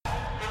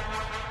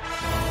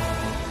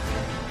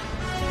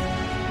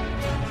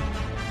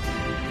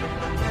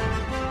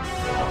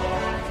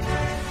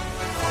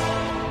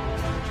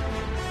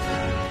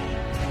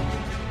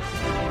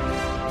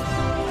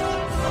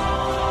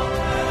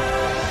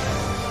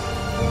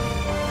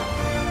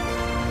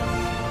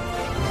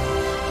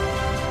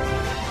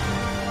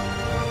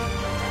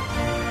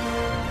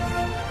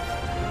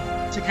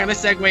gonna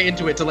segue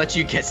into it to let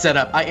you get set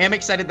up. I am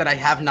excited that I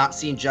have not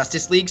seen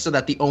Justice League, so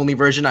that the only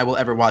version I will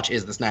ever watch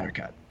is the Snyder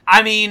Cut.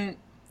 I mean,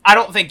 I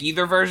don't think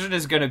either version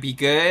is gonna be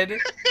good.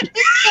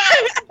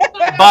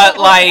 But,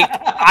 like,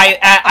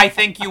 I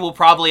think you will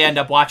probably end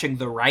up watching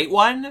the right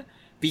one,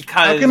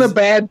 because... How can a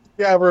bad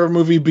 3-hour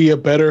movie be a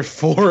better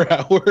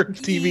 4-hour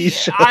TV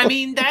show? I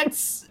mean,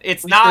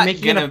 it's not They're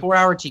making it a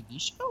 4-hour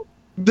TV show?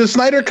 The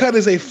Snyder Cut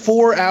is a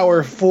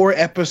 4-hour,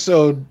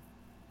 4-episode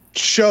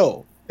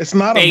show. It's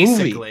not a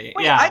movie. Wait,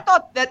 yeah. I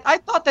thought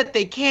that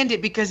they canned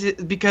it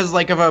because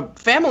like of a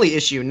family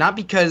issue, not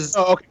because.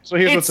 Oh, okay. So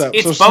here's what's up.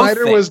 It's So both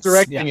Snyder was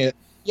directing it.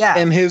 Yeah.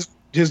 And his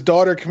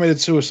daughter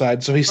committed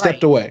suicide, so he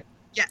stepped away.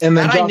 Yes. And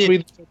then Joss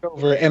Whedon took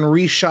over and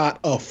reshot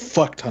a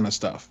fuck ton of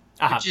stuff.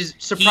 Which is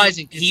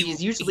surprising because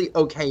he's usually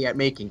okay at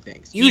making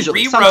things. He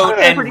rewrote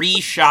and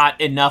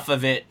reshot enough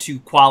of it to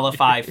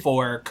qualify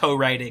for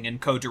co-writing and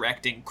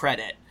co-directing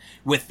credit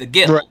with the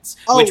guilds,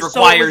 which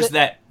requires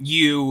that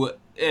you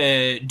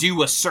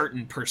do a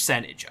certain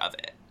percentage of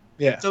it.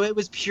 Yeah. So it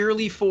was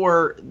purely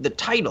for the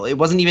title. It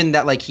wasn't even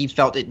that like he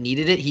felt it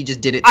needed it. He just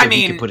did it so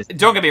he could put it.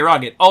 Don't get me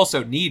wrong, it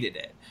also needed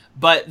it.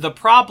 But the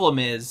problem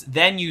is,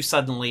 then you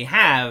suddenly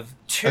have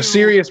a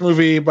serious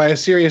movie by a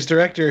serious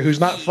director who's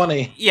not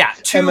funny. Yeah,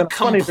 two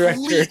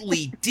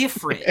completely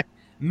different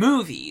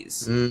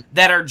movies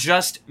that are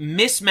just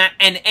mismatched,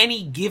 and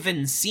any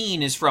given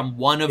scene is from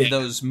one of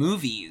those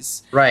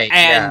movies, right?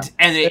 And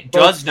it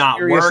does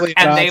not work,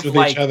 and they've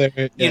like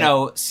you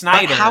know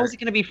Snyder. But how is it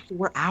going to be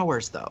 4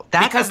 hours though?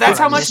 Because that's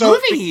how much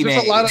movie he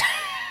made.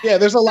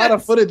 There's a lot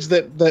of footage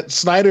that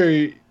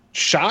Snyder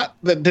shot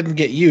that didn't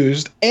get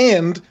used,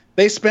 and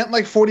they spent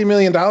like $40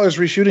 million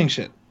reshooting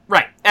shit.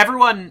 Right.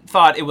 Everyone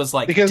thought it was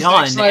like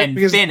done and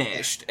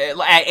finished.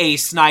 A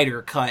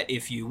Snyder cut,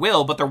 if you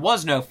will, but there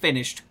was no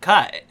finished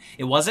cut.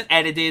 It wasn't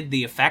edited.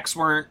 The effects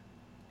weren't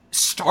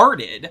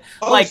started.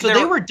 So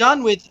they were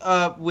done with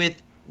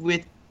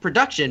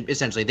production,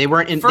 essentially. They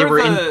weren't in they were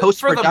in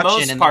post-production for the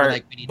most part,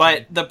 and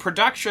but the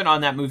production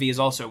on that movie is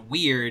also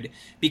weird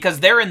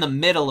because they're in the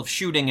middle of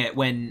shooting it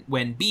when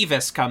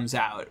Beavis comes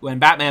out, when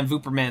Batman,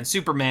 Vooperman,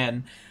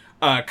 Superman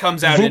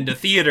comes out into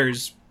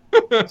theaters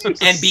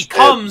and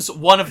becomes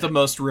one of the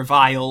most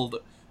reviled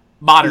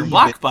modern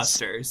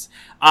blockbusters.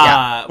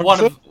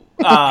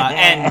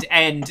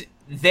 And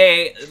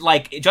they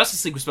like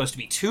Justice League was supposed to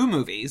be 2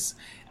 movies,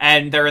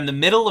 and they're in the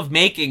middle of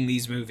making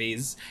these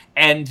movies,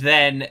 and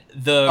then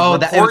the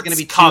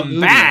reports come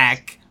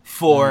back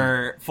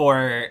for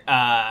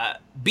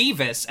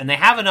Beavis, and they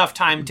have enough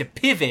time to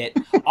pivot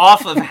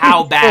off of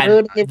how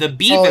bad the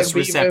Beavis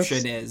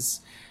reception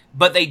is.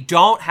 But they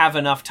don't have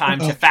enough time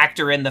to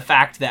factor in the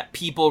fact that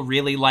people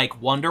really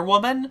like Wonder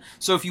Woman.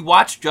 So if you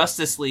watch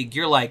Justice League,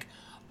 you're like,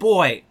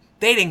 boy,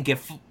 they didn't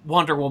give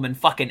Wonder Woman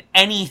fucking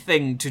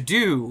anything to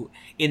do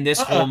in this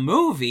whole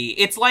movie.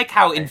 It's like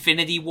how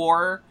Infinity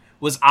War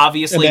was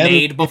obviously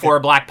made before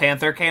Black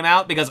Panther came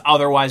out, because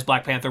otherwise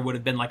Black Panther would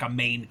have been like a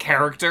main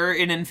character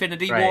in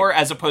Infinity War,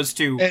 as opposed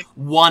to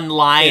one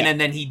line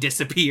and then he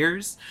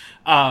disappears.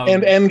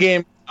 And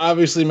Endgame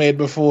obviously made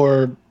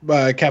before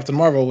Captain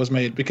Marvel was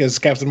made, because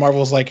Captain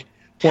Marvel is like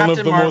one of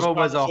the most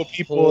powerful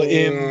people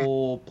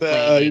in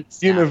the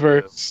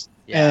universe.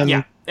 And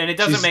it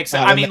doesn't make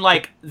sense. I mean,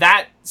 like,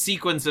 that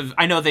sequence of...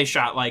 I know they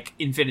shot, like,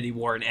 Infinity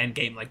War and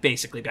Endgame, like,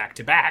 basically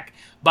back-to-back,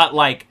 but,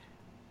 like,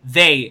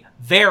 they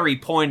very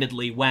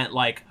pointedly went,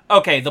 like,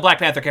 okay, the Black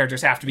Panther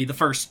characters have to be the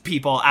first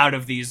people out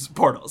of these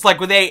portals. Like,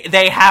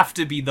 they have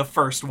to be the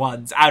first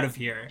ones out of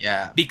here.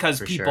 Yeah,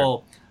 because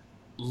people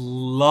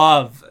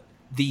love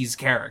these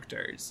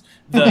characters.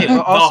 No,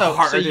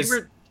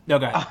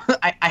 go ahead.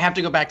 I have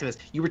to go back to this.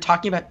 You were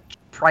talking about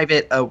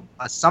private a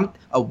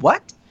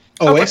what?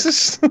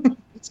 Oasis?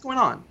 What's going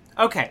on?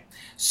 Okay,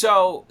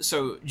 so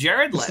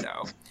Jared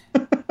Leto.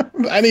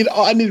 I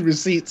need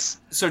receipts.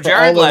 So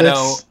Jared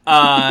Leto,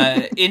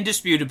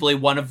 indisputably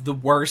one of the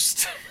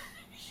worst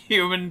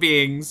human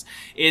beings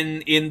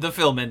in the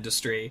film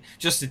industry.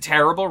 Just a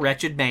terrible,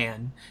 wretched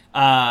man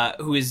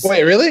who is.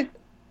 Wait, really?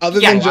 Other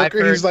than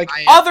Joker, he's like...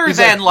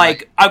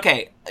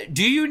 okay,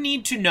 do you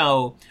need to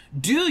know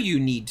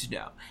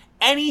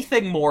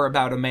anything more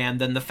about a man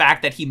than the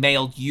fact that he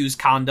mailed used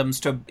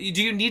condoms to...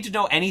 Do you need to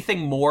know anything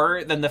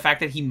more than the fact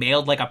that he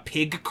mailed, like, a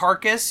pig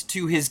carcass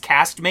to his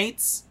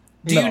castmates?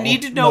 Do you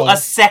need to know a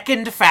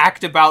second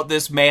fact about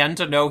this man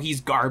to know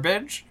he's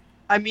garbage?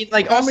 I mean,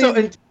 like,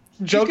 also...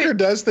 Joker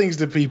does things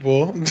to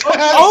people. Okay.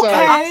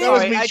 That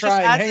was me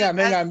trying.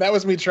 Hang on. That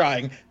was me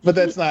trying. But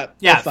that's not...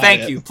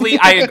 thank you. Please,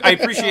 I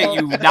appreciate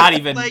you not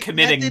even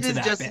committing to that. Method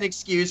is just an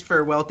excuse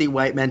for wealthy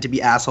white men to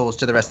be assholes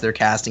to the rest of their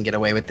cast and get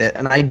away with it.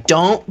 And I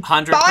don't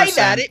 100%. buy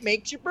that. It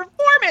makes your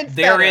performance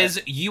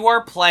better. You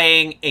are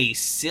playing a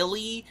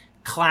silly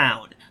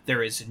clown.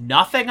 There is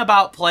nothing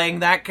about playing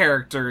that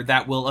character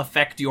that will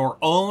affect your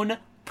own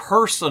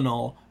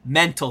personal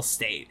mental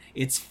state.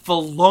 It's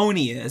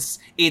felonious.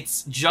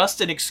 It's just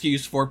an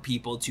excuse for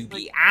people to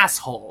be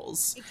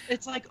assholes.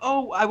 It's like,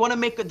 oh, I want to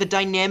make the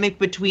dynamic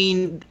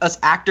between us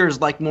actors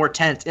like more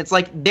tense. It's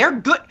like, they're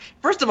good.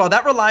 First of all,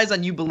 that relies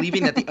on you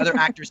believing that the other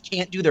actors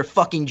can't do their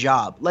fucking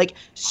job. Like,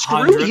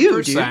 screw 100%.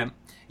 You, dude.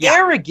 Yeah.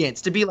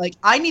 Arrogance to be like,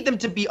 I need them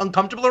to be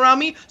uncomfortable around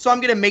me, so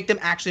I'm going to make them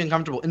actually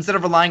uncomfortable instead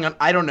of relying on,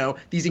 I don't know,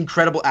 these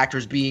incredible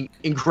actors being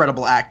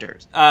incredible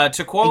actors.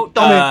 To quote,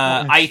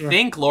 I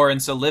think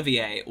Laurence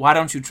Olivier, why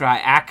don't you try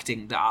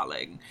acting,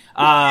 darling?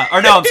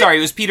 Or no, I'm sorry,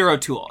 it was Peter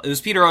O'Toole. It was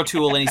Peter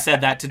O'Toole, and he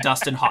said that to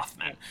Dustin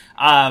Hoffman.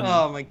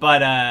 Oh my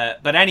God.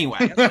 But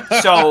anyway,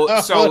 so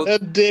what a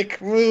dick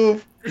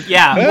move.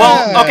 Yeah,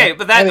 well, okay,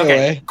 but that, anyway.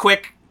 Okay,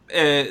 quick.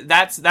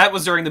 That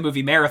was during the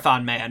movie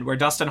Marathon Man, where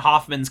Dustin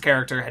Hoffman's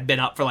character had been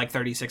up for like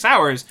 36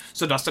 hours,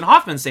 so Dustin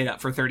Hoffman stayed up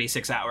for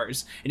 36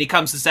 hours, and he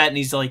comes to set and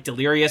he's like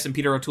delirious, and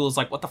Peter O'Toole's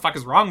like, what the fuck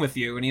is wrong with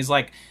you? And he's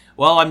like,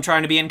 well, I'm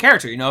trying to be in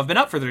character, I've been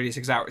up for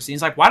 36 hours. And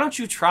he's like, why don't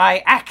you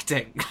try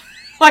acting?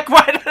 Like,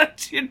 why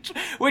don't you?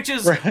 Which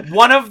is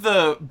one of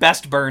the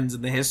best burns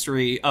in the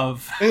history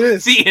of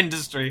the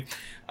industry.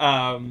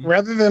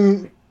 Rather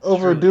than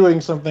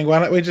overdoing something, why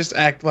don't we just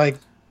act like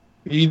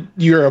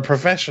you're a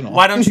professional?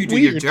 Why don't you do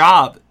your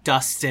job,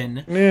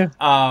 Dustin? Yeah.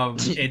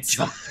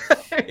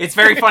 It's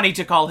very funny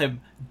to call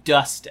him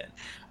Dustin.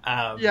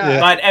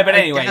 But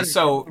anyway,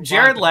 so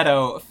Jared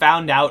Leto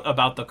found out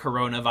about the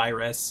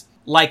coronavirus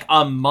like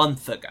a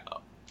month ago.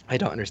 I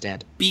don't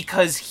understand.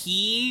 Because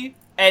he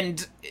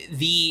and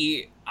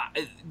the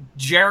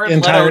Jared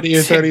entirety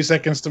Leto of 30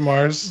 Seconds to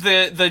Mars.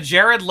 The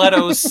Jared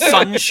Leto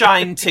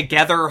Sunshine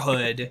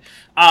Togetherhood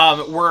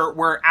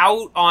we're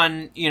out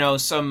on,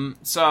 some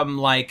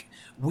like,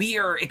 we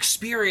are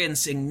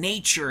experiencing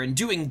nature and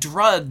doing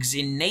drugs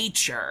in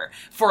nature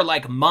for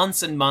like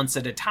months and months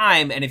at a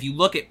time. And if you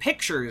look at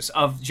pictures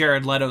of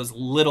Jared Leto's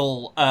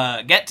little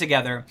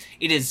get-together,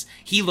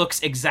 he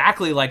looks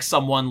exactly like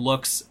someone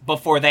looks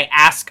before they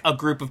ask a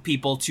group of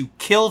people to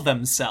kill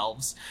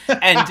themselves.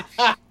 And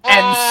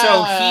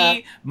so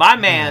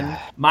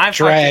my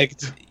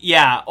dragged. Fucking,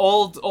 yeah,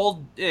 old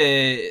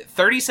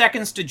 30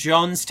 Seconds to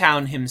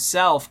Jonestown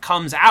himself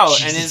comes out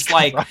Jesus and is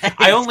like, Christ,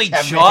 I only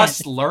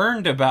just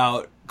learned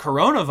about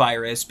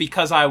coronavirus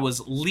because I was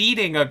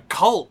leading a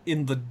cult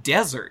in the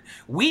desert.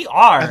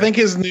 I think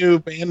his new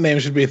band name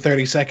should be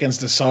 30 Seconds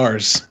to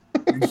SARS.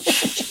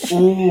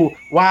 Ooh,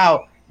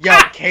 wow. Yo,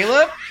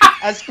 Caleb,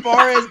 as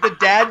far as the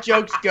dad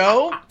jokes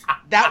go,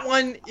 that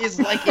one is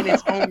like in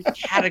its own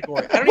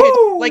category. I don't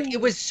even, like, it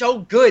was so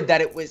good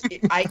that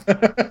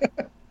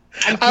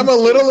I'm a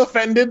little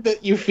offended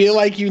that you feel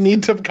like you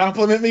need to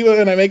compliment me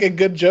when I make a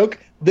good joke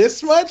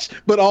this much,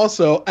 but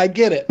also I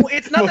get it. Well,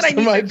 it's not that I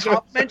need to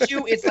compliment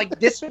you. It's like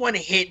this one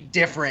hit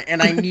different, and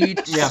I need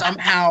to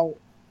somehow.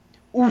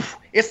 Oof!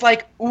 It's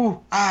like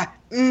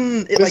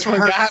this one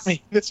got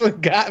me. This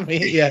one got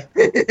me. Yeah.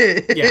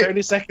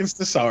 30 Seconds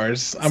to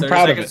SARS. I'm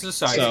proud of it.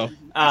 So.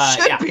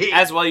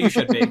 As well you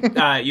should be.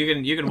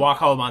 You can walk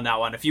home on that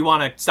one if you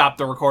want to stop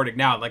the recording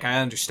now. Like, I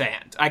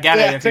understand. I get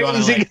it if you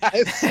want to.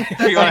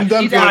 If you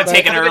want to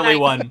take an early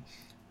one.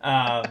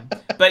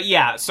 But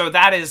yeah, so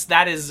that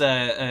is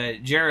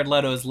Jared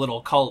Leto's little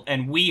cult,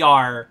 and we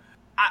are.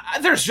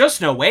 There's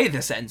just no way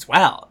this ends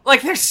well.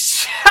 Like,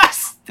 there's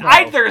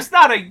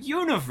not a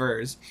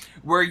universe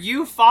where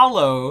you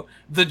follow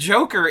the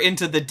Joker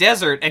into the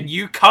desert and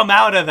you come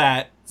out of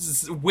that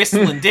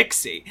whistling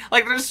Dixie.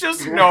 Like, there's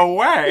just no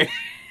way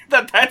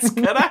that's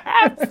gonna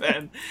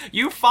happen.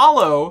 You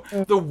follow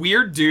the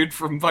weird dude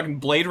from fucking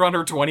Blade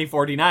Runner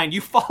 2049.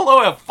 You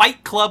follow a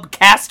Fight Club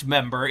cast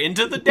member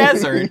into the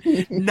desert.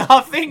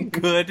 Nothing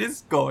good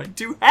is going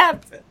to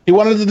happen. He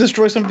wanted to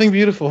destroy something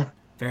beautiful.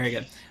 Very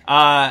good.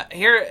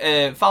 Here,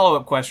 a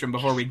follow-up question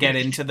before we get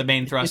into the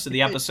main thrust of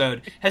the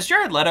episode. Has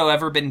Jared Leto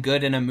ever been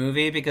good in a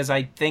movie? Because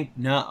I think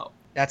no.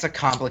 That's a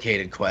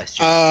complicated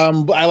question.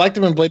 I liked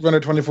him in Blade Runner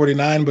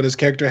 2049, but his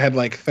character had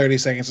like 30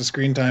 seconds of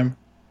screen time.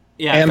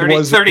 Yeah,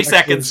 30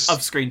 seconds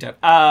of screen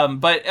time.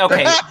 But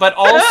okay, but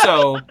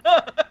also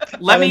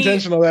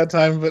unintentional that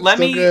time, but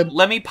still good.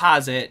 Let me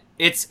posit.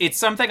 It's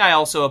something I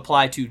also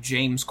apply to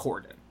James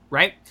Corden,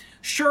 right?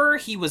 Sure,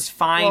 he was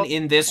fine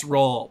in this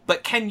role,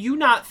 but can you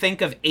not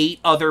think of 8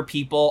 other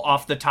people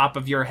off the top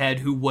of your head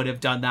who would have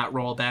done that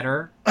role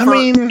better? I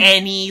mean,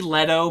 any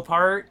Leto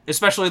part,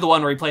 especially the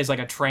one where he plays like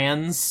a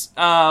trans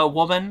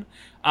woman.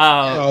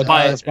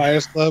 Dallas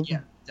Buyers Club.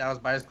 Yeah, Dallas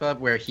Buyers Club,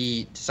 where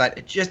he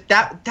decided just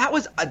that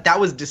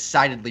was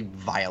decidedly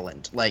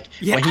violent. Like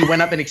when he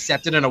went up and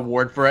accepted an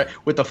award for it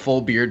with a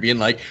full beard, being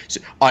like,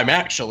 "I'm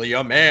actually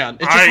a man."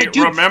 It's just like,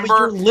 dude, remember,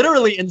 you're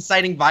literally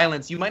inciting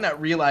violence. You might not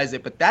realize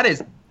it, but that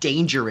is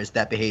dangerous,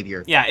 that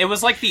behavior. Yeah, it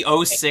was like the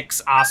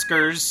 2006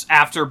 Oscars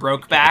after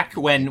Brokeback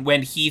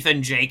when Heath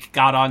and Jake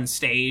got on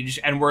stage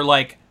and were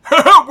like,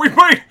 we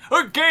made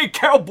a gay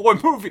cowboy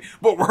movie,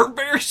 but we're a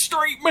very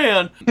straight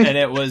man. And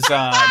it was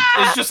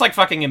just like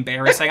fucking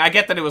embarrassing. I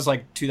get that it was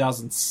like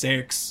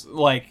 2006,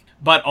 like,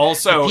 but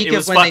also it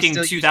was fucking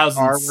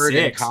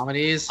 2006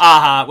 comedies.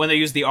 When they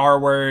used the R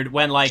word,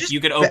 when like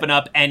you could open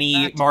up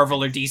any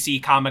Marvel or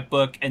DC comic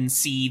book and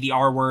see the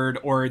R word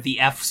or the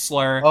F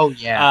slur. Oh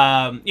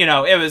yeah.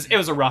 It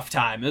was a rough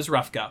time. It was a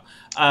rough go.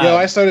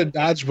 I started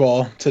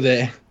Dodgeball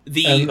today.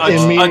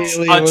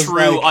 A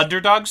true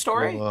underdog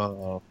story.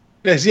 Whoa.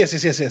 Yes,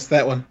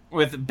 that one.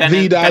 With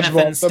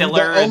Benetton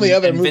Stiller. The only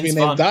other movie Vince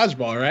named Vaughn.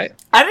 Dodgeball, right?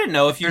 I didn't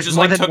know if you just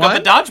like took up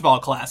a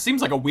dodgeball class.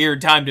 Seems like a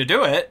weird time to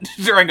do it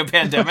during a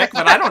pandemic,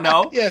 but I don't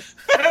know. Yes,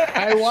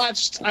 I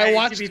watched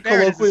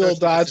Colloquial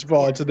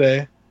Dodgeball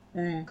today.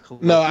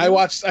 No,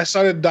 I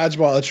started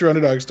Dodgeball, a true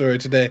underdog story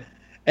today,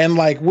 and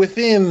like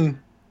within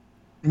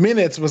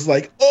minutes was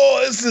like,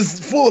 oh, this is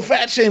full of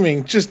fat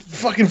shaming, just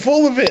fucking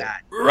full of it.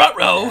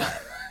 Ruh-roh.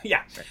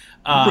 Yeah.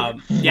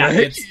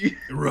 It's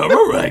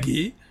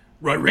rubber-raggy.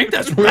 Right,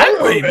 that's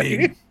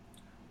rat-raping.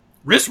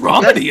 Riss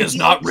Romney is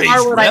not raised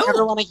well. The I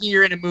ever want to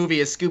hear in a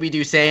movie is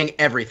Scooby-Doo saying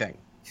everything.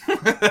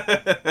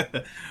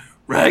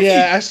 Raggy.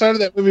 Yeah, I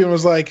started that movie and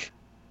was like,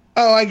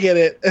 oh, I get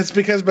it. It's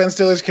because Ben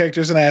Stiller's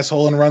character's an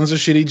asshole and runs a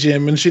shitty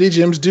gym, and shitty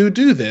gyms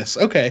do this.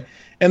 Okay.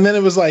 And then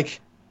it was like,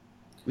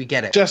 we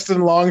get it.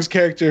 Justin Long's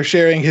character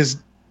sharing his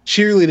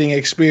cheerleading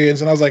experience,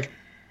 and I was like,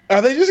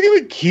 are they just going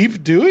to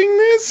keep doing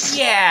this?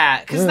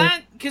 Yeah,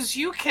 because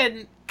you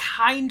can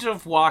kind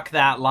of walk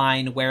that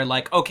line where,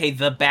 like, okay,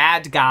 the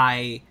bad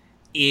guy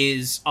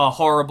is a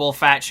horrible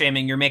fat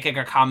shaming, you're making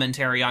a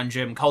commentary on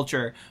gym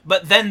culture,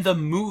 but then the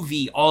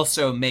movie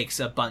also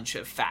makes a bunch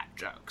of fat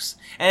jokes.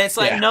 And it's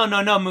like,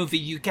 no, movie,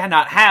 you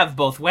cannot have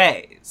both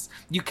ways.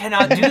 You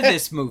cannot do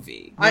this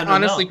movie. I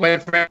honestly,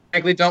 quite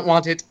frankly, don't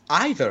want it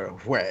either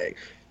way.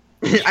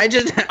 I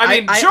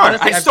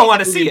still want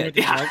to see it.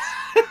 Yeah.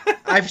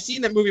 I've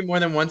seen that movie more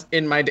than once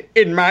in my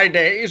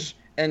days,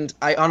 and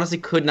I honestly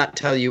could not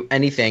tell you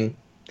anything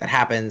that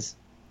happens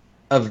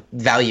of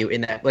value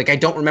in that. Like, I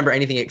don't remember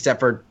anything except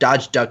for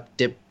dodge, duck,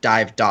 dip,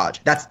 dive,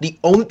 dodge. That's the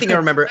only thing I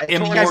remember.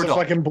 Immortal. That's a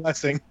fucking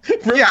blessing.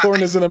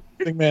 Thorne is an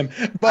amazing man.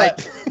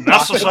 But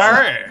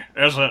necessary.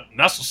 Is it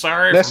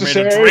necessary for me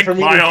to drink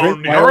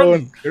my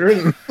own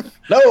urine?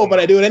 No, but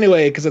I do it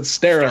anyway because it's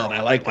sterile and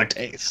I like the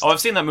taste. Oh,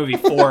 I've seen that movie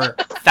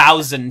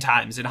 4,000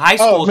 times. In high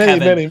school,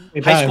 many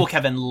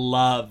Kevin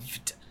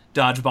loved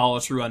Dodgeball,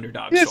 a true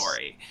underdog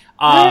story.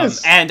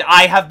 And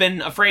I have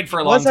been afraid for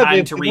a long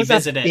time to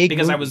revisit it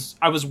because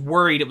I was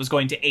worried it was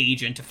going to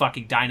age into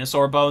fucking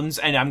dinosaur bones,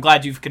 and I'm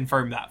glad you've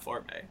confirmed that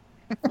for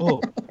me.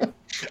 Oh.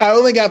 I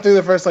only got through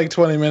the first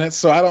 20 minutes,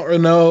 so I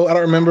don't know. I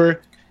don't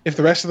remember if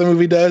the rest of the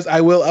movie does.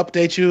 I will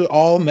update you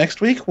all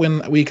next week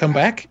when we come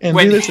back and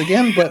do this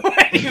again. But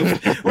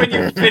when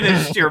you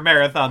finished your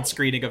marathon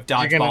screening of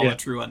Dodgeball, a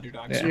true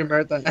underdog. Your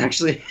marathon.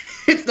 Actually,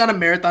 it's not a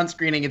marathon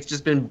screening. It's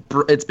just been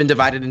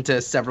divided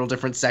into several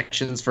different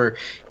sections for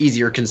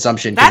easier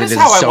consumption. That is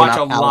how I watch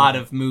a lot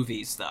of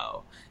movies,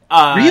 though.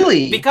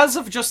 Really? Because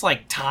of just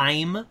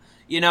time.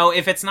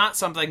 If it's not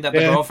something that the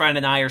girlfriend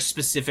and I are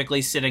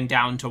specifically sitting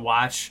down to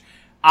watch,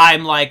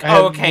 I'm like,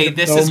 okay,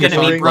 this is going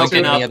to be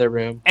broken up,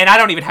 and I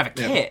don't even have a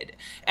kid.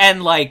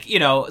 And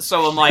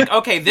so I'm like,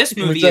 okay, this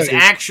movie is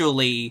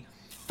actually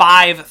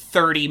 5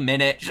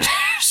 30-minute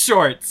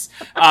shorts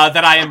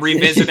that I am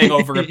revisiting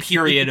over a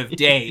period of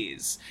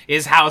days.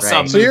 Is how some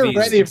movies. So you're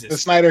ready for the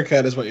Snyder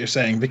Cut, is what you're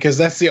saying, because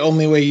that's the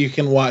only way you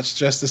can watch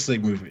Justice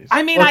League movies.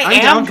 I mean, I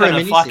am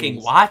going to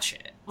fucking watch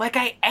it.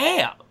 I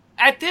am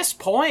at this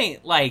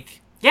point.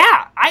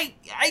 Yeah, I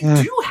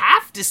do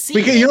have to see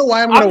because it. You know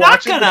why I'm going to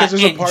watch it? Because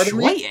there's a part of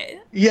me. It.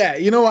 Yeah,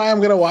 you know why I'm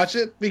going to watch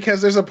it?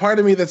 Because there's a part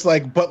of me that's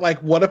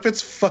but what if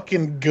it's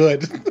fucking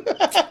good?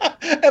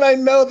 And I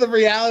know the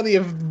reality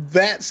of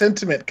that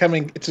sentiment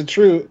coming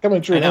true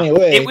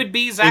anyway. It would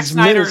be Zack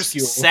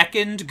Snyder's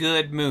second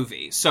good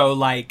movie.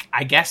 So,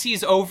 I guess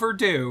he's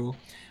overdue,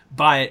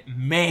 but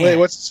man. Wait,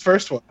 what's his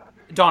first one?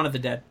 Dawn of the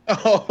Dead.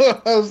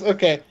 Oh,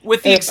 okay.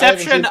 With the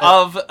exception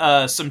of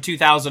some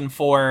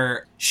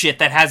 2004 shit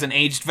that hasn't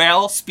aged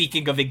well,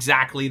 speaking of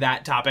exactly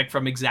that topic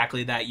from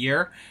exactly that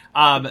year,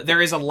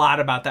 there is a lot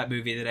about that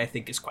movie that I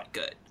think is quite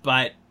good.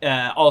 But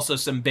also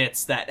some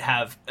bits that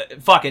have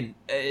fucking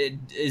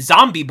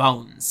zombie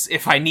bones,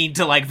 if I need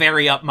to,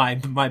 vary up my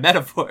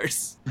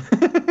metaphors.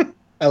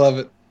 I love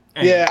it.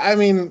 Anyway. Yeah, I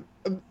mean,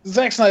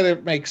 Zack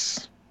Snyder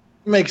makes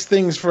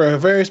things for a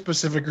very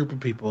specific group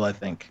of people, I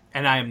think.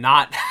 And I am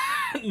not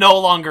no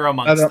longer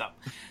amongst them.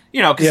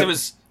 Because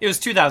it was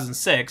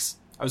 2006.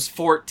 I was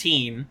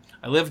 14.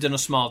 I lived in a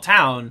small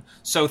town,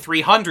 so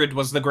 300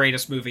 was the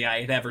greatest movie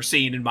I had ever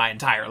seen in my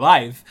entire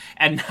life.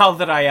 And now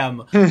that I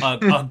am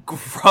a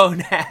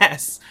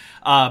grown-ass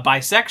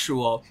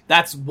bisexual,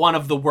 that's one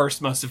of the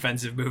worst, most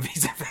offensive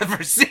movies I've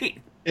ever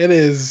seen. It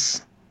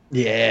is.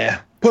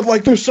 Yeah.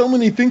 But, there's so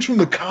many things from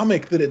the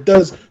comic that it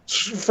does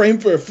frame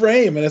for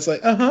frame, and it's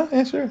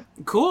yeah, sure.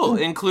 Cool,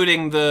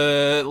 including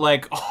the,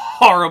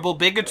 horrible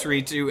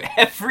bigotry to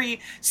every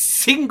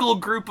single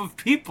group of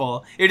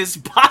people it is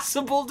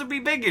possible to be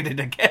bigoted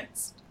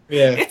against.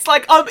 Yeah. It's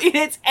it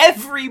hits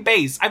every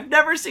base. I've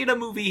never seen a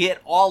movie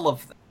hit all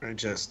of them. I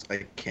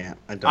can't.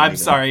 I'm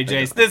sorry,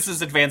 Jace. This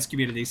is Advanced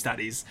Community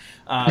Studies,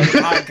 the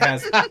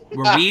podcast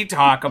where we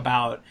talk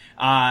about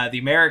the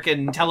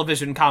American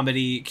television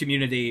comedy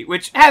community,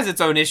 which has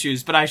its own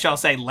issues, but I shall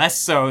say less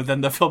so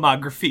than the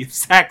filmography of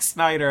Zack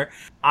Snyder.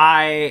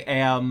 I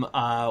am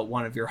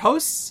one of your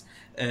hosts,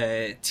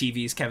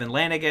 TV's Kevin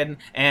Lanigan,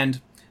 and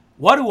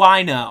what do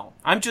I know?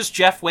 I'm just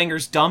Jeff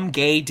Winger's dumb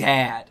gay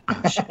dad.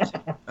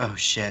 Oh,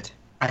 shit.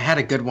 I had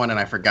a good one and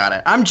I forgot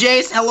it. I'm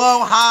Jace.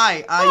 Hello.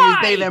 Hi. I use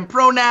they, them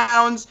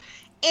pronouns.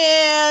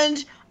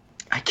 And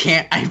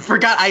I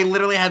forgot. I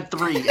literally had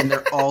 3 and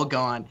they're all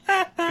gone.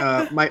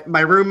 My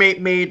roommate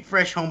made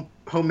fresh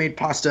homemade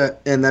pasta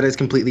and that has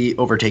completely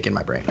overtaken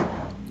my brain.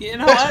 You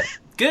know what?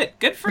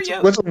 Good for you.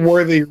 What's a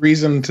worthy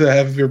reason to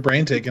have your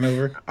brain taken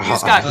over? You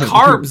just got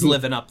carbs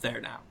living up there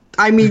now.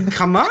 I mean,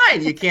 come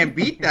on, you can't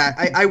beat that.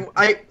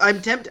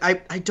 I'm tempted.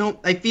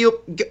 I feel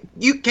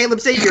you, Caleb.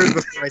 Say yours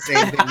before I say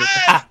anything.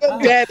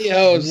 Daddy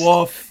hose,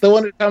 Wolf, the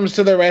one who comes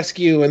to the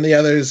rescue, and the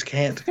others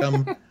can't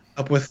come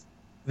up with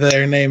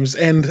their names.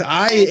 And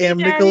I am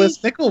Daddy.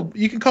 Nicholas Nickleby.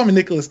 You can call me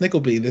Nicholas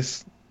Nickleby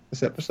this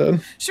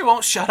episode. She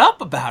won't shut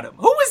up about him.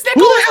 Who is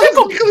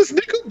Nicholas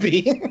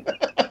Nickleby?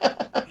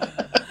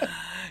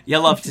 You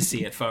love to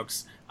see it,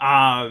 folks.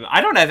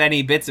 I don't have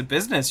any bits of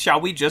business. Shall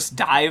we just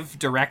dive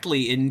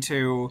directly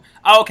into...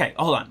 Oh, okay,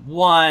 hold on.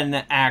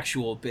 One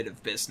actual bit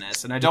of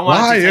business. And I don't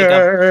want it to take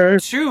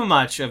up too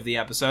much of the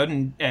episode.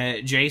 And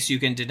Jace, you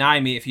can deny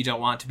me if you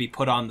don't want to be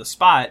put on the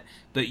spot.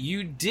 But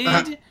you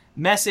did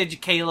message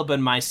Caleb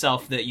and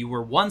myself that you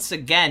were once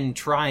again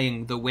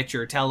trying the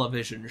Witcher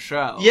television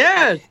show.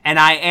 Yes! And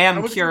I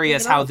am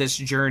curious how this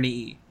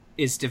journey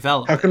is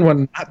developing. How can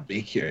one not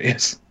be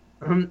curious?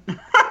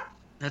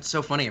 That's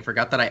so funny. I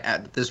forgot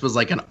that this was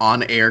like an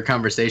on-air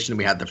conversation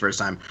we had the first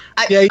time.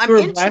 You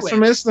were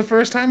blasphemous the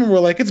first time, and we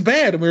were like, it's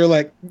bad. And we were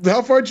like,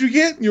 how far did you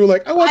get? And you were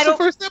like, I watched the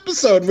first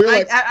episode. And we were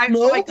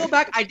no. So I go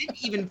back. I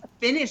didn't even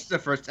finish the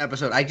first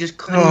episode. I just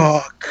couldn't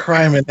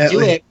do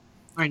it.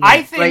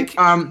 I think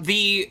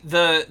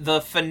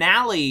the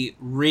finale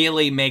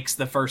really makes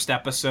the first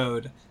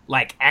episode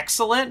like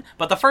excellent,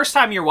 but the first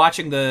time you're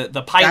watching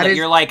the pilot,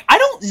 you're like, I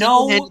don't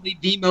know.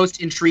 The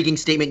most intriguing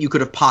statement you could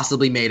have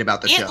possibly made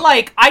about the show.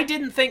 Like, I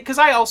didn't think, because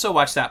I also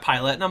watched that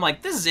pilot, and I'm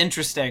like, this is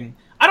interesting.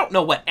 I don't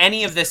know what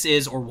any of this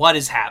is or what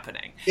is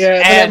happening. Yeah,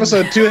 and then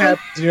episode 2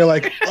 happens, and you're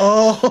like,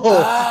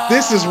 oh,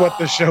 this is what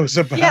the show's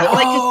about. Yeah,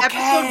 like,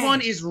 episode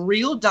 1 is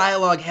real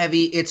dialogue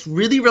heavy. It's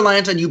really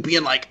reliant on you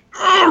being, like,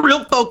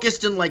 real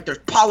focused, and, like, there's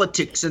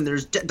politics, and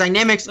there's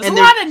dynamics. There's and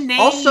a lot of names.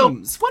 Also,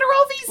 what are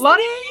all these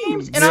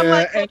names? And I'm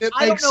like,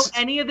 I don't know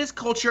any of this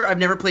culture. I've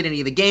never played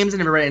any of the games. I've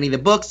never read any of the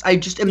books. I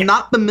just am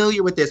not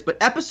familiar with this. But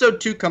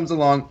episode 2 comes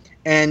along,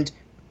 and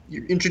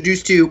you're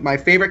introduced to my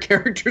favorite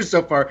character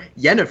so far,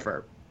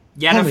 Yennefer.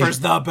 Yennefer's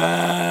the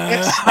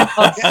best.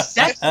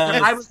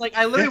 I was like,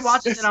 I literally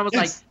watched it and I was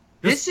like,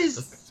 this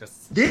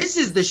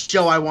is the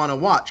show I want to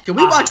watch. Can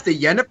we watch the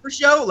Yennefer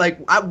show? Like,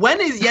 when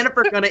is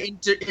Yennefer gonna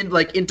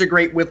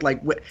integrate with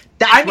like?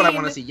 That's what I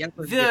want to see.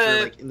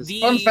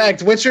 Yennefer. Fun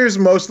fact: Witcher is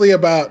mostly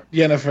about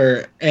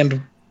Yennefer,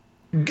 and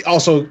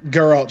also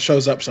Geralt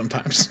shows up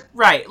sometimes.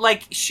 Right,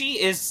 like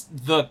she is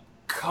the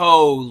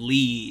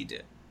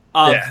co-lead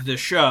of the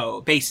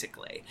show,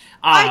 basically.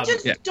 I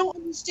just don't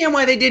understand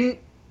why they didn't.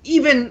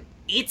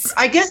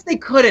 I guess they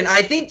couldn't.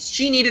 I think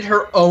she needed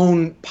her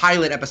own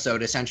pilot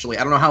episode, essentially.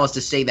 I don't know how else to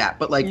say that,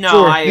 but like...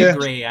 No, I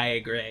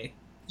agree.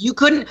 You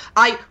couldn't...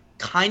 I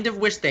kind of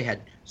wish they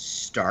had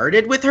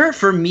started with her.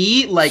 For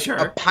me, like,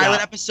 a pilot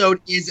episode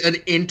is an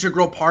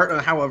integral part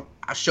of how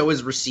a show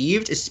is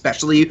received,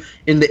 especially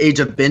in the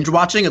age of binge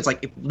watching. It's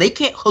like, if they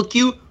can't hook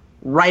you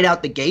right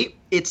out the gate,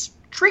 it's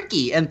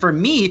tricky. And for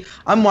me,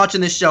 I'm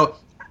watching this show...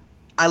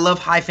 I love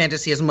high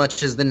fantasy as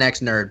much as the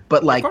next nerd,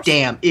 but like,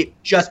 damn, it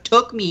just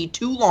took me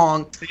too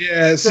long.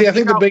 Yeah, see, I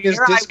think the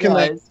biggest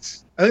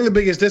disconnect. I think the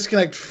biggest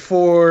disconnect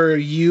for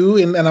you,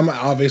 and I'm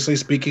obviously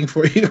speaking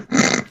for you,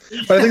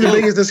 but I think the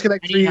biggest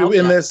disconnect for you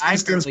in this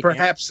instance,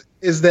 perhaps,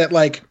 is that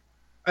like,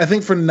 I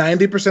think for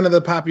 90% of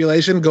the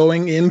population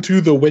going into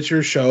the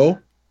Witcher show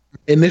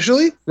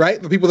initially, right,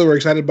 the people that were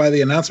excited by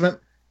the announcement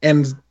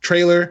and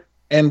trailer.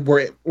 And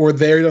were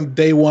there on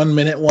day 1,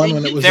 minute 1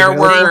 when it was there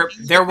were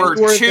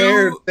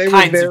two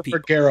kinds of people.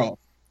 For Geralt.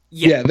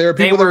 Yeah, there were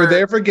people that were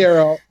there for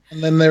Geralt,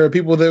 and then there were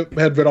people that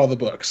had read all the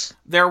books.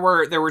 There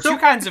were two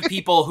kinds of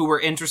people who were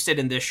interested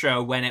in this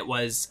show when it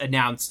was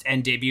announced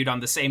and debuted on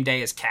the same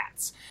day as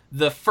Cats.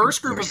 The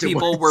first group of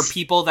people were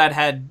people that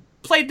had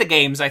played the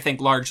games, I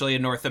think, largely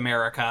in North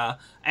America,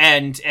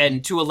 and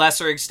to a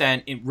lesser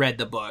extent read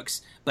the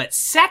books. But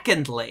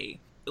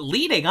secondly,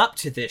 leading up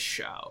to this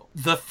show,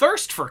 the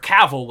thirst for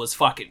Cavill was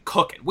fucking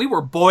cooking. We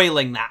were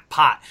boiling that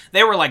pot.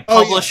 They were like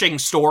publishing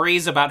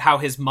stories about how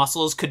his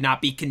muscles could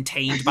not be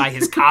contained by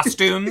his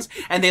costumes,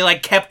 and they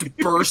like kept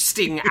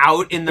bursting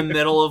out in the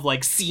middle of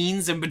like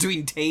scenes in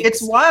between takes.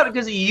 It's wild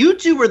because you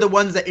two were the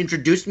ones that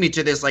introduced me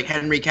to this like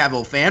Henry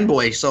Cavill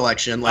fanboy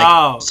selection. Like,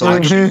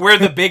 we're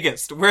the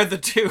biggest. We're the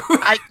two.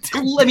 I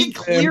mean,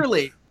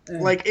 clearly,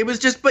 like it was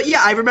just. But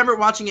yeah, I remember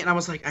watching it and I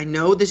was like, I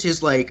know this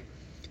is like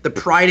the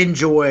pride and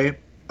joy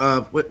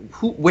of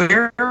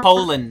where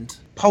Poland.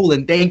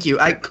 Poland, thank you.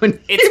 I couldn't.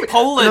 It's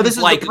Poland's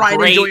no, like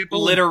great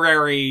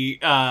literary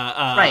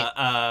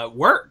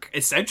work,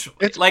 essentially.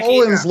 It's like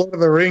Poland's Lord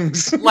of the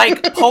Rings.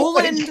 Like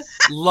Poland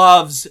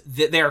loves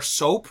that. They're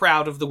so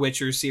proud of the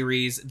Witcher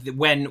series.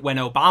 When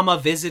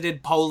Obama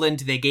visited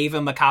Poland, they gave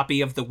him a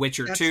copy of The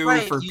Witcher 2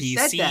 for you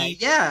PC. Said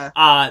that.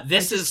 Yeah.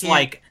 This is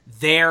like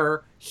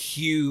their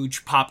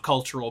huge pop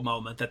cultural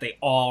moment that they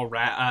all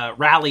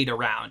rallied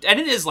around,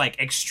 and it is like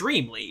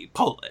extremely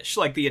Polish,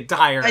 like the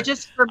entire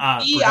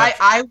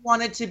I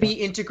wanted to be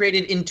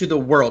integrated into the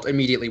world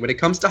immediately. When it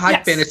comes to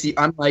high fantasy,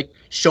 I'm like,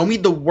 show me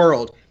the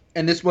world.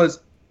 And it was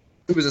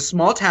a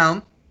small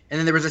town, and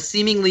then there was a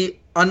seemingly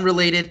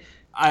unrelated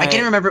I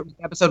can't remember if it was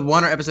episode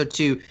 1 or episode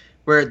 2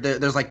 where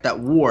there's like that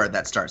war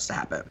that starts to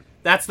happen.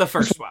 That's the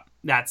first one.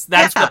 That's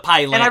the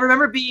pilot. And I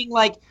remember being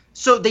like,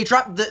 so they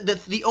dropped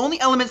the only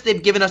elements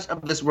they've given us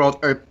of this world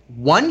are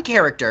one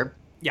character,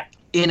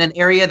 in an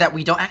area that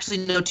we don't actually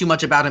know too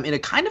much about him, in a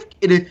kind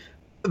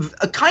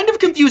of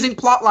confusing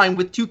plot line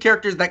with two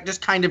characters that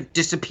just kind of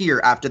disappear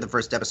after the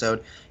first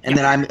episode, and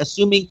then I'm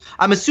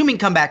assuming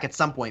come back at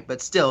some point, but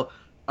still,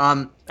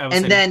 and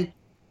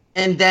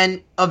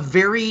then a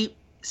very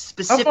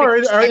specific.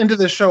 How far into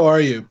the show are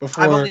you?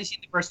 Before I've only seen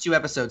the first 2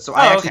 episodes, so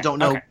I actually don't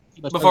know. Okay.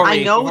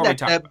 I know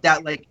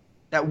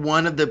that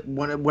one of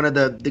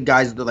the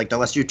guys, the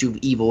lesser two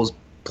evils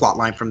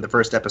plotline from the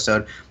first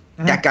episode,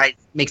 that guy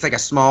makes like a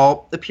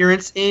small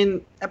appearance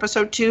in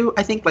episode 2,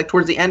 I think, like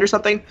towards the end or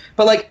something.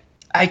 But like,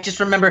 I just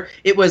remember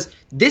it was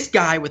this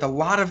guy with a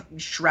lot of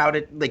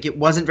shrouded, like it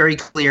wasn't very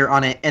clear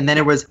on it, and then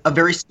it was a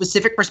very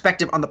specific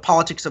perspective on the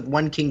politics of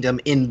one kingdom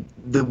in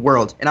the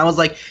world. And I was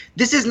like,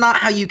 this is not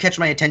how you catch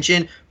my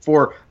attention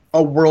for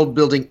a world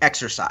building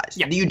exercise.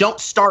 Yeah. You don't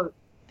start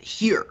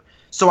here.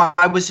 So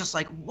I was just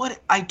like, what?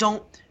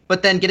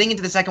 But then getting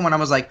into the second one, I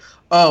was like,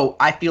 oh,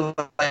 I feel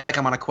like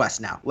I'm on a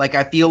quest now. Like,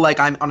 I feel like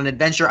I'm on an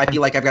adventure. I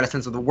feel like I've got a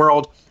sense of the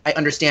world. I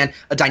understand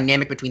a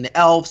dynamic between the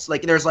elves.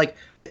 Like, there's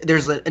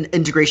an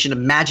integration of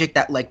magic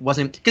that, like,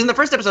 wasn't... Because in the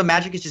first episode,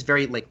 magic is just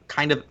very, like,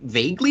 kind of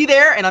vaguely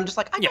there. And I'm just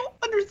like, I don't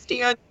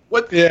understand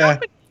what's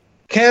happening.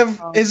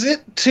 Kev, is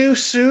it too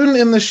soon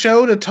in the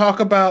show to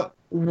talk about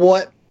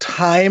what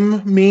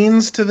time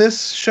means to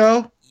this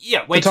show?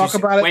 Yeah, way too soon. To talk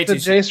about it to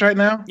Jace right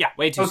now? Yeah,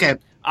 way too soon.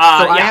 Okay.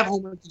 I have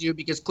homework to do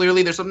because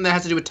clearly there's something that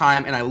has to do with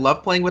time, and I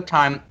love playing with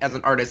time as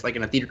an artist. Like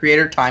in a theater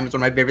creator, time is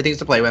one of my favorite things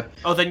to play with.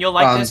 Oh, then you'll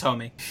like this,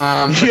 homie.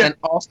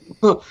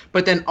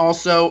 But then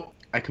also,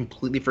 I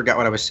completely forgot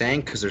what I was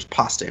saying because there's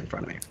pasta in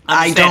front of me.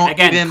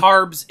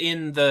 Carbs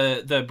in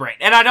the brain,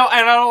 and I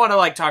don't want to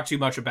like talk too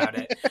much about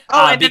it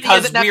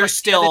because we're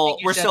still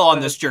on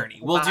this journey.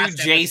 We'll do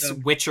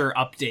Jace Witcher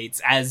updates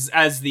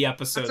as the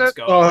episodes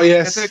go. Oh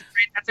yes,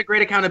 that's a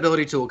great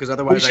accountability tool because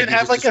otherwise we should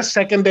have like a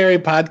secondary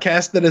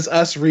podcast that is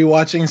us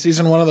rewatching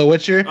season 1 of The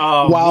Witcher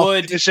while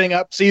finishing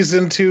up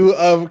season 2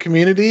 of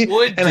Community,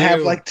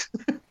 have like.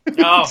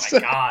 Oh my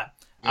god.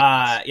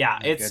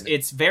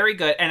 It's very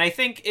good, and I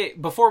think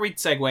before we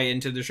segue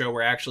into the show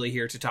we're actually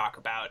here to talk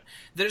about,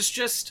 this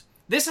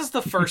is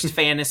the first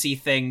fantasy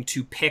thing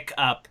to pick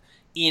up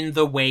in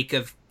the wake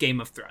of Game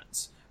of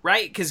Thrones,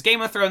 right? Because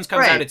Game of Thrones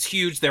comes out, it's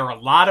huge, there are a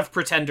lot of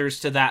pretenders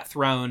to that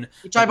throne,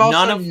 which I've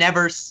also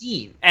never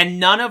seen, and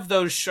none of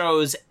those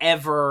shows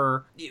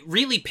ever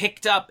really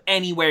picked up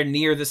anywhere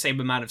near the same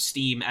amount of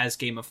steam as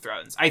Game of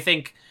Thrones. I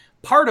think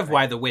part of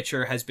why The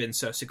Witcher has been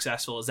so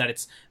successful is that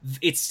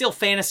it's still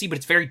fantasy, but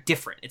it's very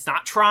different. It's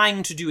not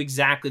trying to do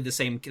exactly the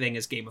same thing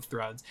as Game of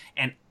Thrones.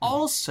 And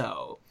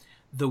also,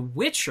 The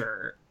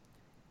Witcher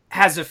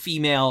has a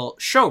female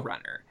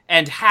showrunner,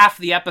 and half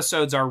the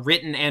episodes are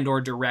written and or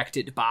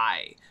directed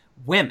by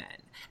women.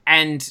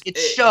 And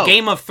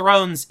Game of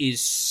Thrones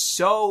is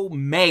so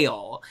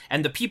male,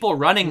 and the people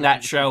running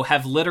that show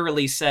have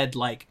literally said,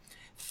 like,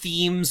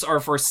 themes are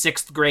for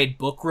 6th grade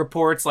book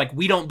reports. Like,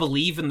 we don't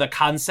believe in the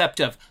concept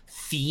of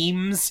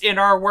themes in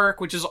our work,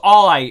 which is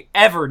all I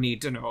ever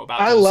need to know about.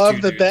 I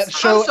love that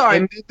show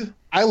ended.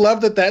 I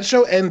love that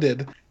show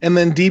ended, and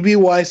then D.B.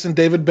 Weiss and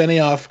David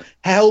Benioff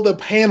held a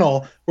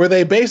panel where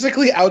they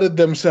basically outed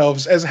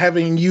themselves as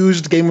having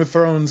used Game of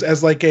Thrones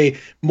as like a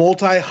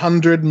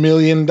multi-$100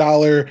 million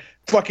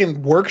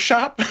fucking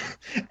workshop,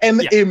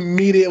 and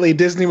immediately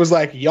Disney was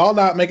like, y'all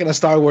not making a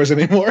Star Wars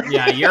anymore.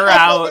 Yeah, you're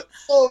out.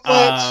 So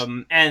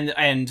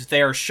and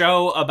their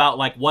show about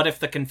like what if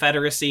the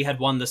Confederacy had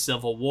won the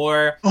Civil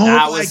War,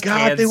 that was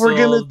canceled. They were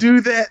gonna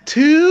do that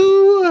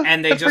too,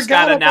 and they just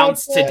got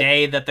announced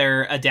today that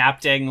they're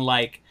adapting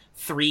like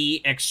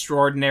 3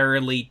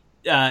 extraordinarily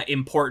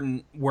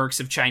important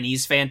works of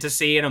Chinese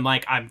fantasy, and I'm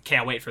like, I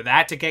can't wait for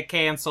that to get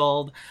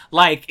canceled.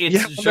 Like,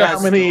 it's just how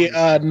many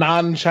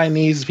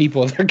non-Chinese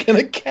people they're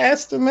gonna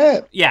cast in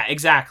that. Yeah,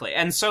 exactly.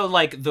 And so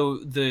like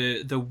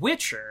the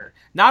Witcher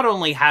not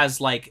only has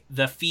like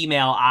the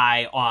female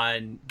eye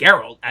on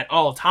Geralt at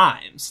all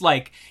times,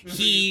 like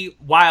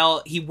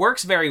while he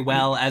works very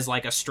well as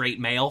like a straight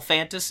male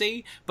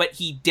fantasy, but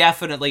he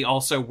definitely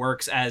also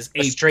works as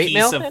a straight piece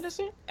male of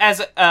fantasy,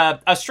 as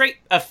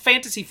a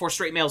fantasy for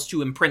straight males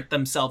to imprint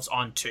themselves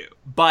onto.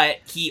 But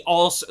he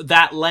also,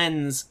 that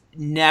lens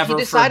never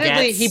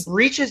forgets. he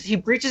breaches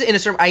in a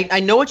certain. I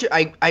know what you.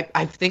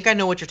 I think I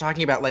know what you're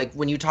talking about. Like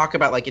when you talk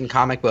about like in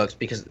comic books,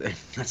 because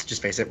let's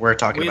just face it, we're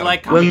talking about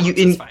like comic books,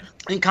 it's fine.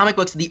 In comic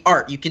books, the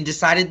art, you can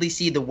decidedly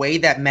see the way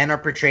that men are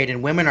portrayed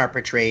and women are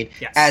portrayed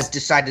as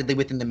decidedly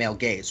within the male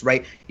gaze,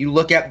 right? You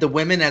look at the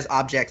women as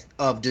objects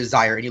of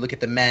desire, and you look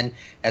at the men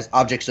as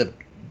objects of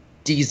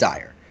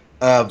desire.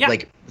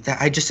 Like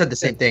I just said the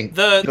same thing.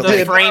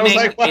 The framing,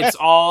 like, it's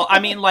all. I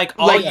mean, like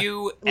all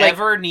you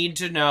ever need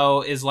to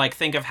know is like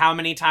think of how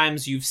many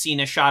times you've seen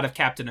a shot of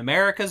Captain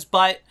America's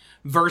butt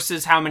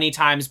versus how many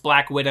times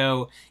Black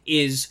Widow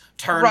is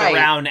turned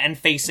around and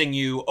facing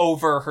you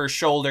over her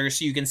shoulder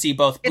so you can see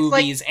both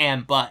boobies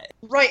and butt.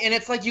 Right, and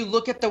it's like you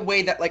look at the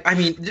way that like I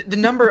mean the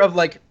number of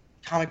like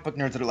comic book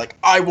nerds that are like,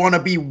 I want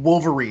to be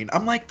Wolverine.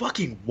 I'm like,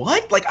 fucking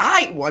what? Like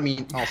I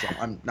mean, also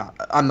I'm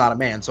not a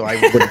man, so I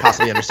wouldn't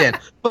possibly understand.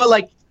 But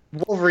like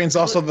Wolverine's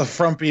also the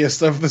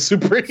frumpiest of the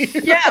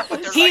superheroes. Yeah,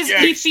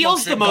 he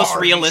feels the most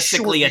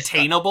realistically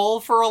attainable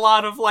for a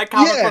lot of like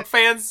comic book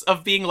fans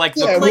of being like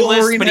the coolest,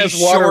 Wolverine but he's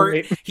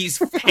short, he's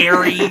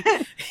hairy.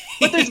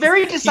 But there's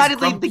very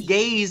decidedly the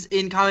gaze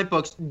in comic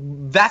books,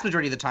 vast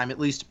majority of the time, at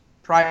least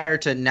prior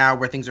to now,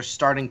 where things are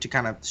starting to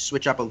kind of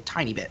switch up a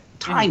tiny bit,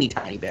 tiny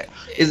bit,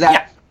 is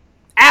that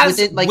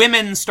as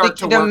women start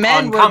to work on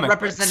men were comic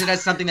represented books.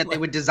 as something that they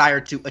would desire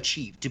to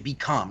achieve, to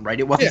become, right?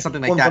 It wasn't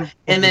something like 100%. that.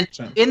 And then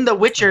in The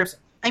Witcher,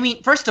 I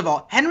mean, first of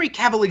all, Henry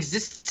Cavill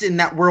exists in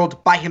that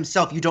world by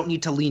himself. You don't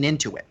need to lean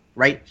into it,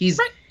 right? He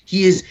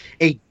is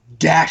a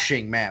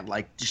dashing man,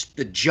 like just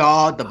the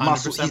jaw, the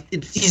muscles.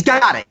 He's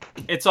got it.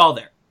 It's all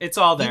there. It's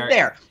all there. He's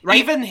there, right?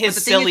 Even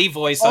his silly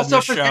voice on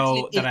the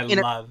show that I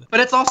love.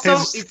 But it's also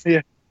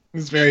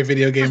it's very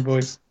video game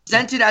voice.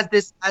 Presented as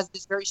this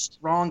very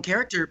strong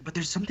character, but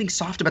there's something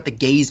soft about the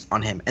gaze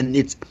on him. And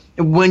it's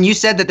when you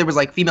said that there was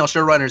like female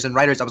showrunners and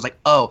writers, I was like,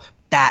 oh,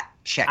 that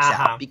checks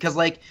out. Because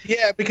like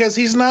because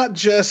he's not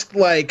just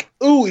like,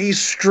 ooh, he's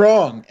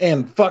strong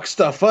and fuck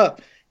stuff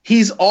up.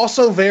 He's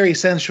also very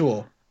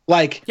sensual.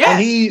 Like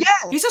he's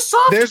a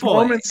soft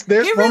boy.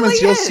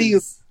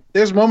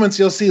 There's moments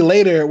you'll see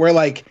later where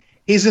like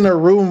he's in a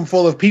room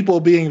full of people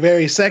being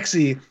very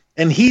sexy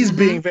and he's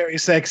being very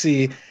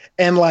sexy,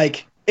 and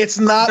like it's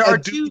not a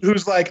dude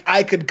who's like,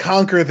 I could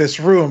conquer this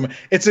room.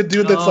 It's a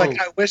dude that's like,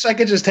 I wish I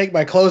could just take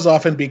my clothes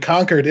off and be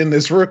conquered in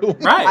this room.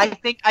 Right.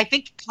 I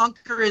think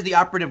conquer is the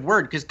operative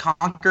word, because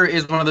conquer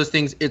is one of those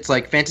things. It's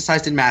like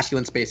fantasized in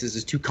masculine spaces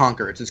is to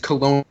conquer. It's this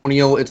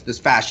colonial. It's this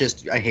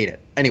fascist. I hate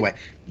it. Anyway,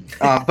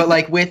 but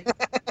like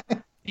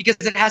because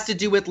it has to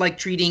do with like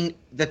treating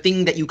the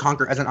thing that you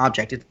conquer as an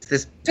object. It's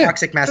this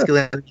toxic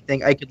masculinity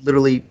thing. I could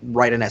literally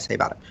write an essay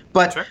about it.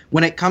 But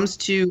when it comes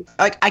to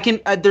like, I can.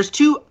 There's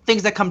two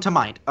things that come to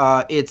mind.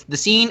 It's the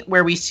scene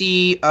where we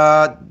see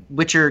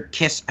Witcher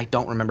kiss. I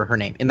don't remember her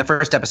name in the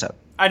first episode.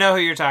 I know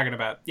who you're talking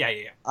about.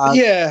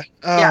 Yeah.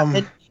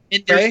 And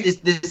there's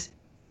this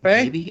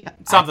maybe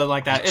something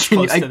like that. It's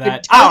close to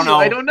that.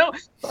 I don't know.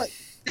 But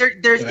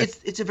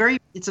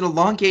it's an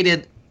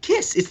elongated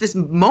kiss. It's this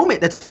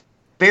moment that's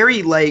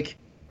very like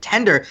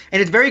tender, and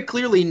it's very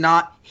clearly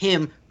not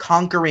him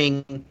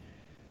conquering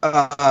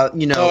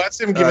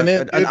that's him giving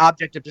in an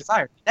object of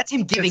desire. That's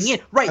him giving in,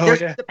 right?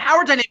 The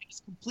power dynamic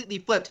is completely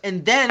flipped,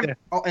 and then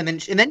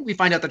we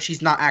find out that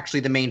she's not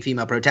actually the main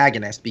female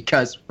protagonist,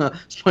 because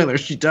spoiler,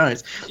 she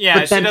does. She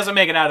doesn't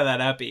make it out of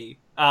that epi.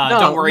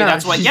 Don't worry,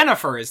 that's what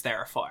Yennefer is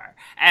there for.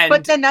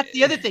 But then that's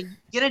the other thing.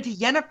 You get into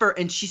Yennefer,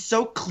 and she's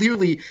so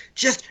clearly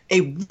just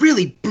a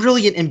really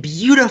brilliant and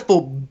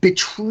beautiful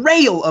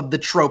betrayal of the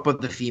trope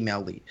of the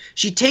female lead.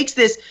 She takes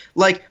this,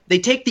 like, they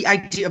take the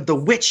idea of the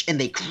witch and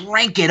they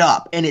crank it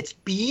up, and it's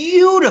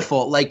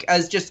beautiful. Like,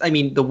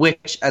 the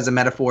witch as a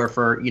metaphor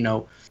for,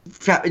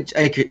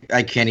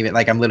 I can't even,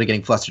 like, I'm literally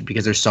getting flustered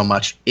because there's so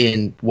much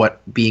in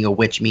what being a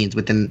witch means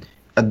within,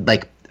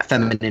 like,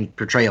 feminine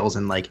portrayals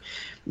and, like,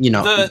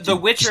 The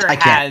Witcher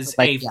has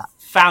a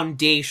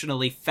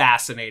foundationally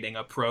fascinating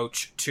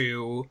approach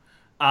to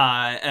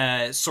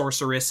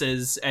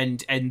sorceresses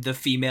and the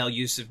female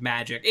use of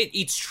magic.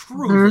 It's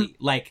truly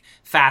like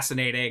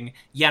fascinating.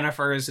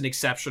 Yennefer is an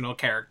exceptional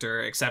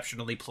character,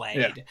 exceptionally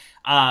played.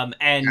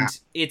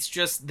 It's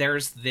just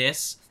there's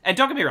this, and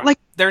don't get me wrong, like,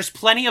 there's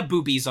plenty of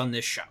boobies on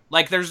this show.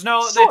 Like there's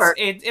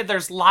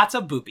there's lots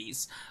of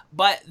boobies,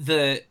 but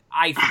the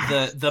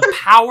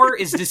power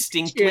is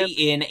distinctly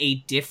in a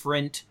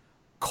different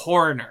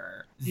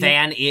corner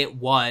than it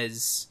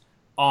was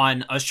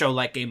on a show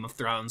like Game of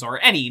Thrones or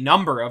any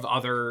number of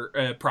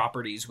other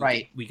properties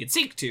we could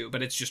seek to,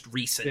 but it's just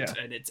recent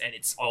and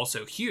it's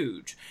also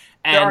huge.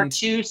 And there are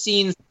two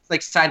scenes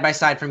like side by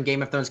side from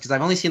Game of Thrones because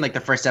I've only seen like the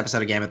first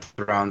episode of Game of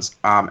Thrones.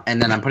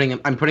 And then I'm putting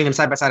them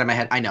side by side in my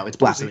head. I know it's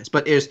blasphemous,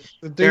 but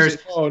there's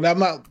oh, I'm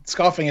not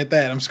scoffing at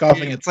that. I'm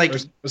scoffing at the like,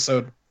 first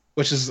episode,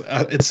 which is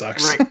it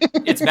sucks. Right.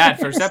 It's bad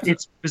first episode.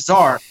 It's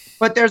bizarre.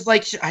 But there's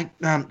like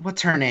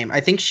what's her name? I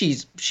think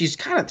she's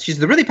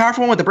the really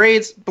powerful one with the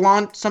braids,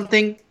 blonde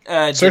something.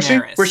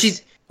 Daenerys. Where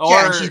she's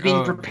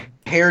being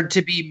prepared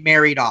to be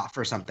married off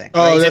or something.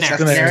 Oh, right?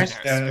 that's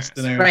Daenerys. Yeah, that's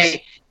Daenerys.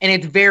 Right. And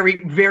it's very,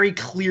 very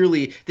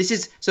clearly, this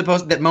is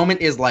supposed, that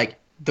moment is like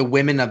the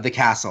women of the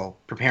castle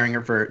preparing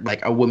her for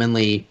like a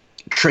womanly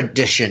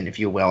tradition, if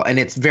you will. And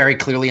it's very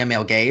clearly a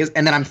male gaze.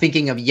 And then I'm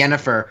thinking of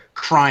Yennefer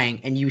crying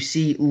and you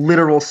see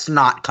literal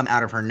snot come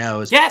out of her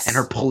nose. Yes. And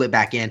her pull it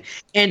back in.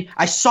 And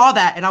I saw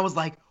that and I was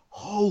like,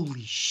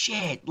 holy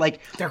shit. Like,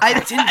 I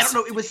don't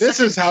know. It was this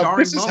is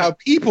how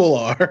people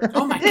are.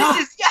 Oh my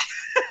God.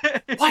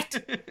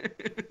 What?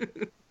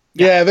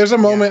 Yeah, there's a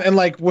moment, and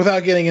like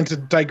without getting into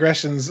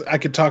digressions, I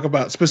could talk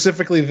about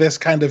specifically this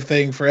kind of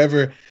thing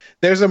forever.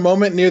 There's a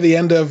moment near the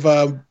end of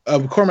a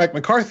Cormac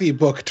McCarthy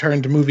book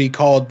turned movie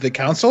called The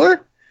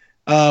Counselor,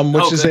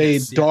 which is a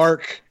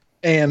dark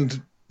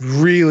and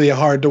really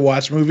hard to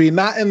watch movie.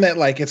 Not in that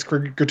like it's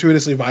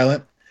gratuitously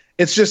violent.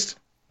 It's just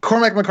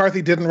Cormac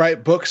McCarthy didn't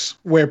write books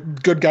where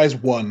good guys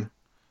won.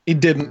 He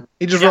didn't.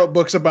 He just wrote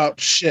books about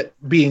shit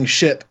being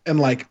shit and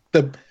like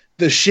the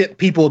shit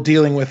people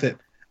dealing with it.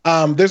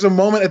 There's a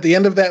moment at the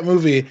end of that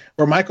movie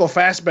where Michael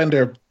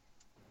Fassbender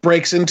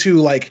breaks into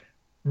like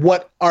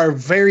what are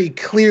very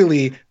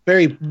clearly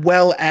very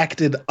well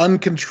acted,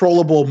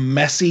 uncontrollable,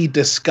 messy,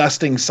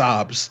 disgusting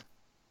sobs.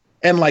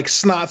 And like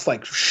snot's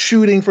like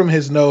shooting from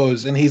his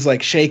nose and he's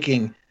like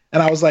shaking.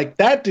 And I was like,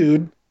 that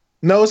dude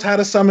knows how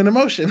to summon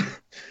emotion.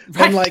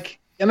 Right. And like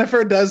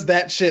Yennefer does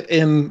that shit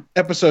in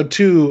episode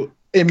 2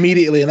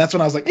 immediately. And that's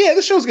when I was like, yeah,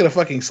 this show's gonna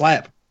fucking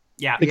slap.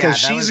 Yeah. Because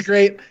she's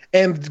great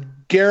and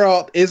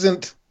Geralt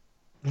isn't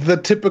the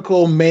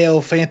typical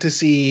male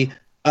fantasy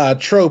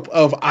trope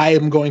of I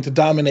am going to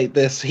dominate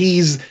this.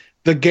 He's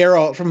the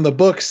Geralt from the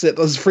books that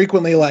was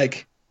frequently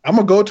like, I'm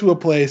gonna go to a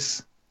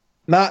place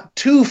not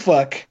to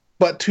fuck,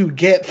 but to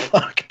get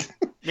fucked.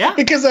 Yeah.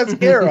 Because that's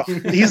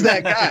Geralt. He's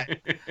that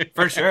guy.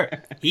 For sure.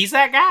 He's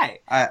that guy.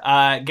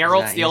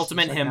 Geralt's the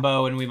ultimate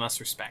himbo, and we must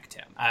respect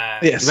him.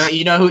 Yes. But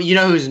you know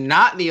who's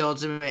not the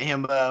ultimate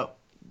himbo?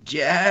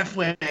 Jeff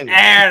Winger.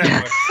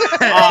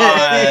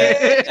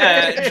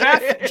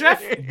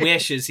 Jeff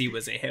wishes he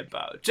was a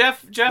himbo.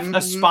 Jeff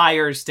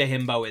aspires to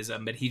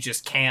himboism, but he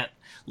just can't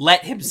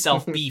let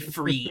himself be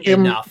free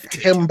enough.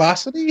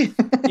 Himbosity?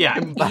 Yeah.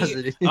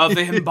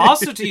 The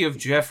himbosity of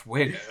Jeff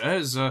Winger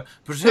is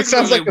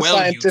particularly like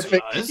well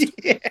utilized.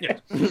 Yeah.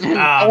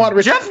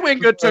 Jeff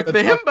Winger took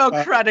the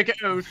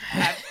Himbocratic oath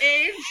at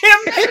age.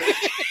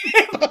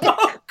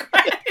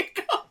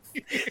 Himbocratic oath.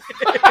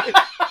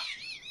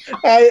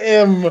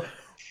 I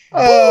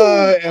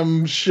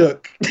am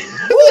shook.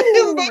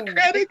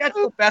 That's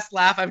the best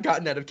laugh I've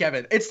gotten out of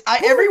Kevin.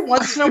 Every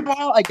once in a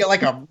while I get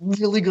like a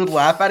really good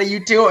laugh out of you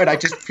two, and I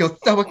just feel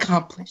so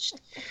accomplished.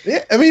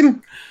 Yeah, I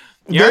mean,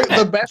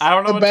 the best. I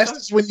don't know. The best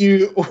is when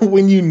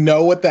you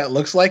know what that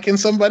looks like in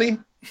somebody.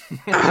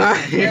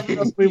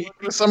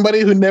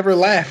 Somebody who never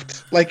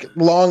laughed, like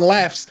long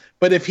laughs,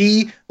 but if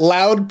he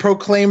loud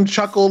proclaimed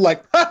chuckle,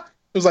 like it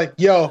was like,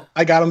 "Yo,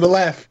 I got him to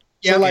laugh."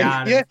 Yeah, so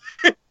like, yeah.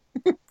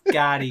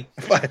 Got him.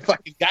 I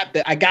fucking got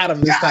that. I got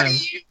him this time.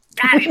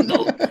 Got him.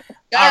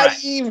 Got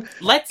him.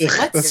 Let's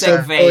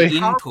segue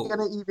into. How are we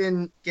gonna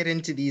even get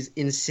into these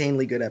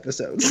insanely good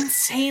episodes?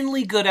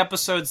 Insanely good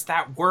episodes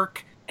that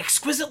work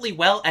exquisitely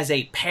well as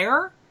a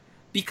pair,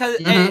 because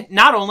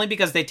not only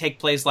because they take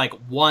place like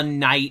one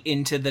night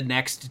into the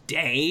next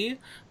day,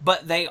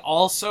 but they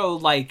also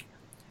like.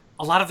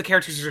 A lot of the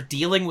characters are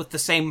dealing with the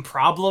same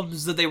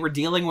problems that they were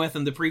dealing with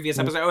in the previous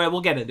episode. Oh,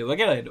 we'll get into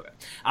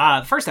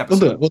it. First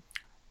episode.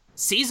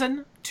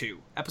 Season 2,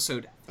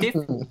 episode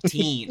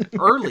 15,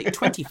 early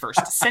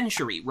 21st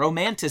century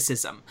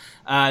romanticism,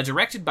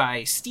 directed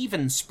by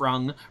Stephen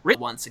Sprung.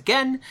 Once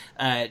again,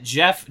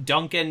 Jeff,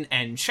 Duncan,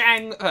 and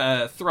Chang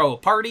throw a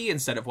party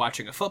instead of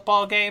watching a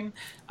football game.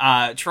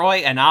 Troy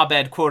and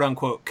Abed,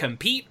 quote-unquote,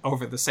 compete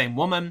over the same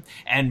woman,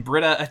 and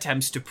Britta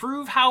attempts to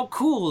prove how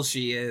cool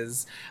she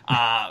is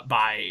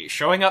by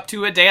showing up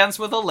to a dance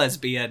with a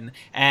lesbian,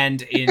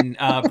 and in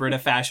Britta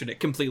fashion, it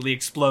completely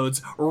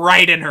explodes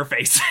right in her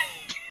face.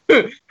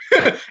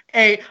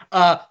 A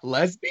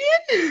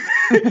lesbian?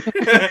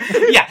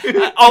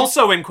 Yeah,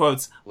 also in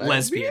quotes,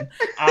 lesbian.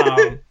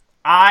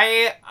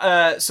 I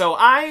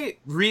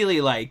really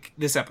like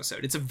this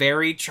episode. It's a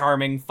very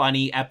charming,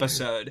 funny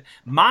episode.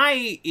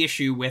 My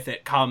issue with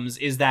it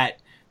is that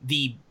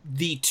the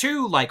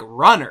two like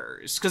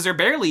runners, because they're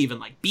barely even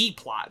like B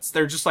plots,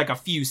 they're just like a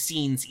few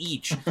scenes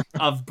each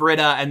of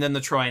Britta and then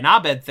the Troy and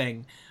Abed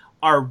thing,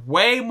 are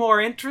way more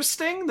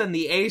interesting than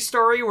the A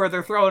story where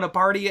they're throwing a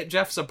party at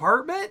Jeff's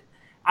apartment.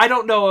 I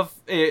don't know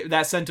if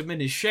that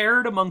sentiment is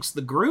shared amongst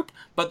the group,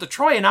 but the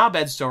Troy and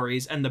Abed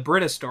stories and the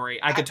Britta story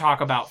I could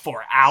talk about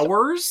for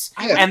hours.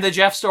 And the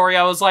Jeff story,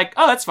 I was like,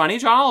 oh, that's funny.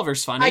 John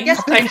Oliver's funny. I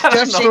guess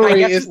Jeff's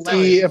story is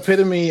the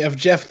epitome of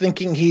Jeff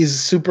thinking he's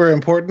super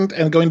important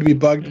and going to be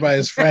bugged by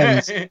his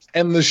friends,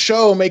 and the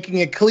show making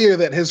it clear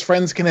that his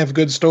friends can have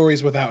good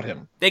stories without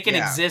him. They can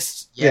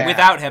exist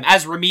without him,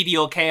 as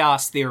Remedial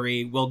Chaos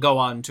Theory will go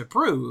on to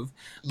prove.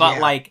 But,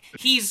 like,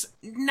 he's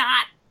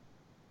not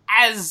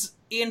as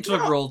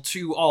integral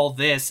to all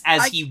this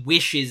as he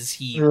wishes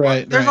he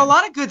was. There's a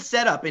lot of good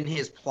setup in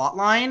his plot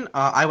line.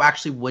 I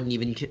actually wouldn't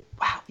even...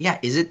 Wow, yeah,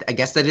 is it? I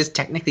guess that is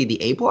technically the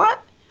A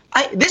plot?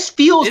 This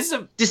feels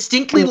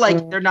distinctly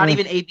like they're not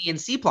even A, B, and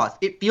C plots.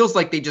 It feels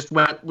like they just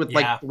went with,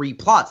 like, 3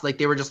 plots. Like,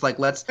 they were just like,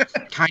 let's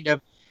kind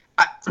of...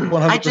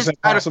 100%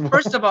 possible.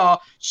 First of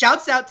all,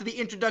 shouts out to the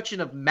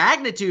introduction of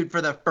Magnitude for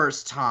the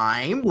first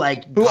time.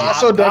 Like, who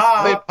also does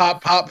the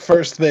pop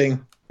first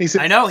thing. He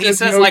says, I know, he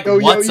says, like,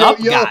 what's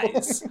up,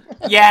 guys?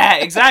 Yeah,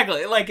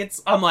 exactly. Like,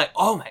 I'm like,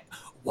 oh my,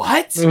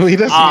 what? He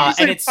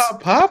doesn't and it's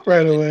pop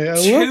right away.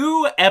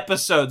 2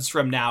 episodes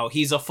from now,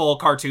 he's a full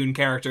cartoon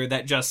character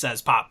that just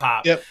says pop.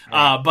 Yep.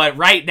 But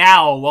right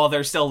now, while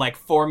they're still, like,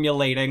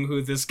 formulating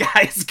who this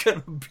guy is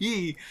gonna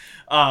be,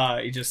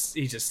 he just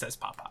says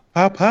pop.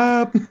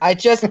 Pop.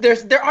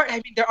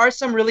 There are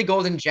some really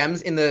golden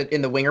gems in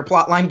the Winger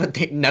plot line,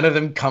 but none of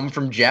them come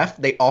from Jeff.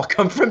 They all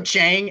come from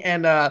Chang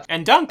and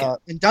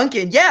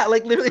Duncan. Yeah,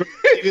 like literally.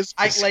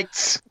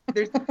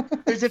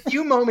 There's a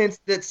few moments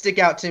that stick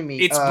out to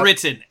me. It's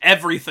Britain.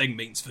 Everything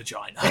means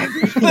vagina.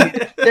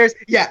 There's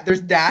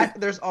that.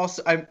 There's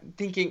also, I'm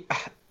thinking,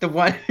 the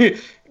one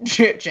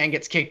Chang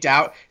gets kicked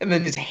out and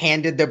then is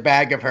handed their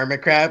bag of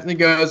hermit crabs and he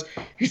goes,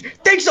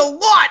 "Thanks a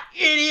lot,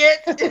 idiot."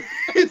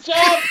 Good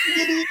job,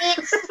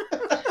 idiots.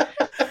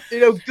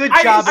 Good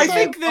job. I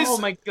think this. Oh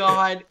my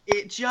god!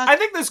 I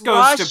think this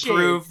goes to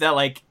prove that,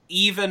 like,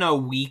 even a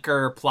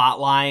weaker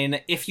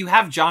plotline, if you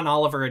have John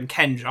Oliver and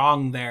Ken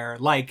Jeong there,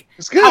 like,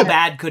 how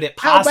bad could it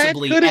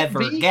possibly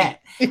ever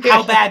get?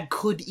 How bad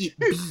could it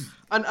be?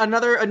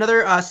 Another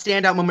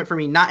standout moment for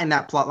me, not in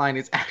that plotline,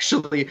 is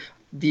actually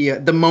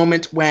the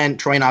moment when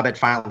Troy and Abed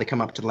finally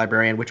come up to the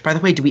librarian. Which, by the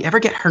way, do we ever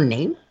get her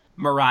name?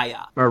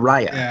 Mariah.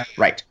 Yeah.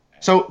 Right.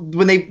 So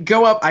when they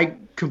go up,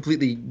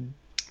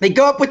 they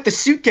go up with the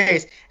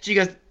suitcase. She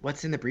goes,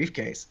 "What's in the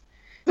briefcase?"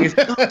 He goes,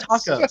 "Oh,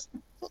 tacos.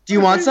 Do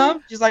you want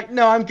some?" She's like,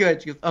 "No, I'm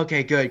good." She goes,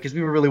 "Okay, good, because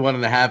we were really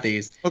wanting to have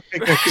these." Okay,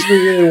 good, because we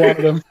really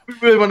wanted them. We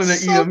really wanted to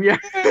eat them, yeah.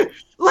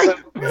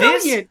 Like,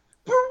 brilliant.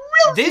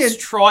 This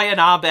Troy and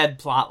Abed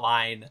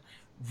plotline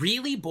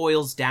really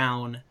boils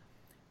down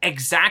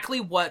exactly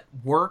what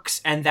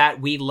works and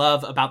that we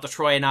love about the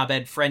Troy and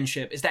Abed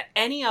friendship is that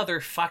any other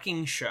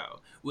fucking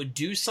show would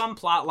do some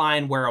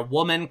plotline where a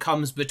woman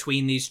comes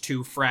between these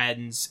 2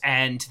 friends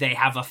and they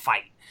have a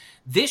fight.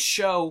 This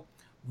show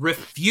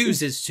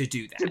refuses to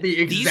do that.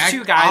 These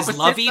 2 guys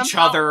love each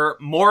other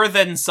more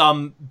than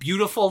some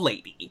beautiful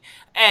lady.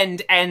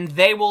 And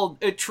they will...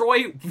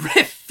 Troy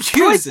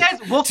refuses says,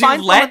 we'll to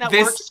find let that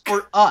this... works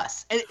for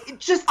us. And it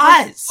just...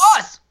 Us!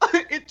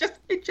 It just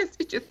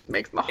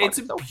makes my heart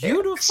It's so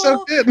beautiful.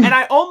 So good. And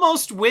I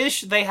almost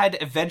wish they had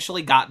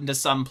eventually gotten to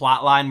some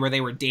plotline where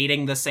they were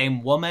dating the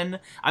same woman.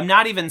 I'm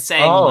not even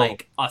saying,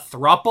 like, a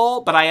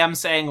throuple, but I am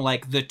saying,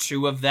 like, the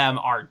 2 of them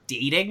are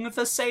dating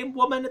the same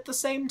woman at the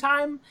same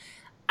time.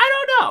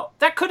 I don't know.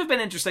 That could have been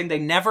interesting. They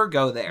never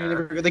go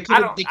there. They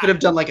could have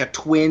done like a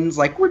twins,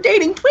 like we're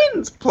dating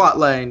twins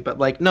plotline, but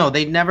like no,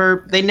 they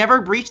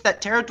never breached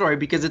that territory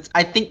because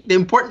I think the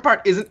important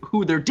part isn't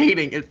who they're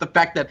dating; it's the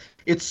fact that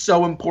it's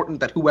so important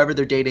that whoever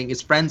they're dating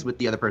is friends with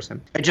the other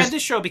person. And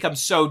this show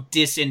becomes so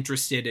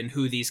disinterested in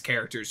who these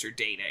characters are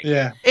dating.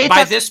 Yeah.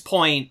 By this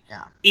point,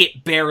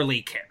 it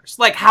barely cares.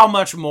 Like, how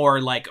much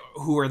more, like,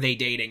 who are they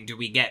dating do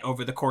we get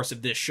over the course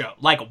of this show?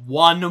 Like,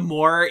 one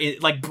more?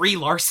 Like, Brie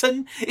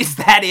Larson? Is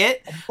that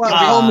it? Well,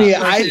 homie,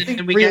 I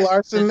think Brie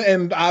Larson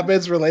and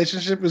Abed's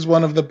relationship is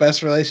one of the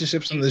best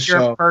relationships in the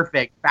show.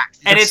 Perfect.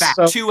 And it's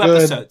so 2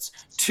 episodes.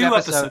 2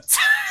 episodes.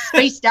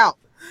 Spaced out.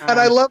 And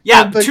I love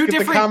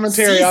the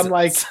commentary seasons. on,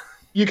 like,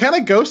 you kind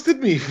of ghosted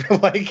me for,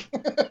 like,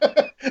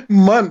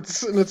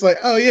 months. And it's like,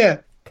 oh, yeah,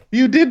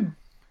 you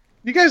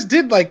guys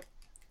did, like,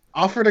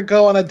 offer to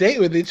go on a date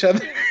with each other.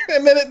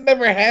 And then it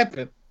never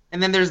happened.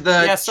 And then there's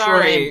the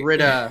Troy and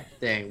Britta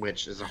thing,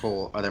 which is a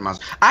whole other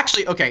monster.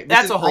 Actually, okay.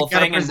 That's a whole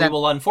thing, and we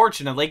will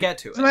unfortunately get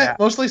to it. Isn't that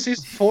mostly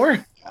season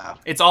 4? Yeah.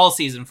 It's all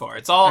season 4.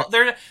 It's all...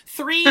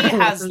 3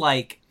 has,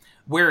 like...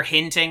 We're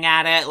hinting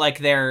at it, like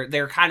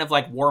they're kind of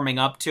like warming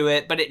up to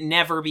it, but it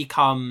never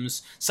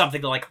becomes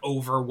something that like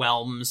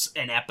overwhelms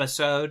an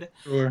episode.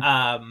 Sure.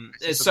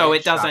 So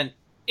it doesn't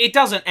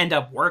end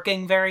up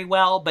working very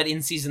well, but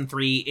in season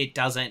 3 it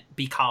doesn't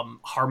become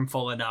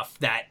harmful enough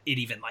that it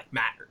even like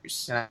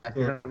matters.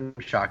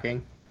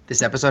 Shocking.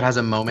 This episode has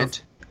a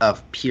moment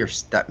of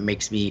Pierce that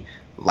makes me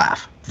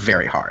laugh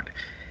very hard.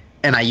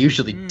 And I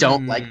usually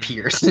don't like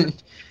Pierce.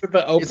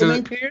 The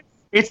opening Pierce?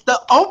 It's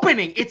the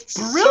opening. It's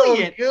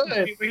brilliant. So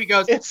good. He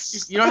goes,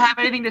 "You don't have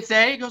anything to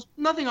say?" He goes,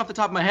 "Nothing off the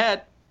top of my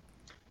head."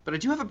 But I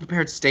do have a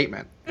prepared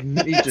statement.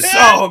 And he just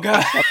So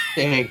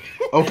good.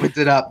 opens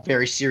it up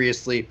very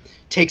seriously,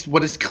 takes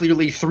what is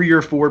clearly 3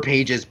 or 4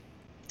 pages,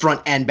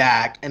 front and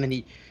back, and then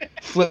he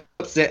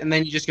flips it, and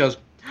then he just goes,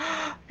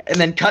 and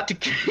then cut to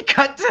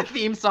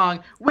theme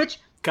song, which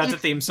Cut to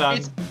theme song.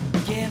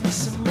 Give me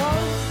some more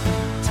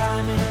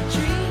time in a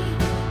dream.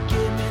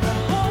 Give me the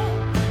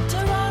hope to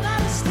run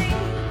out of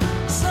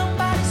steam.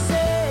 Somebody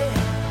say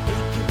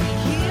it could be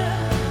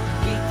here.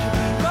 It could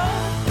be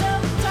rolled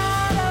up,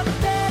 tied up,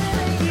 dead in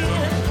a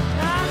year.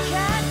 I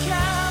can't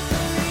count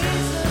the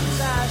reasons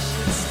I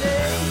should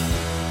stay.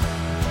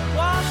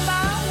 One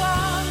by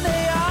one,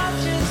 they all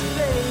just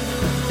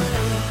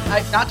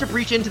fade away. not to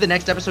preach into the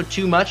next episode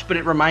too much, but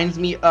it reminds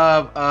me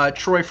of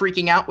Troy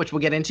freaking out, which we'll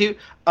get into.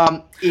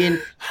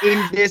 In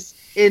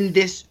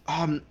this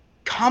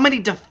comedy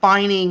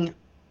defining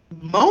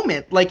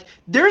moment, like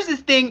there's this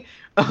thing.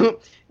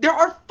 There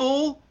are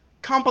full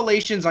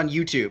compilations on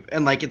YouTube,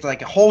 and like it's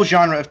like a whole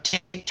genre of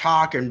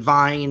TikTok and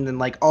Vine and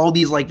like all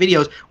these like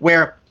videos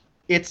where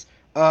it's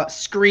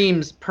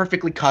screams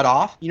perfectly cut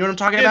off. You know what I'm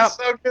talking about?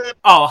 So good.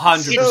 Oh,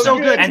 100%. It's so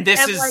good. And this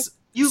And, is like,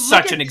 you look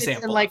such at an this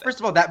example. And like, of it. first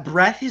of all, that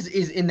breath is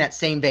in that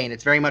same vein.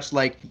 It's very much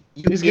like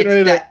He's getting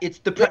ready to- it's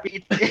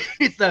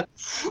the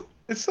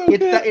It's so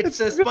good. it's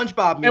a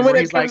SpongeBob move And when where it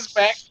he's like, comes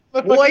back,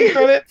 the "Boy." fucking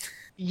credit.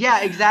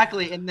 yeah,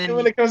 exactly. And then And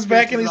when it comes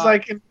back, and he's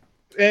like,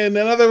 in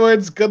other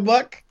words, good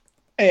luck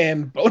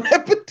and bon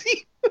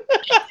appetit.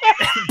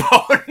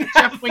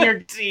 Jeff Winger-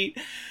 Teeth.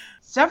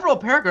 several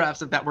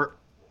paragraphs of that were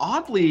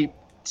oddly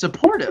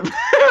supportive.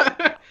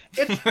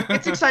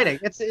 it's exciting.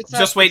 It's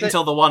Just wait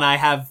until the one I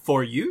have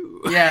for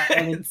you. yeah,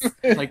 and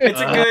it's like It's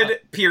a good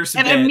Pierce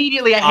and bit.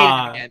 immediately I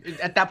hated it again.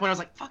 At that point, I was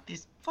like, "Fuck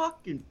this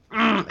fucking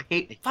I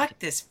hate it." Fuck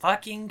this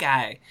fucking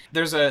guy.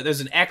 There's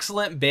an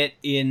excellent bit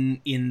in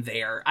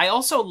there. I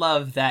also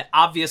love that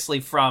obviously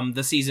from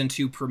the season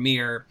 2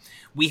 premiere,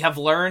 we have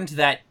learned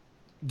that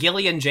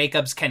Gillian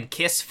Jacobs can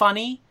kiss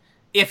funny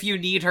if you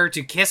need her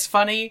to kiss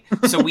funny.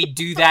 So we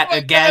do that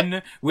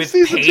again with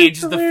Season 2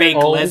 Paige the premiere. fake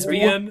Oh.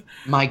 lesbian.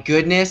 My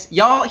goodness,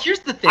 y'all.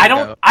 Here's the thing.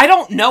 I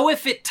don't know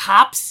if it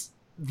tops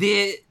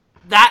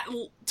that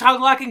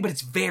tongue locking, but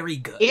it's very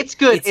good. It's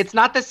good. It's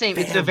not the same.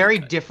 It's a very very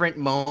good. different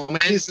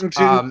moment. Season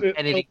 2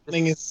 and it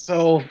opening is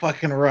so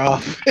fucking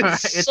rough.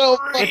 It's, It's so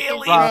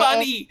really rough.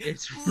 funny.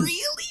 It's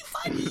really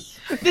funny.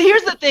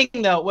 Here's the thing,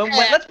 though. When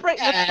let's break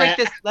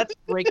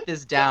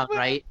this down,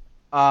 right?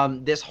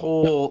 This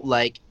whole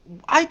like,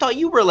 I thought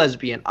you were a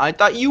lesbian. I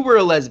thought you were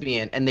a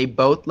lesbian, and they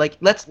both like.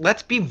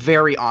 Let's be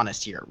very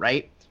honest here,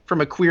 right? From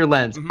a queer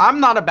lens, Mhm.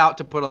 I'm not about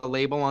to put a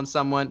label on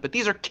someone, but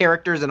these are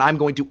characters, and I'm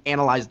going to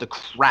analyze the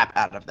crap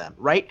out of them,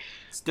 right?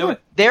 Let's do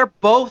it. They're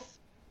both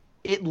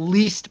at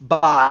least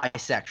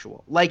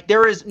bisexual. Like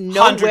there is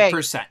no way.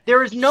 100%.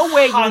 There is no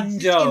way you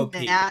exist Hundo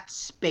in that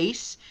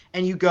space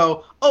and you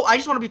go, oh, I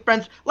just want to be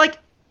friends. Like,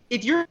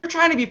 if you're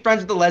trying to be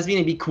friends with a lesbian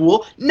and be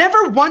cool,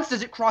 never once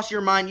does it cross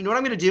your mind, you know what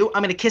I'm going to do?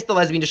 I'm going to kiss the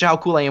lesbian to show how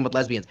cool I am with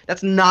lesbians.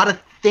 That's not a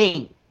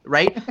thing,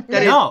 right?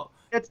 No.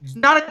 That's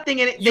not a thing.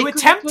 And You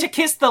attempt to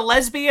kiss the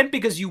lesbian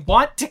because you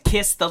want to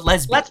kiss the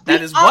lesbian. Let's be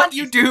That is what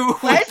you honest. do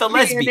with the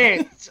lesbian.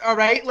 Lesbians, all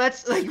right?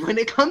 Let's, like, when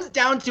it comes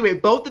down to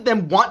it, both of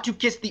them want to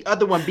kiss the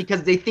other one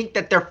because they think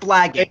that they're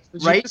flagging,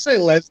 Did you right? just say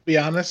let's be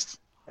honest?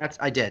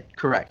 I did.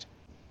 Correct.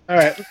 All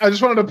right. I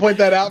just wanted to point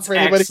that out for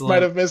anybody who excellent.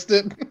 might have missed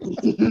it.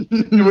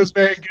 It was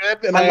very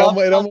good, and I love-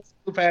 it almost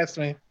flew past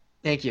me.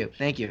 Thank you.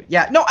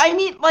 Yeah, no, I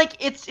mean, like,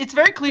 it's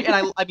very clear,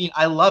 and I mean,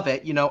 I love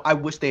it. You know, I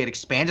wish they had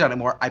expanded on it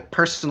more. I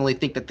personally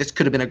think that this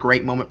could have been a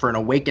great moment for an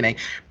awakening.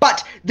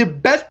 But the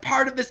best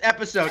part of this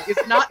episode is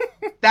not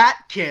that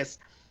kiss.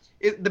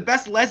 The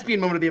best lesbian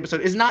moment of the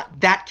episode is not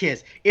that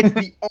kiss. It's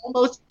the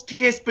almost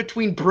kiss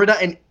between Britta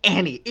and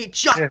Annie. It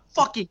just Yeah.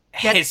 fucking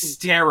gets me.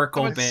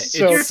 Hysterical It was bit.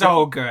 so It's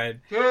so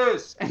good.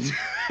 Yes.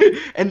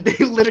 And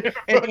they literally,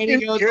 and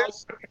Annie goes,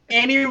 Yes.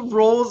 Annie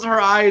rolls her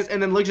eyes and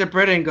then looks at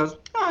Britta and goes,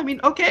 oh, I mean,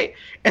 okay.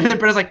 And then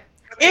Britta's like,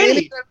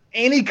 Annie.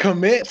 Annie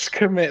commits.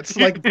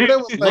 Like Britta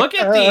was like, Look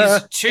at these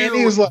Annie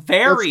two was like,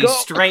 very "Let's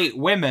go." straight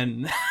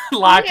women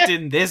locked Yeah,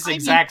 in this I mean,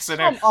 exact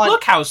scenario. come on.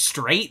 Look how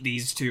straight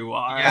these two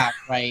are. Yeah,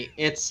 right.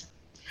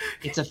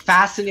 It's a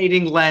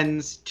fascinating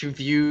lens to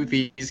view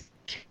these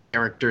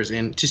characters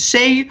in, to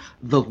say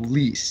the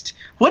least.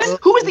 Who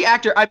is the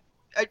actor?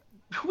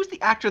 Who is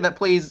the actor that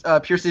plays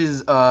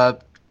Pierce's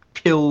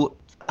pill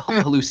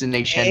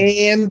hallucination?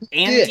 And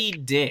Andy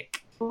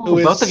Dick.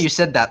 Ooh, both of you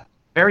said that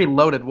very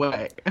loaded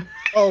way.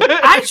 Oh,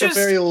 I it's a just-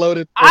 very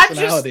loaded I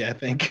personality, I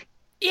think.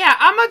 Yeah,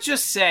 I'm gonna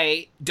just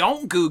say,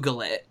 don't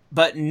Google it,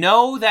 but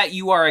know that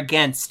you are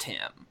against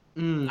him.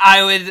 Mm,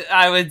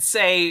 I would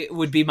say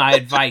would be my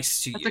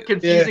advice to that's you. a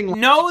confusing.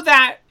 Know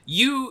that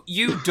you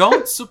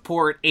don't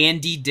support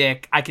Andy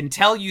Dick. I can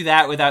tell you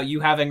that without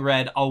you having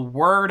read a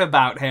word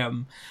about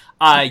him.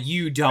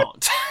 You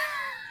don't.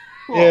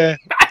 Yeah,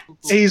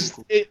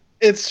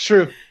 it's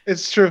true.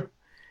 It's true.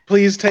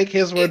 Please take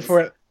his word for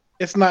it.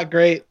 It's not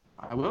great.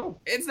 I will.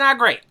 It's not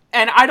great.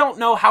 And I don't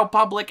know how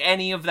public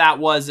any of that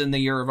was in the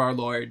year of our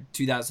Lord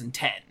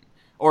 2010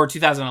 or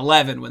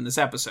 2011 when this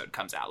episode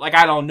comes out. Like,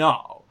 I don't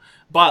know.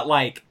 but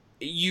like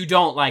you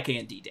don't like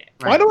Andy Dick.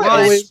 Why do I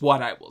That's always?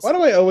 what I will say. Why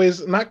do I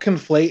always not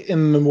conflate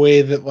in the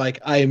way that like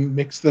I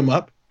mix them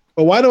up?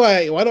 But why do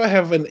I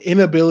have an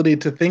inability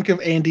to think of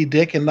Andy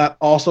Dick and not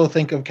also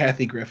think of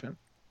Kathy Griffin?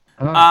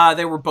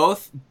 They were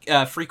both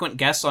frequent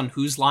guests on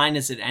Whose Line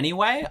Is It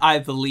Anyway, I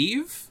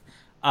believe.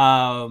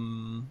 I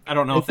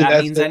don't know if Maybe that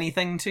that's means it.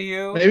 anything to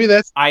you. Maybe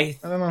that's I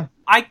don't know.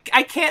 I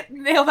can't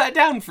nail that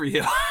down for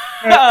you.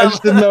 I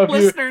just didn't know if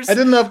Listeners, I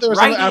didn't know if there was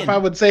write something, if in. I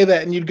would say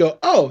that and you'd go,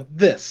 "Oh,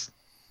 this."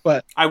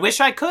 But I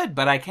wish I could,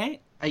 but I can't.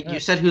 You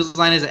said Whose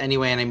Line Is It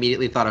Anyway, and I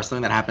immediately thought of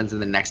something that happens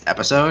in the next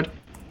episode.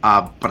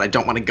 But I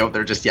don't want to go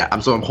there just yet. I'm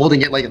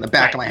holding it like in the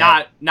back of my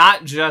head.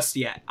 Not just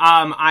yet.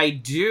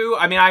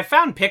 I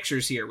found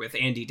pictures here with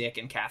Andy Dick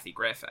and Kathy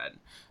Griffin,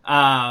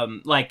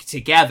 like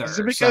together. is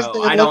it because so they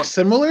I look don't.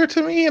 similar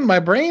to me in my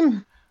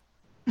brain?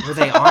 Were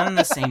they on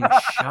the same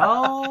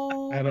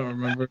show? I don't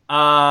remember.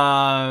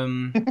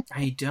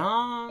 I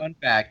don't. Fun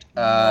fact,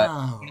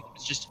 know.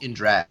 it's just in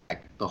drag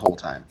the whole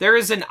time. There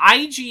is an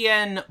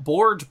IGN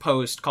board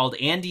post called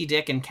 "Andy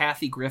Dick and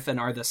Kathy Griffin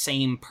are the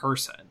same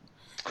person."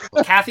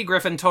 Kathy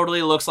Griffin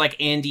totally looks like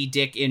Andy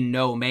Dick in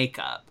no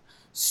makeup.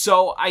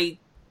 So Maybe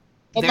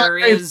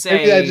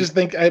I just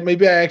think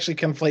maybe I actually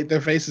conflate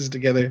their faces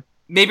together.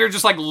 maybe you're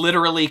just like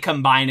literally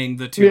combining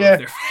the two Yeah. of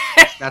their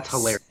faces. That's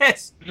hilarious.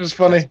 It's just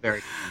funny. That's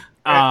very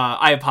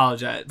I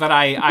apologize, but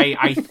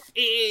I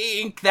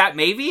think that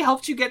maybe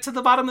helped you get to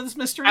the bottom of this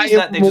mystery. I Is am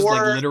that they just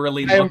like more-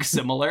 literally I am- look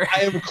similar.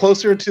 I am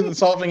closer to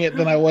solving it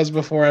than I was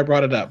before I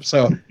brought it up.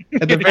 So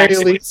at the very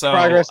Excellent. least, So,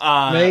 progress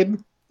is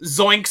made.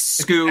 Zoink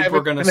Scoop, If we're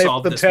I going to haven't been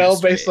solve able to this tell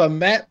mystery. based on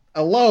that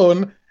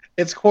alone.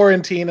 It's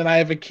quarantine, and I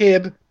have a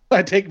kid.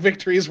 I take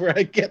victories where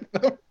I get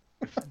them.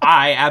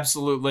 I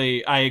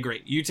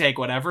agree. You take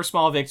whatever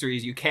small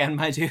victories you can,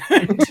 my dude.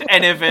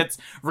 And if it's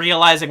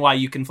realizing why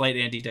you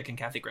conflate Andy Dick and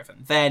Kathy Griffin,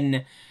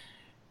 then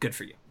good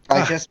for you.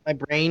 I guess my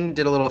brain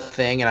did a little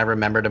thing, and I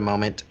remembered a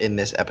moment in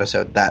this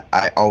episode that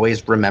I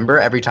always remember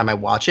every time I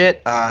watch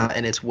it,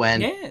 and it's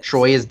when Yes.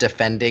 Troy is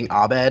defending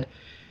Abed.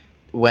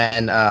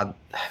 When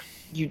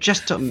you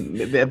just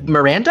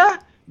Miranda,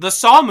 The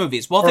Saw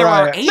movies. Well, there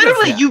are Right. 8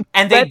 Literally, of them, you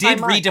and they read my did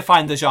mind.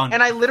 redefine the genre.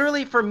 and I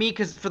literally, for me,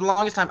 because for the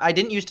longest time I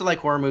didn't used to like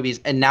horror movies,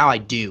 and now I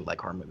do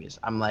like horror movies.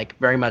 I'm like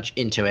very much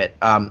into it.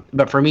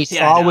 But for me,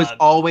 Yeah, Saw was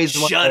always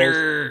one of those-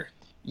 Shudder.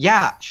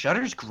 Yeah,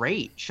 Shudder's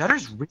great.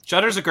 Shudder's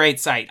a great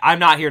site. I'm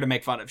not here to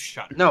make fun of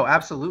Shudder. No,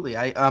 absolutely.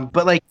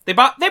 But like, They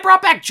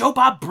brought back Joe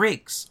Bob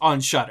Briggs on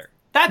Shudder.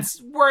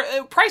 That's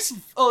where price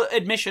of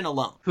admission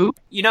alone. Who?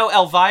 You know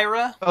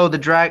Elvira? oh, the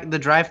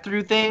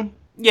drive-through thing.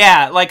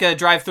 Yeah, like a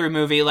drive-through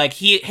movie. Like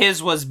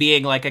his was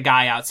being like a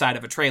guy outside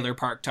of a trailer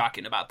park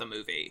talking about the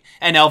movie,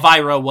 and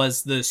Elvira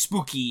was the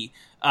spooky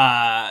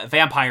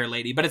vampire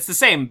lady. But it's the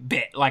same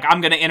bit. Like, I'm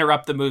gonna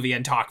interrupt the movie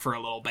and talk for a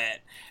little bit,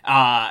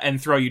 and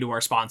throw you to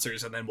our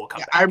sponsors, and then we'll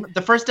come back.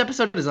 The first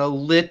episode is a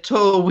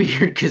little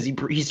weird because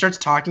he starts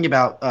talking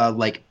about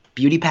like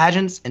beauty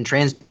pageants and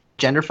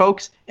transgender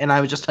folks, and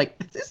I was just like,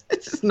 this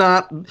is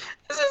not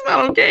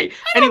okay.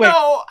 I don't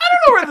know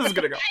where this is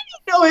gonna go. I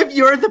don't know if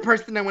you're the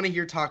person I want to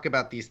hear talk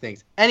about these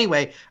things.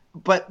 Anyway,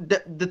 but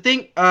the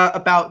thing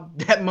about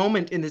that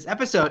moment in this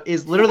episode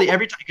is literally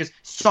every time, because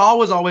Saw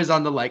was always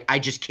on the like I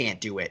just can't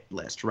do it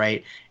list,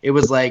 right? It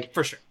was like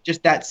For sure.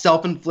 just that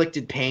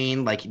self-inflicted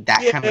pain, like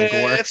that kind of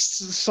gore.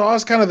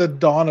 Saw's kind of the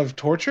dawn of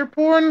torture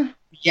porn.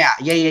 Yeah.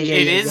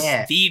 It is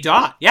yeah. the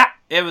dawn. Yeah,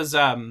 it was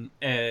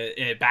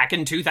back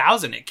in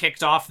 2000. It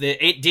kicked off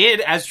it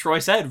did, as Troy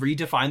said,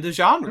 redefine the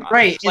genre.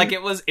 Right, Like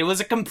and- it was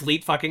a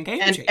complete fucking game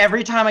And changer.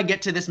 every time I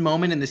get to this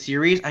moment in the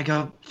series, I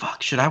go,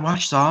 "Fuck, should I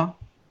watch Saw?"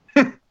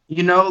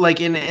 You know, like,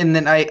 and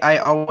then I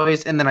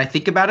always, and then I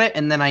think about it,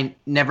 and then I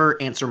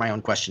never answer my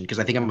own question because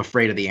I think I'm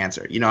afraid of the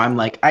answer. You know, I'm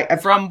like,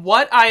 From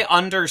what I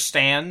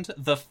understand,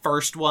 the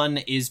first one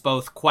is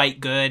both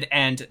quite good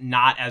and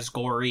not as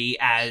gory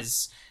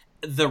as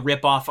the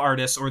ripoff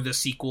artists or the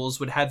sequels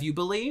would have you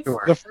believe.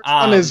 Sure. The first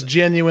one is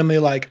genuinely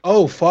like,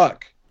 oh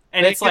fuck.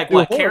 And it's like, do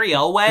what, horror Carrie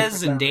Elwes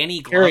movies and now. Danny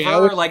Carrie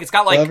Glover? Elwes, Like, it's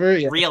got, like, Glover,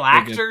 yeah, real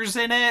that's pretty good. actors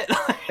in it.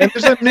 And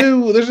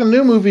there's a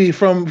new movie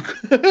from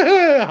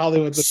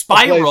Hollywood. that's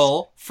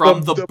Spiral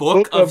from the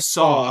Book of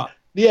Saw.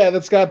 Yeah,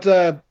 that's got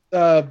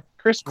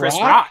Chris Chris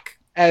Rock Rock.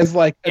 as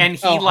like And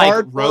he, like,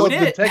 hard-boiled wrote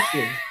it?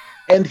 detective.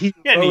 And he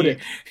And wrote he- it.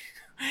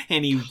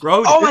 And he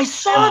wrote oh, it. I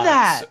saw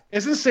that.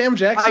 Isn't Sam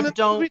Jackson I in the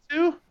don't- movie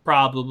too?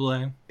 Probably.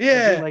 I do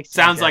Yeah. like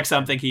Sam Sounds like Jackson.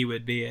 something he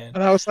would be in.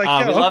 And I was like,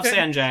 yeah, we love okay.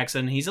 Sam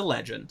Jackson. He's a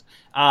legend.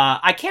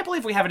 I can't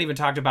believe we haven't even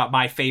talked about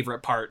my favorite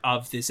part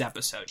of this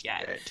episode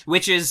yet, Right.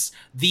 which is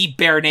the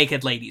bare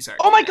naked ladies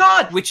argument. Oh my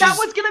god, Which that is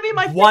was gonna be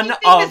my one thing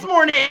of this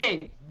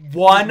morning.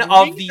 one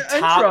of the The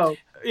top. intro.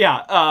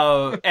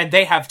 And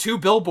they have 2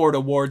 Billboard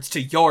Awards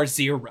to your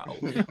 0.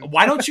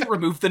 Why don't you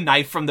remove the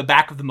knife from the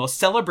back of the most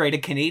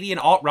celebrated Canadian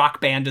alt-rock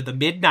band of the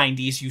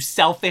mid-90s, you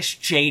selfish,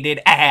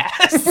 jaded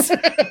ass?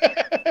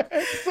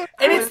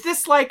 And it's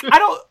this, like, I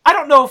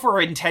don't know if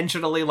we're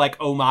intentionally, like,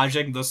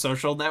 homaging the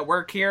Social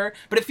Network here,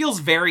 but it feels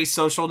very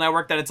Social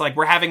Network that it's like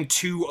we're having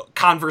 2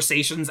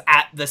 conversations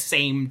at the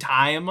same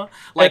time.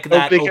 Like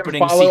that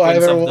opening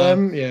sequence of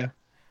one.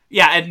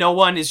 Yeah, and no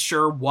one is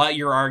sure what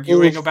you're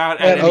arguing about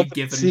at any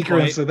given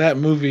sequence point. Of that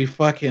movie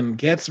fucking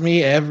gets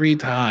me every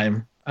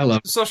time. I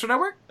love it. Social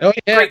Network? Oh,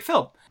 yeah. Great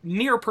film.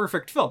 Near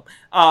perfect film.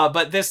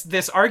 But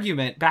this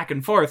argument back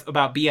and forth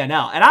about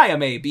BNL, and I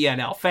am a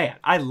BNL fan.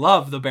 I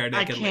love the Bare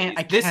Naked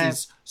Ladies. This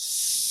is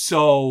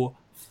so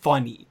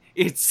funny.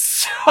 It's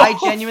so I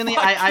genuinely,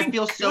 I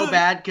feel good. so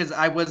bad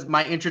because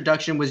my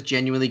introduction was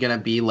genuinely going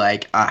to be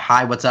like,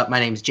 hi, what's up? My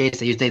name's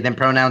Jace. I use they, them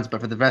pronouns, but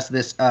for the rest of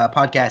this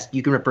podcast,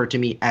 you can refer to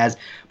me as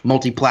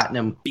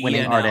multi-platinum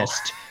winning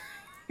artist.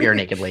 Bare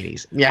Naked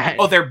Ladies. Yeah.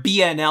 Oh, they're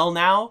BNL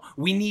now?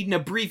 We need an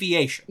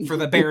abbreviation for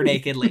the Bare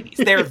Naked Ladies.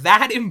 They're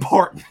that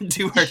important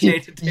to our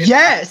day-to-day.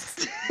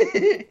 Yes!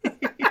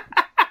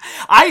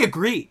 I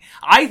agree.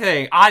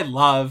 I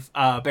love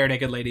Bare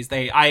Naked Ladies.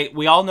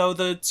 We all know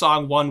the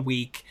song 1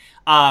 Week.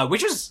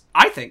 Which is,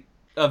 I think,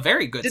 a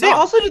very good Did song. they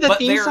also do the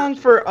theme song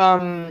for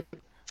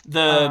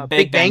the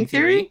Big Bang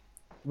Theory?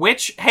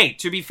 Which, hey,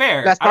 to be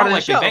fair, I don't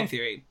like Big Bang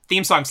Theory.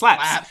 Theme song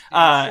slaps.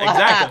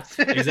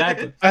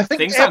 Exactly. I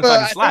think they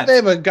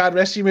have a God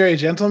Rest You Merry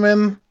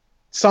Gentlemen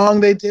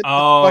song they did.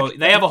 Oh,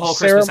 they have a whole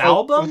Christmas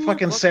album?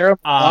 Fucking Sarah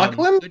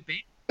McLachlan?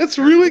 It's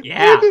really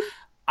good.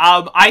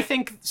 I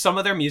think some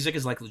of their music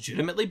is, like,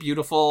 legitimately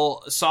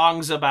beautiful.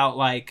 Songs about,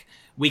 like,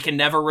 we can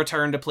never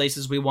return to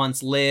places we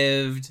once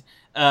lived.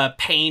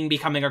 Pain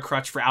becoming a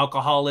crutch for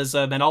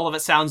alcoholism, and all of it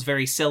sounds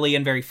very silly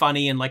and very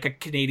funny and like a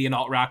Canadian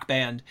alt-rock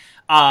band.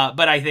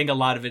 But I think a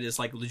lot of it is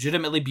like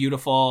legitimately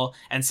beautiful,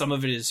 and some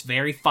of it is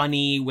very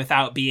funny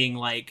without being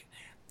like,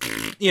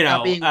 you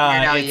know, Weird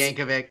Al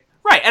Yankovic.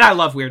 Right, and I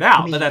love Weird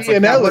Al, but that's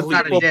like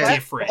completely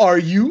different. Are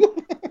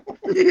you?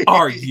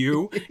 Are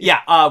you?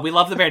 Yeah, we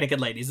love the Bare Naked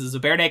Ladies. This is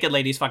a Bare Naked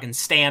Ladies fucking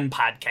stan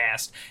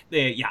podcast.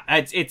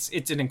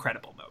 It's an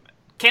incredible moment.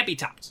 Can't be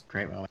topped.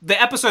 Great moment.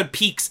 The episode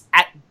peaks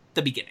at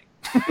the beginning.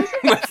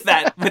 with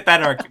that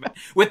argument,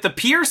 with the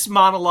Pierce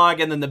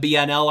monologue and then the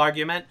BNL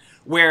argument,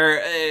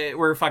 where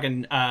we're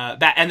fucking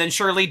and then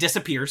Shirley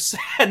disappears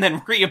and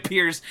then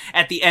reappears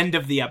at the end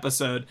of the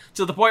episode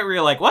to the point where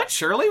you're like, what?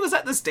 Shirley was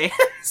at this dance?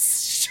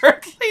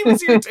 Shirley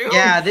was here too?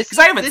 Yeah, because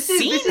I haven't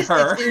seen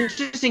her.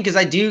 It's interesting because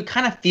I do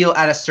kind of feel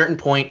at a certain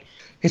point.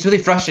 It's really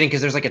frustrating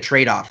because there's like a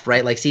trade-off,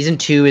 right? Like season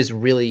 2 is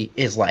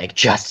like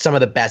just some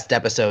of the best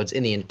episodes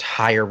in the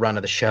entire run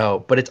of the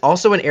show. But it's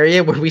also an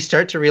area where we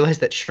start to realize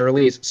that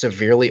Shirley is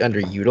severely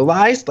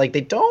underutilized. Like they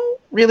don't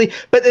really,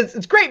 but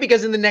it's great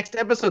because in the next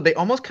episode, they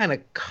almost kind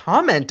of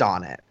comment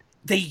on it.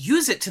 They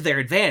use it to their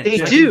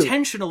advantage. They do.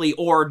 Intentionally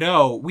or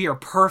no, we are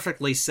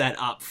perfectly set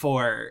up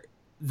for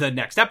the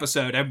next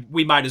episode. And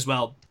we might as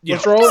well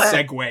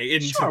segue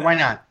into Sure, that.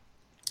 why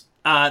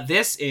not?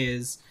 This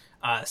is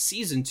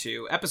Season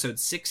 2, Episode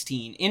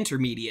 16,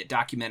 Intermediate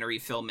Documentary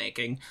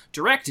Filmmaking,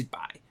 directed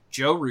by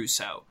Joe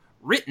Russo,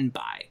 written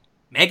by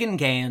Megan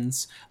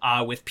Gans,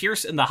 with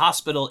Pierce in the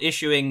hospital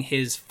issuing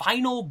his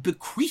final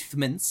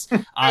bequeathments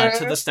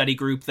to the study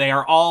group. They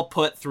are all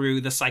put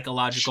through the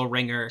psychological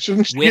ringer,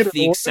 with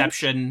the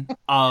exception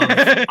of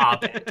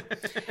Abed.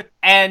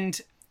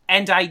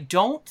 And I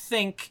don't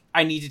think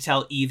I need to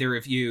tell either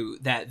of you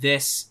that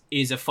this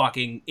is a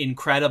fucking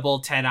incredible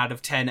 10 out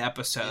of 10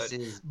 episode.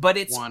 But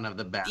it's one of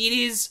the best. It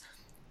is.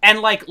 And,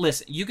 like,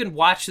 listen, you can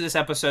watch this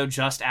episode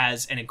just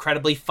as an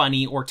incredibly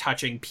funny or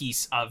touching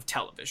piece of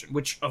television,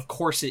 which, of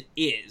course, it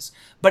is.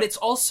 But it's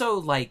also,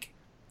 like,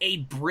 a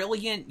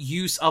brilliant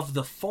use of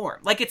the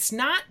form. Like, it's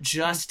not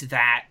just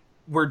that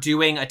we're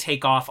doing a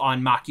takeoff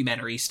on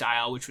mockumentary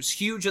style, which was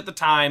huge at the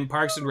time.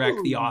 Parks and Rec,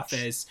 The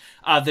Office.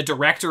 The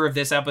director of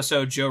this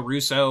episode, Joe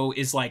Russo,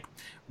 is, like,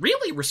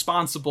 really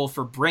responsible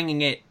for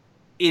bringing it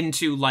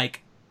into,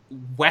 like,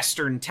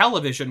 Western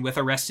television with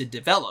Arrested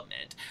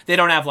Development. They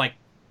don't have, like,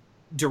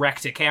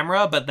 direct to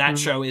camera, but that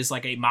show is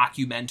like a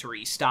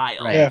mockumentary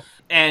style. Right. Yeah.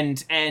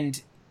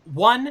 And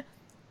one,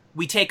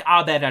 we take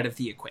Abed out of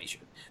the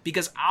equation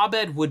because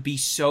Abed would be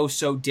so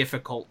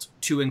difficult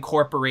to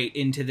incorporate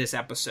into this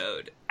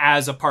episode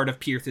as a part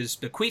of Pierce's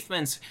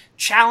bequeathments.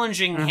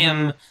 Challenging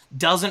him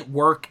doesn't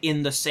work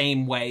in the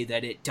same way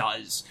that it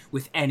does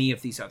with any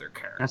of these other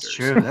characters. That's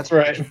true. That's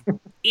right.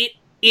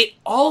 It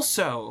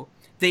also,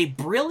 they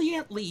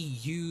brilliantly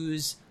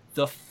use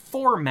the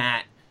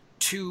format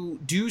to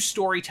do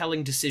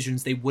storytelling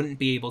decisions they wouldn't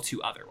be able to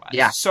otherwise.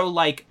 Yeah. So,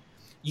 like,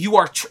 you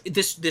are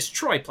this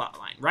Troy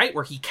plotline, right,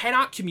 where he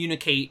cannot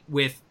communicate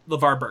with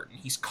LeVar Burton.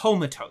 He's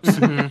comatose.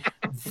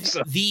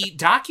 The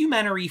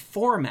documentary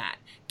format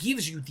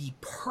gives you the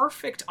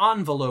perfect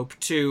envelope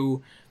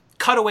to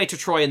cut away to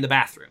Troy in the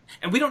bathroom,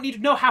 and we don't need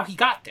to know how he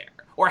got there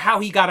or how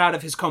he got out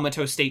of his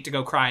comatose state to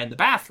go cry in the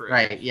bathroom.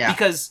 Right. Yeah.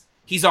 Because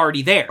he's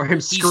already there. Or him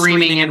he's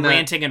screaming and in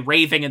ranting and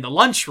raving in the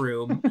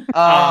lunchroom.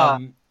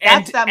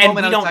 That's that moment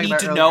we I was don't talking need about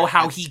to earlier, know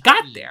how that he got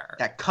scream, there.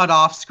 That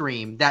cut-off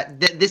scream.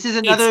 This is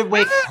another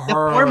way the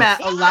format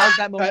allows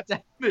that moment to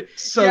happen.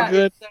 So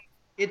good.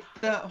 It's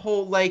the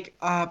whole, like,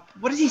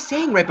 what is he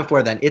saying right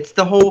before then? It's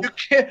the whole...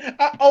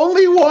 I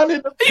only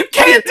wanted a You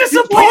can't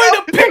disappoint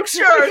a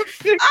picture!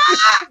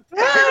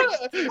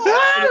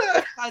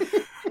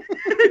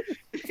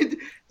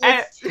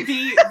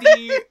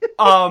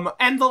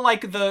 And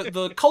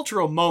the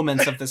cultural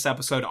moments of this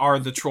episode are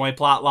the Troy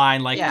plot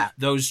line, like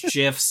those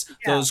gifs,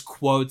 those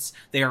quotes.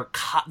 They are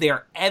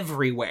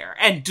everywhere,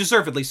 and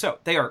deservedly so.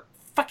 They are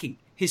fucking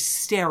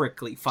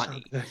hysterically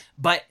funny,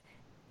 but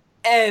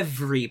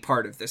every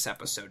part of this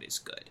episode is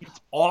good.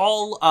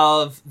 All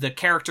of the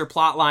character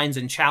plot lines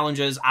and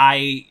challenges.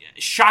 I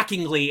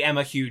shockingly am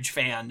a huge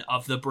fan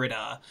of the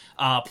Britta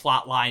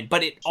plot line,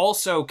 but it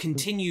also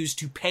continues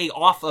to pay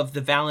off of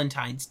the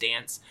Valentine's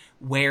dance,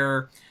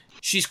 where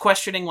she's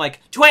questioning, like,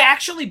 do I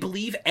actually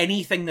believe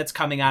anything that's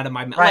coming out of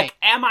my mouth? Right. Like,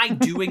 am I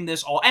doing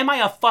this all? Am I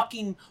a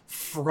fucking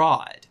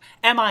fraud?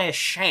 Am I a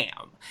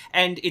sham?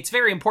 And it's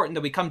very important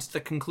that we come to the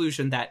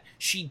conclusion that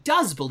she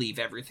does believe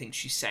everything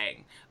she's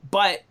saying,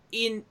 but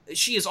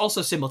she is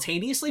also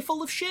simultaneously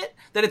full of shit,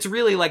 that it's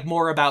really, like,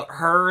 more about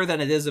her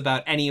than it is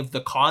about any of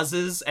the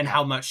causes and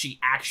how much she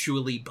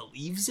actually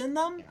believes in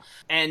them.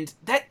 And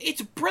that,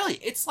 it's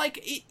brilliant. It's like,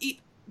 it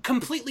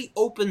completely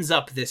opens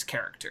up this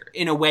character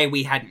in a way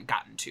we hadn't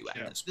gotten to at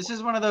this point. This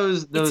is one of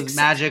those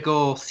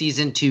magical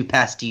season 2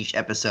 pastiche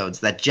episodes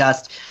that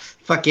just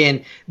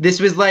fucking, this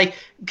was like,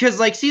 because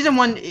like season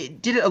 1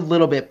 it did it a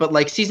little bit, but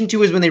like season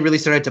 2 is when they really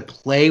started to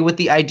play with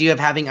the idea of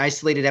having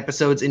isolated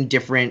episodes in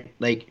different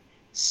like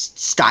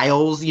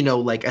styles, you know,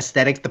 like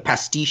aesthetics, the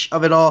pastiche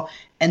of it all.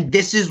 And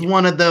this is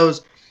one of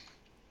those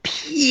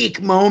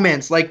peak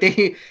moments. Like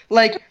they,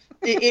 like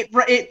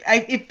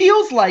it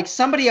feels like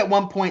somebody at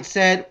one point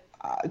said,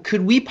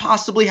 could we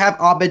possibly have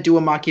Abed do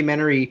a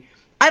mockumentary?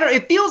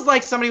 It feels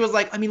like somebody was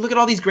like, I mean, look at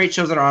all these great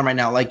shows that are on right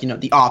now, like, you know,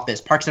 The Office,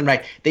 Parks and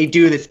Rec, they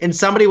do this. And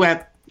somebody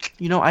went,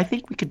 you know, I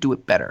think we could do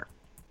it better.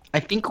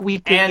 I think we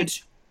could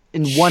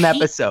in one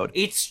episode.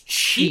 It's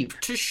cheap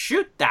to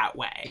shoot that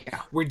way. Yeah.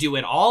 We do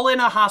it all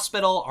in a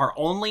hospital. Our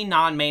only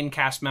non-main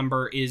cast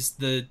member is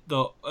the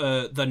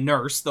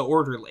nurse, the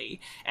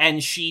orderly,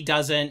 and she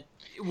doesn't.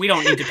 We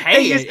don't need to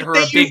pay her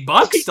a big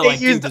bucks to like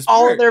do this. They used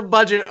all their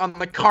budget on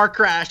the car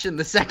crash in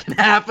the second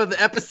half of the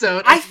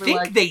episode. I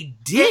think they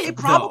did.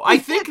 Though. I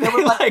think they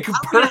were like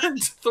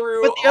burned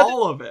through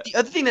all of it. The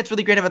other thing that's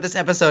really great about this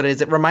episode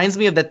is it reminds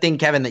me of that thing,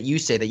 Kevin, that you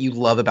say that you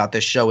love about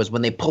this show is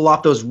when they pull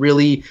off those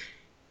really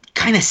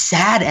kind of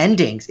sad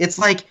endings. It's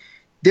like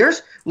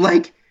there's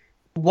like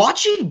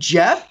watching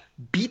Jeff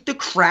beat the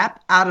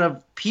crap out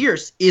of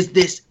Pierce is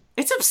this.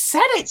 It's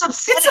upsetting. It's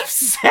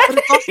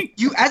upsetting.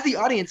 You, as the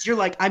audience, you're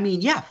like, I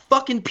mean, yeah,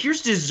 fucking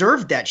Pierce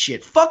deserved that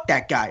shit. Fuck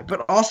that guy.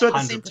 But also at the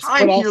same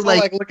time, you're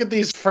like, look at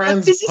these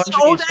friends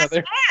punching each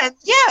other. Man.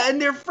 Yeah,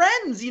 and they're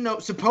friends, you know,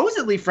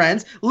 supposedly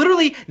friends.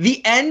 Literally,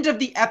 the end of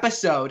the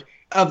episode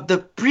of the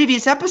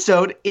previous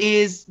episode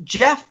is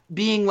Jeff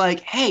being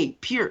like, hey,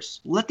 Pierce,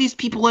 let these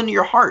people into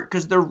your heart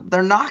because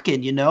they're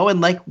knocking, you know, and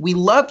like, we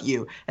love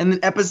you. And the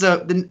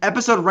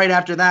episode right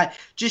after that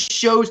just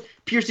shows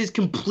Pierce's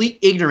complete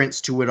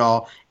ignorance to it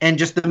all and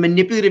just the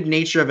manipulative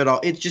nature of it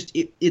all. It's just,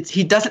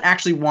 he doesn't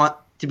actually want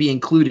to be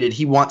included.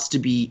 He wants to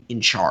be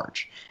in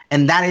charge.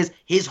 And that is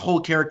his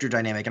whole character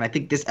dynamic. And I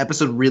think this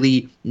episode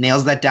really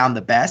nails that down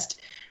the best,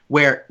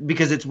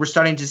 because we're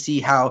starting to see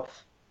how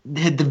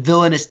the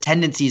villainous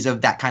tendencies of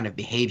that kind of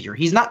behavior.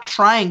 He's not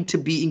trying to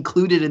be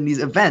included in these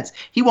events.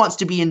 He wants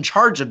to be in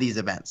charge of these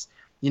events.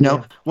 You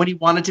know, when he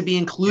wanted to be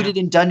included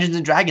in Dungeons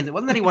and Dragons, it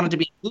wasn't that he wanted to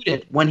be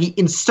included. When he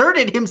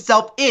inserted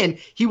himself in,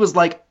 he was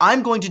like,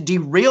 I'm going to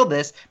derail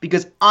this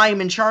because I'm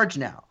in charge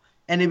now.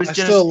 And it was I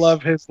still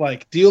love his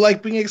like, do you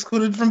like being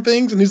excluded from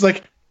things? And he's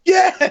like,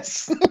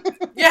 yes!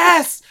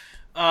 Yes!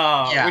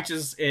 Which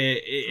is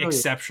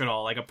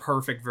exceptional, like a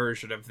perfect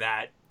version of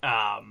that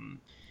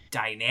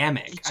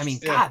dynamic. I mean,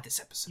 God, this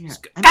episode is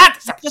good. God,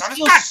 this episode just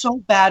feels so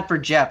bad for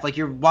Jeff. Like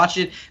you're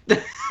watching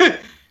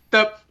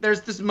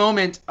there's this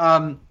moment.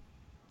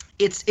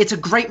 It's a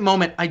great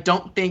moment. I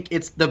don't think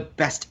it's the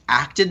best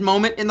acted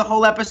moment in the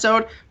whole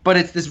episode, but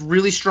it's this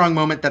really strong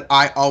moment that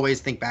I always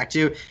think back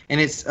to,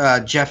 and it's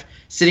Jeff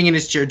sitting in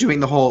his chair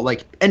doing the whole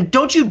like. And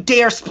don't you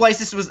dare splice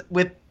this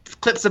with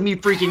clips of me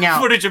freaking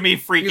out. Footage of me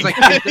freaking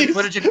out.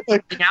 Footage of me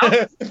freaking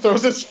out.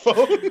 Throws his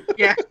phone.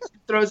 Yeah,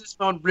 throws his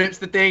phone, rips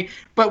the thing.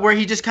 But where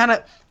he just kind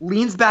of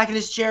leans back in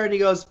his chair and he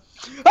goes,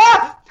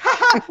 ah!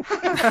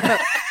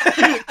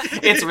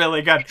 It's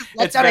really good.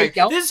 It's great.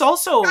 This is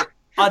also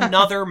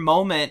another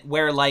moment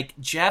where, like,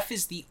 Jeff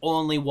is the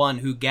only one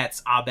who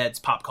gets Abed's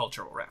pop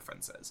cultural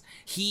references.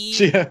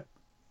 He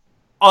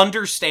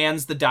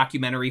understands the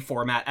documentary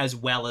format as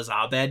well as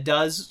Abed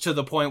does, to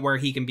the point where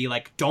he can be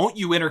like, don't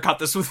you intercut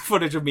this with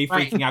footage of me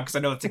freaking out, because I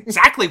know that's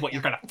exactly what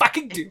you're gonna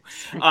fucking do.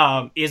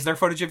 Is there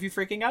footage of you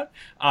freaking out?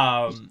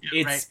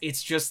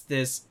 It's just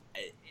this.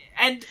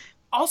 And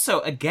also,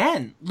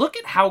 again, look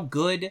at how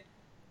good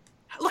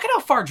look at how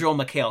far Joel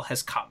McHale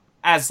has come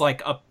as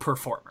like a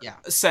performer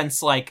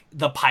since like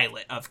the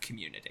pilot of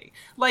Community.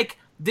 Like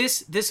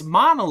this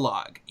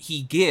monologue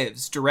he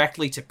gives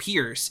directly to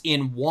Pierce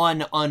in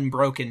one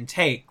unbroken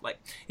take. Like,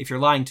 if you're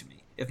lying to me,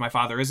 if my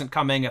father isn't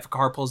coming, if a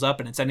car pulls up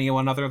and it's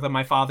anyone other than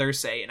my father,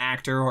 say an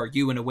actor or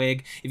you in a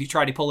wig, if you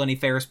try to pull any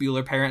Ferris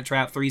Bueller, Parent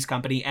Trap, Three's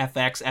Company,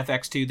 FX,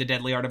 FX2, The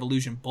Deadly Art of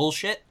Illusion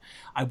bullshit,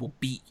 I will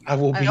beat you. I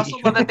will beat also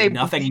you. love that they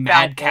Nothing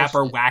madcap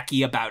or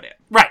wacky about it.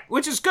 Right,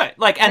 which is good.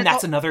 Like, and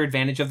that's another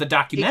advantage of the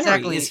documentary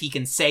Exactly. is he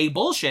can say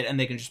bullshit and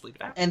they can just bleep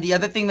it out. And the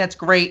other thing that's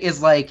great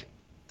is like,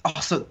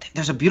 also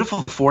there's a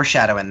beautiful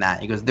foreshadow in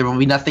that. He goes, there will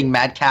be nothing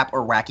madcap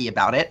or wacky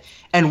about it.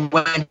 And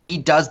when he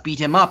does beat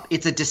him up,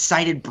 it's a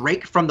decided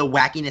break from the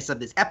wackiness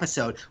of this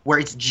episode, where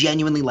it's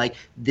genuinely like,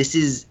 this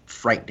is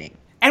frightening.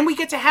 And we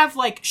get to have,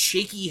 like,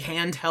 shaky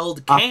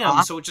handheld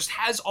cam, so it just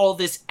has all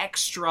this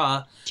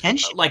extra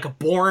tension, like,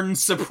 Bourne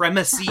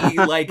supremacy,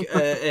 like,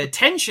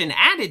 tension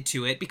added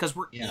to it, because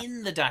we're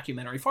in the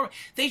documentary format.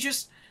 They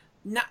just...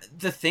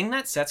 the thing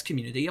that sets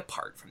Community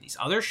apart from these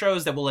other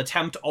shows that will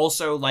attempt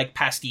also, like,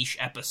 pastiche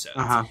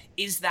episodes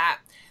is that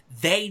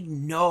they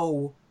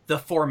know the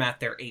format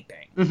they're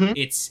aping. Mm-hmm.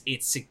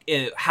 It's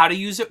how to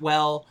use it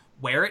well,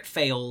 where it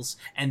fails,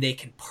 and they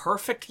can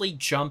perfectly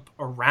jump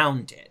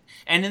around it.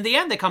 And in the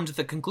end, they come to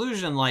the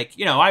conclusion, like,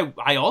 you know,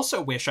 I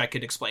also wish I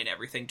could explain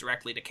everything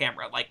directly to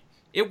camera. Like,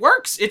 it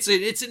works. It's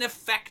an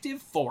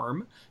effective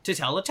form to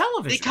tell a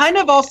television. They kind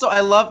of also, I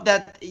love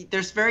that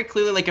there's very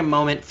clearly like a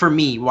moment for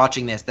me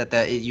watching this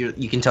that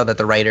you can tell that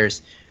the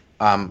writers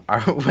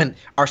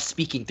are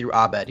speaking through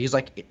Abed. He's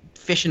like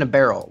fish in a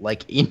barrel,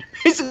 like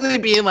basically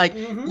being like,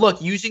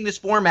 look, using this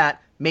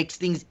format makes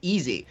things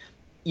easy.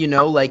 You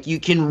know, like you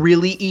can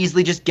really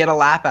easily just get a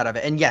laugh out of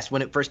it. And yes,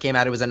 when it first came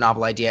out, it was a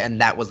novel idea,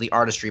 and that was the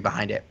artistry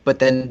behind it. But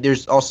then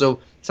there's also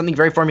something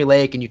very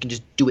formulaic, and you can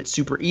just do it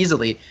super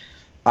easily.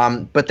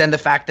 But then the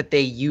fact that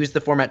they use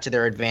the format to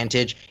their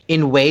advantage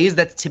in ways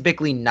that's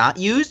typically not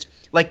used,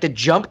 like the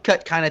jump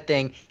cut kind of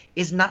thing,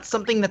 is not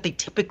something that they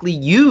typically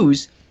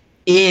use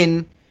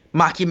in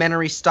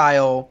mockumentary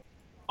style.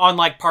 On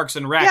like Parks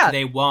and Rec,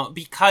 they won't,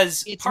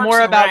 because it's Parks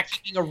more and about Rec,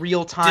 keeping a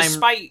real time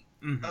despite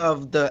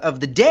of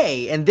the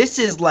day, and this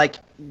is like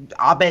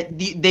Abed.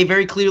 They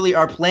very clearly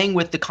are playing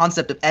with the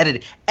concept of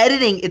editing.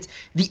 It's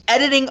the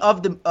editing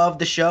of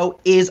the show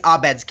is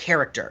Abed's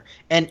character,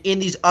 and in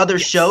these other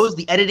shows,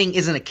 the editing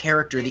isn't a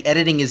character. The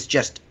editing is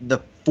just the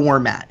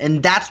format,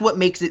 and that's what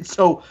makes it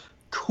so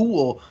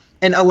cool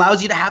and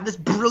allows you to have this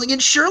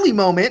brilliant Shirley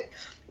moment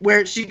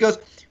where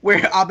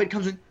Abed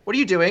comes in. What are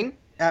you doing?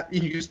 And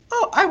he goes,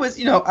 "Oh, I was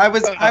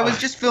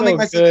just filming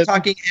myself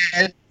talking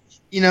head."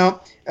 You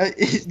know,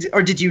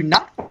 or did you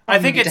not? I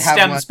think it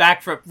stems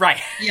back from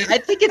Yeah, I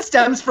think it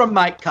stems from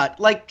Mike Cut,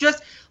 like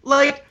just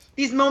like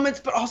these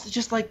moments, but also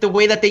just like the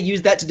way that they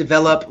use that to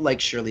develop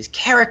like Shirley's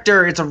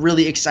character. It's a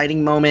really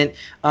exciting moment.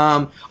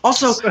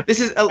 Also, this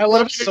is I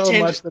love it so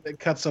much that it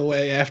cuts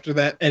away after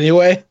that.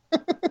 Anyway,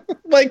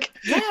 like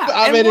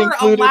Abed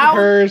included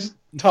hers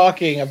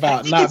talking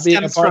about not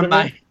being a part of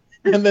it,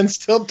 and then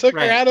still took her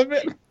out of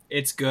it.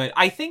 It's good.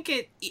 I think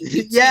it's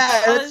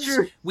that's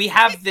true. We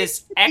have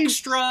this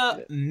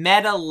extra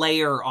meta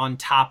layer on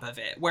top of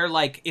it, where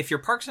like if you're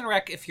Parks and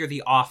Rec, if you're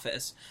The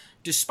Office,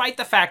 despite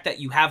the fact that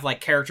you have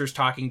like characters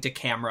talking to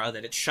camera,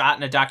 that it's shot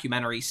in a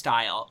documentary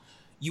style,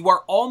 you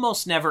are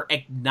almost never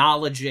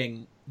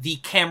acknowledging the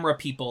camera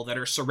people that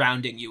are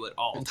surrounding you at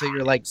all until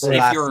times.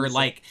 You're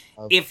like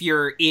if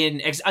you're in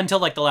until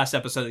like the last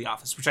episode of The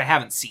Office, which I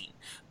haven't seen,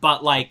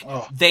 but like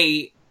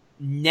they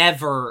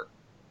never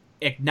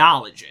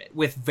acknowledge it,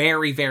 with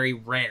very, very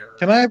rare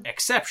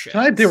exceptions.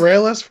 Can I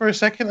derail us for a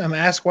second and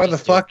ask why the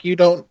fuck you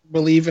don't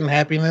believe in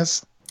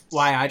happiness?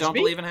 Why I don't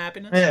believe in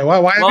happiness? Yeah,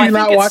 why do you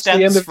not watch the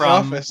end of The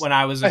Office? When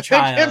I was a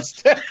child.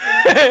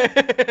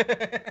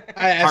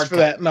 I asked for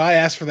that. No, I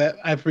asked for that.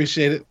 I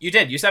appreciate it. You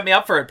did. You set me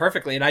up for it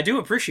perfectly, and I do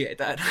appreciate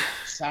that.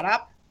 Shut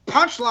up.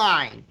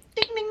 Punchline.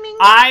 Ding, ding, ding.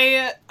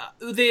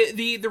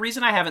 The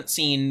reason I haven't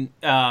seen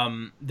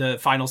the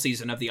final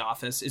season of The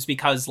Office is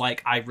because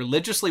like I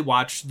religiously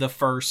watched the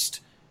first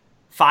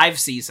 5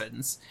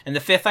 seasons, and the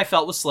 5th I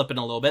felt was slipping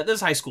a little bit. This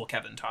is high school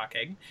Kevin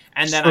talking,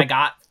 and then I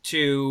got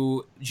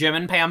to Jim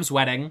and Pam's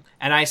wedding,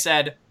 and I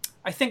said,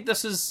 I think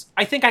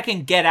I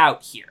can get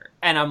out here.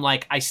 And I'm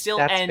like, I still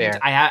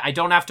I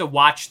don't have to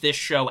watch this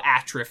show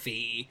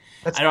atrophy.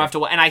 I don't have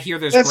to, and I hear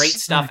there's great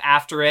stuff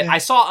after it. Yeah. I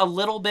saw a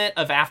little bit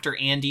of after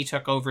Andy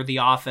took over The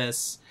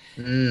Office,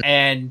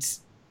 and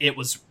it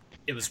was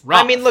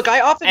rough. I mean, look,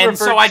 I often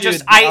refer to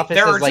The Office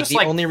as like the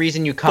only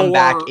reason you come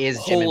back is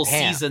Jim and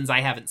Pam. Seasons I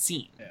haven't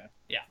seen.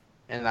 Yeah,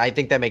 and I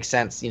think that makes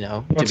sense. You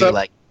know, to be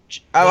like,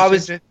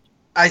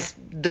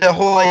 the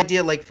whole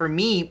idea, like for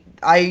me,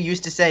 I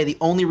used to say the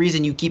only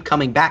reason you keep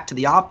coming back to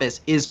The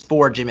Office is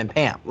for Jim and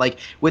Pam. Like,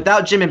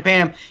 without Jim and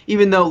Pam,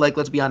 even though, like,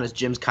 let's be honest,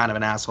 Jim's kind of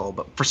an asshole,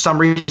 but for some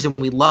reason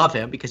we love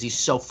him because he's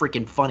so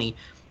freaking funny.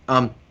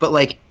 But,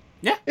 like...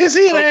 Yeah. Is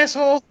he an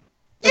asshole?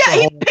 Yeah,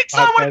 he picks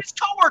on one of his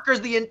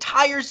coworkers the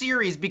entire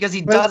series because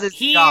does his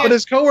job. But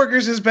his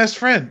coworker's his best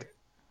friend.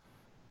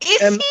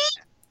 Is he?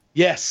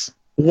 Yes.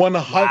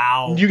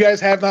 Wow. You guys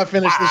have not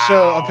finished the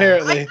show,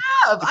 apparently.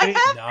 I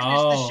have finished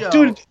the show.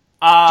 Dude,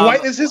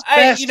 Dwight is his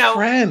best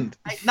friend.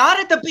 Not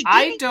at the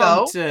beginning,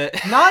 though.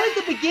 don't. Not at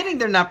the beginning,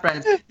 they're not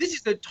friends. This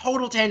is a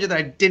total tangent that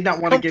I did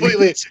not want to get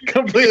into.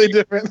 Completely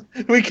different.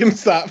 We can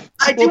stop.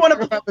 I do want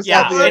to...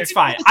 Yeah, it's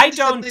fine. I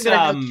don't... That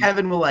I know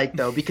Kevin will like,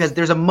 though, because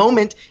there's a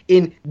moment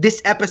in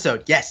this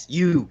episode. Yes,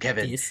 you,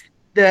 Kevin. Yes.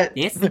 Britta.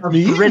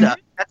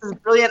 That's a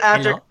brilliant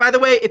actor. By the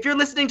way, if you're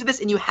listening to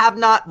this and you have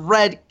not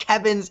read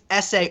Kevin's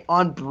essay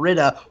on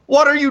Britta,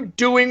 what are you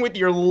doing with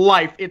your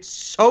life? It's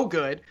so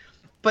good.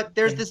 But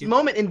there's this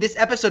moment in this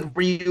episode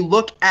where you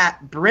look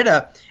at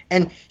Britta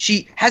and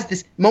she has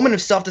this moment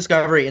of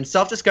self-discovery, and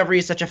self-discovery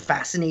is such a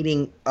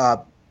fascinating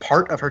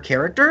part of her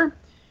character,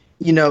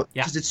 you know,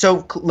 because it's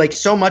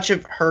so much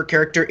of her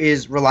character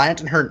is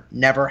reliant on her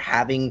never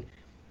having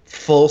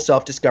full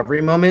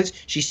self-discovery moments.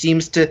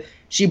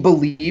 She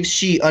believes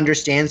she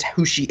understands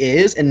who she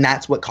is, and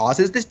that's what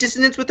causes this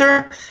dissonance with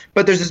her.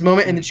 But there's this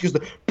moment, and then she goes,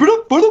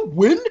 Britta for the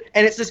win,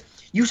 and it's this.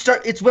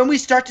 It's when we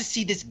start to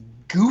see this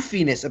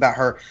goofiness about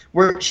her,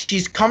 where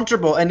she's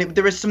comfortable. And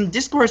there was some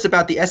discourse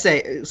about the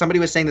essay. Somebody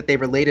was saying that they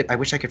related. I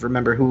wish I could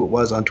remember who it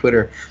was on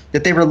Twitter.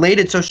 That they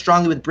related so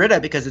strongly with Britta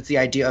because it's the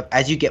idea of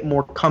as you get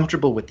more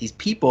comfortable with these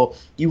people,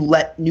 you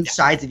let new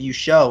sides of you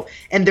show.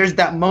 And there's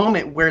that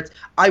moment where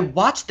I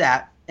watched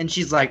that, and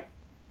she's like,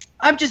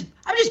 I'm just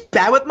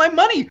bad with my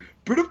money.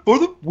 Britta for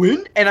the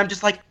win. And I'm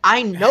just like,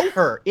 I know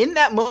her. In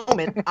that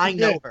moment, I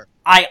know her.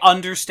 I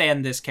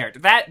understand this character.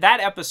 That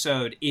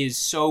episode is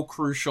so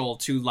crucial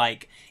to,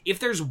 like, if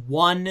there's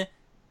one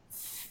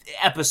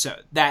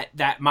episode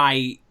that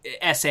my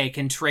essay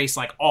can trace,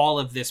 like, all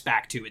of this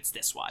back to, it's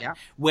this one. Yeah.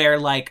 Where,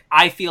 like,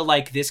 I feel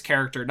like this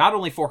character, not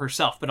only for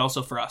herself, but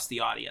also for us, the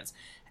audience,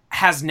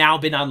 has now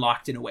been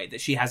unlocked in a way that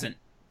she hasn't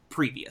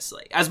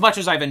previously. As much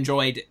as I've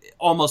enjoyed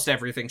almost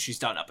everything she's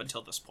done up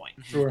until this point.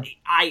 Sure.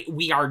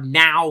 We are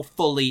now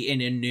fully in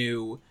a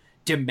new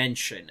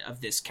dimension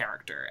of this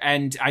character.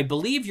 And I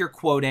believe you're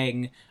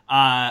quoting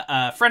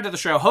a friend of the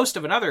show, host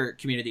of another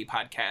community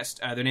podcast,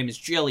 their name is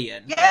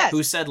Jillian,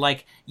 who said,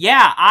 like,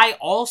 yeah, I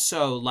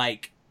also,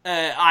 like,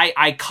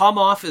 I come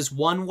off as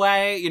one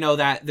way, you know,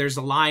 that there's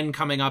a line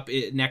coming up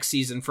next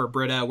season for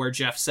Britta where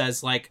Jeff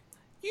says, like,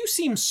 you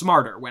seem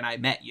smarter when I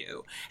met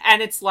you.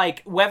 And it's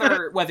like,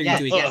 whether you're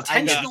doing it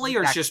intentionally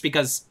or it's just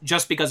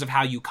because of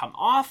how you come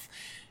off,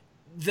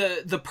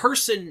 the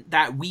person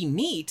that we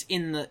meet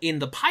in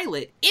the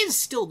pilot is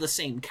still the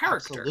same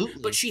character.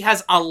 Absolutely. But she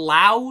has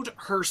allowed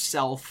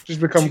herself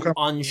to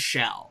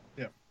unshell.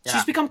 Yeah.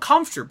 She's become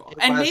comfortable,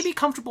 and maybe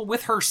comfortable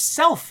with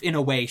herself in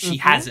a way she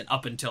hasn't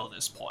up until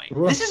this point.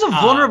 This is a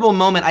vulnerable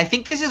moment. I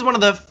think this is one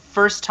of the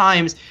first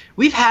times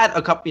we've had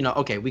a couple, you know,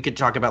 okay, we could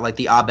talk about like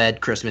the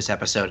Abed Christmas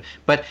episode,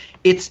 but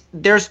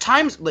there's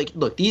times like,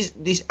 look, these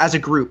as a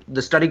group,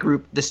 the study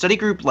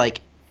group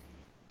like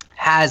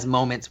has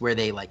moments where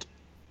they like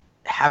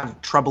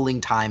have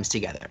troubling times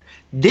together.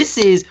 This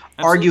is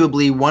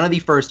arguably one of the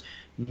first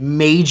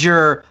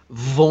major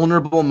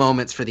vulnerable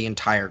moments for the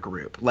entire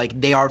group. Like,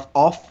 they are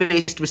all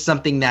faced with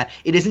something that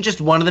it isn't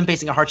just one of them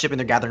facing a hardship and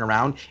they're gathering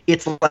around.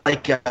 It's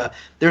like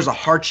there's a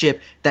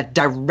hardship that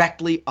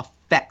directly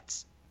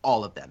affects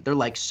all of them. They're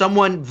like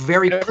someone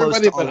very close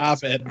to all of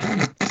them.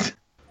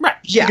 Right.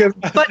 Yeah,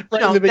 but you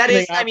know, that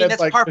is, I mean,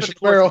 that's like part of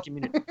the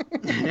community.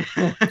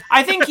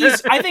 I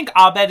think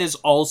Abed is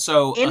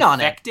also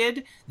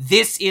affected.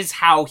 This is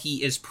how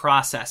he is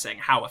processing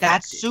how affected.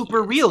 That's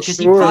super real because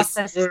he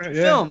processes the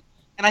film.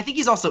 And I think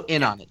he's also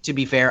in on it, to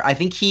be fair. I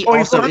think he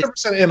also he's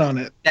 100% in on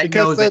it.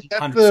 Because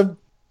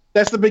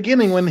that's the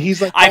beginning when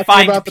he's like I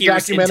find about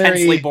Pierce the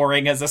documentary intensely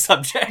boring as a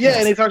subject. Yeah,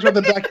 and he talks about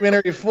the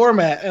documentary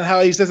format and how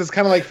he says it's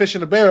kind of like fish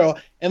in a barrel.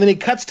 And then he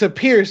cuts to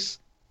Pierce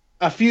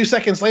a few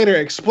seconds later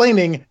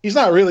explaining he's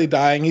not really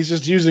dying. He's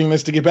just using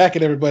this to get back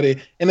at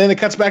everybody. And then it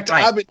cuts back to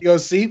Abed. He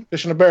goes, see,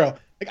 fish in a barrel.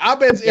 Like,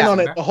 Abed's in on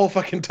it the whole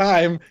fucking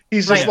time.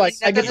 He's just like,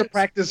 I get to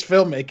practice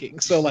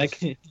filmmaking. So,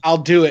 like, I'll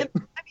do it.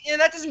 And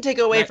that doesn't take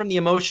away from the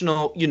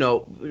emotional, you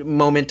know,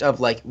 moment of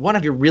like one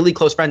of your really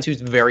close friends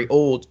who's very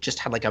old just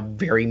had like a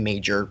very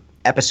major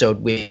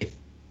episode with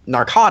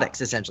narcotics,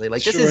 essentially.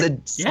 Like, this is a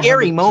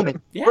scary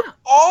moment for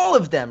all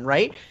of them,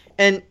 right?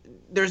 And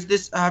there's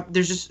just a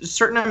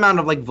certain amount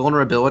of like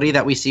vulnerability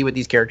that we see with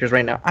these characters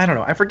right now. I don't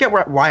know. I forget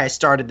why I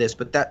started this,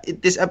 but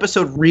this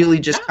episode really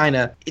just kind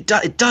of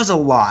it does a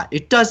lot.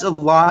 It does a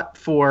lot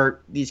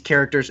for these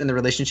characters and the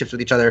relationships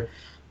with each other.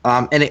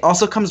 And it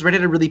also comes right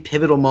at a really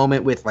pivotal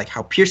moment with like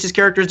how Pierce's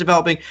character is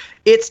developing.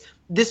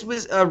 This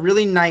was a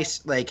really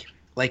nice like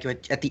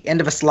at the end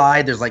of a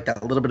slide, there's like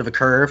that little bit of a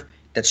curve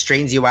that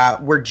straightens you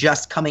out. We're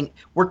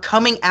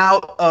coming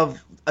out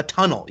of a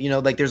tunnel, you know,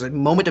 like there's a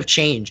moment of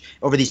change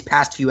over these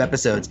past few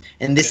episodes,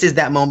 and this is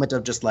that moment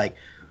of just like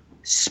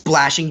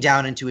splashing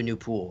down into a new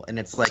pool, and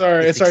it's like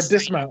it's our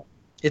dismount.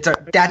 That's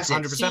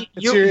 100%.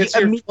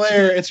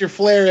 It's your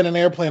flare in an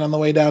airplane on the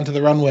way down to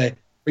the runway.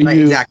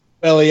 Exactly.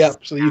 Belly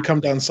up so you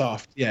come down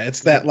soft. Yeah, it's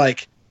that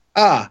like,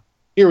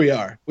 here we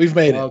are. We've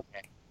made it.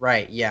 Okay.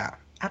 Right, yeah.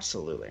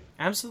 Absolutely.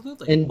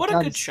 Absolutely. And What a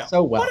done good show.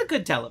 so well. What a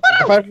good television.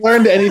 If I've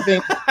learned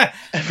anything,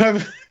 if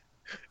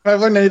I've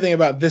learned anything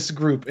about this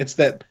group, it's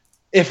that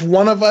if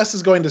one of us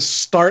is going to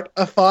start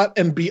a thought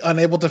and be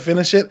unable to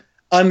finish it,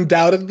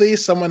 undoubtedly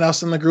someone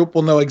else in the group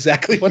will know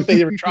exactly what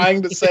they were trying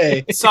to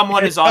say.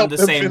 Someone is on Help the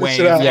them same finish wave,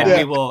 it out. and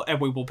Yeah.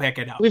 we will pick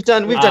it up. We've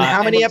done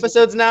how many and-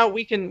 episodes now?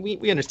 We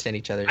understand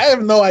each other. I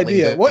have no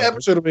idea. Like, What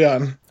episode are we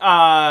on?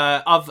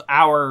 Of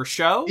our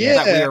show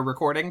Yeah. that we are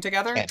recording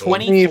together. Yeah.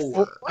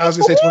 24. I was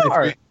going to say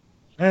 23.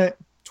 All right.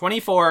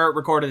 24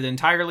 recorded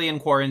entirely in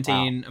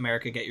quarantine.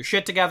 America, get your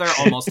shit together.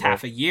 Almost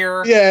half a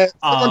year. Yeah,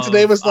 someone of,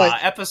 today was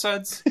like,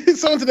 episodes.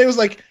 someone today was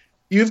like,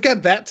 you've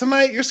got that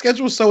tonight? Your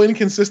schedule's so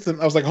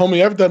inconsistent. I was like,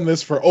 homie, I've done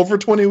this for over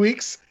 20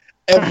 weeks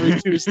every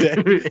Tuesday.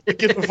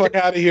 Get the fuck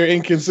out of here,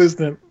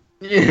 inconsistent.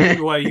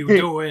 What are you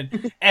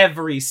doing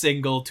every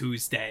single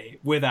Tuesday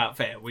without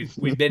fail?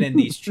 We've been in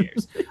these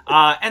chairs.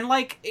 And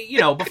like, you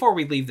know, before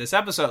we leave this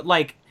episode,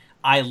 like,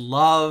 I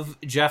love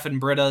Jeff and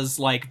Britta's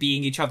like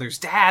being each other's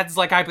dads,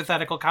 like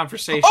hypothetical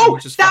conversation. Oh,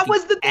 which is that fucking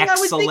was the thing I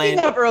was excellent.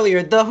 thinking of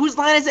earlier. The "Whose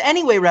Line Is It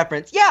Anyway"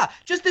 reference. Yeah,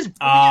 just this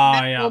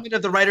brilliant moment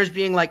of the writers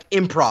being like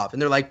improv,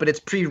 and they're like, but it's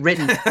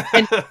pre-written.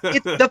 And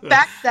it's the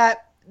fact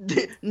that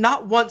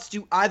not once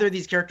do either of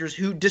these characters,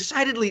 who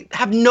decidedly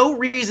have no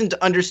reason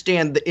to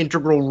understand the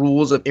integral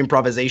rules of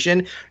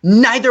improvisation,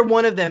 neither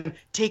one of them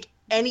take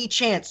any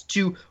chance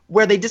to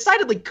where they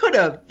decidedly could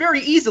have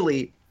very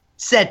easily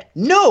said,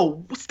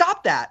 no,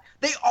 stop that.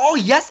 They all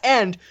yes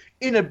and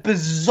in a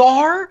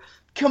bizarre,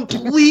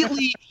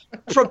 completely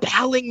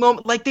propelling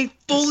moment. Like, they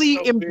fully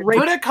So embrace.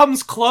 Britta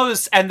comes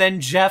close, and then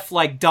Jeff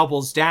like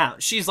doubles down.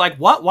 She's like,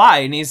 "What? Why?"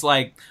 And he's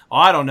like, "Oh,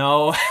 I don't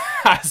know.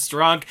 I was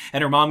drunk."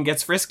 And her mom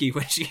gets frisky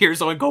when she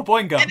hears Oingo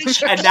Boingo.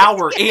 And now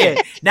we're in.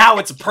 Now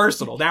it's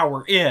personal. Now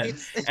we're in,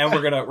 and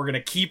we're gonna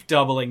keep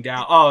doubling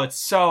down. Oh, it's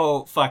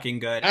so fucking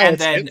good. And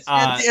then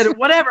And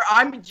whatever.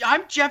 I'm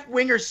Jeff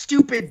Winger's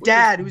stupid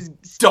dad, who's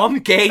dumb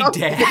gay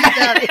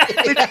dad.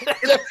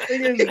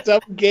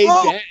 Dumb gay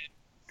Oh, dad.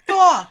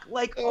 fuck.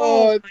 Like,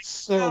 Oh, oh, it's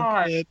so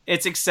God. good.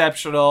 It's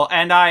exceptional,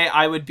 and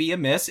I would be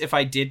amiss if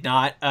I did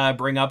not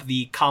bring up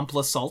the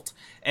complisult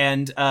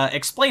and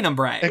explain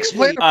umbre.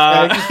 Explain.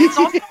 It's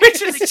also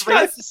Which is it's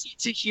great just-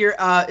 to hear.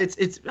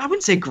 It's I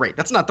wouldn't say great.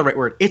 That's not the right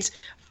word. It's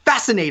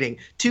fascinating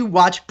to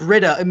watch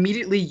Britta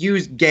immediately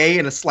use gay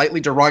in a slightly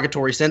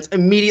derogatory sense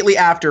immediately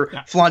after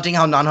flaunting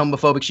how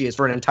non-homophobic she is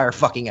for an entire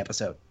fucking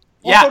episode.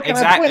 Yeah, Also, can I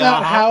exactly. point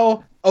out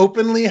how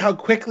openly, how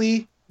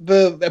quickly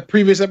the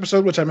previous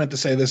episode, which I meant to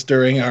say this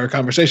during our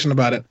conversation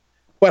about it,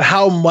 but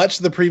how much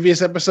the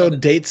previous episode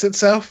dates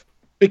itself?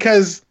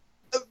 Because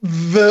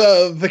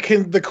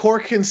the core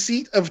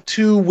conceit of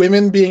two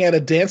women being at a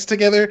dance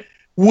together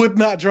would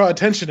not draw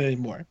attention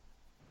anymore.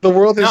 The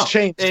world has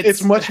changed.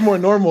 It's much more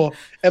normal,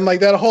 and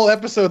like that whole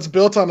episode's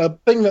built on a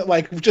thing that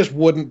like just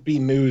wouldn't be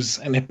news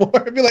anymore.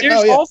 It'd be like, There's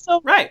oh yeah, also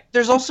Right.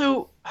 There's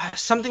also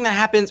something that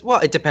happens. Well,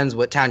 it depends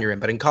what town you're in,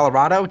 but in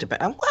Colorado,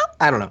 well,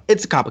 I don't know.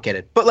 It's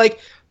complicated, but like.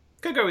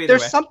 Could go either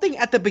There's way. something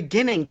at the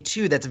beginning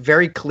too that's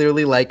very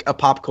clearly like a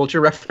pop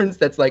culture reference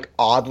that's like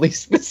oddly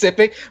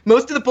specific.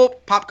 Most of the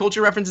pop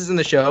culture references in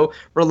the show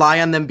rely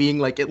on them being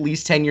like at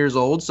least 10 years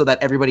old so that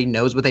everybody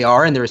knows what they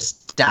are and they're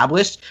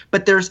established.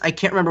 But I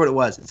can't remember what it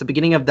was. It's the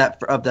beginning of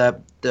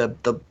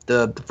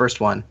the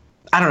first one.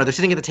 I don't know. They're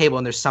sitting at the table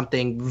and there's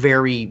something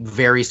very,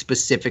 very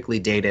specifically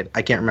dated.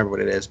 I can't remember what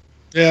it is.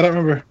 yeah, I don't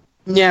remember.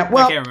 Yeah,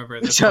 well, I can't remember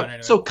this so, one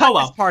anyway. so cut Oh,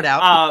 well. this part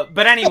out.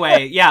 But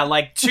anyway, yeah,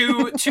 like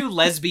two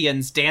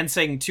lesbians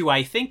dancing to,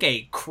 I think,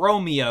 a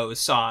Chromeo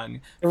song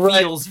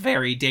Right. feels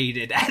very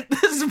dated at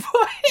this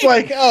point. It's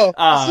like, oh,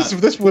 Uh,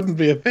 this wouldn't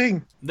be a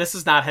thing. This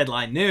is not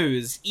headline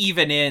news,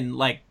 even in,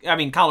 like, I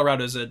mean,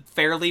 Colorado's a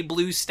fairly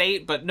blue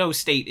state, but no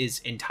state is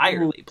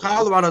entirely blue.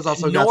 Colorado's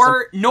also got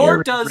Nor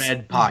very does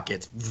red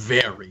pockets.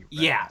 Very red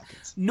Yeah.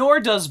 pockets. Nor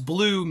does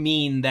blue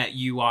mean that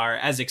you are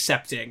as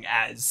accepting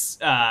as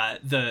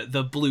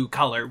the blue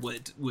color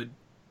would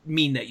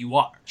mean that you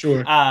are. Sure.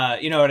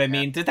 You know what I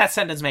mean? Did that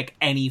sentence make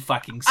any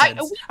fucking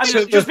sense? I mean,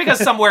 So just because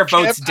somewhere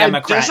votes Kev,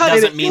 Democrat just-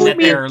 doesn't mean that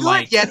they're good,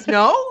 like. yes,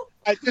 no.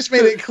 I just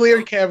made it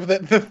clear, Kev,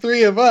 that the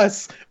three of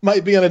us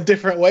might be on a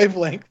different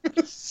wavelength.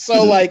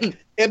 So, like,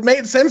 it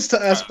made sense to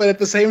us, but at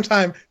the same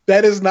time,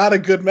 that is not a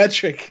good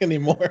metric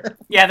anymore.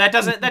 Yeah, that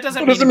doesn't It mean,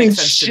 doesn't make mean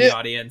sense to shit. the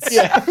audience.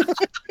 Yeah.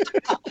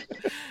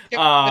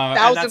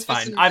 And that's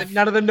fine. listeners and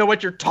none of them know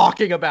what you're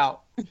talking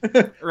about.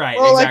 Right,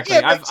 Well, exactly.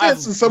 like, yeah, it makes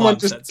sense. And someone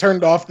loved just that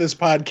turned off this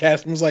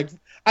podcast and was like,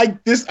 I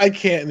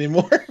can't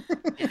anymore.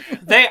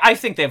 I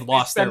think they've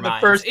lost their Spend the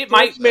minds. first It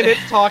might 30 minutes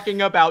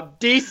talking about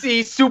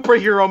DC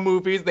superhero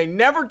movies. They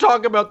never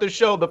talk about the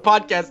show the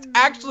podcast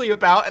actually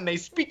about, and they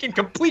speak in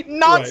complete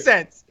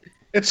nonsense.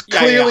 It's Yeah,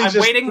 clearly I'm just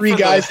waiting three for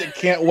the- guys that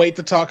can't wait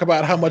to talk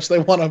about how much they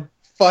want to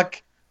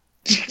fuck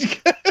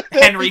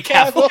Henry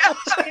Cavill.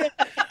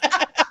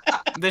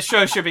 This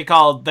show should be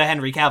called the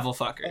Henry Cavill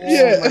Fuckers.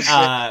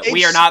 Yeah.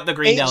 We are not the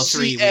Greendale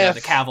 3, we are the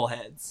HCF. Cavill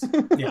heads.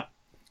 Yeah.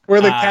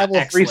 We're the Excellent.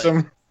 Cavill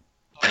threesome.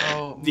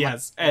 Oh, my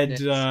Yes, and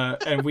goodness.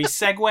 and we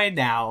segue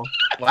now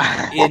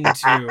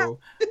into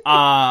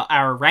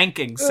our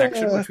rankings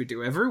section, which we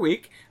do every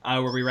week,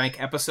 where we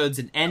rank episodes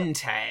in end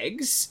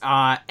tags.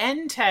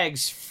 End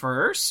tags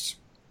first.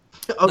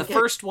 Okay. The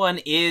first one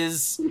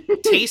is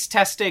taste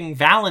testing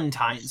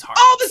Valentine's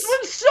hearts. Oh, this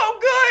one's so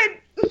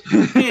good!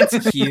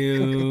 It's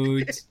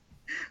cute.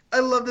 I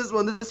love this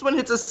one. This one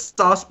hits a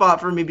soft spot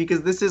for me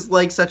because this is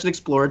like such an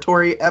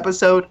exploratory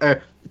episode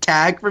or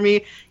tag for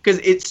me because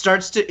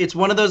it's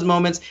one of those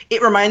moments.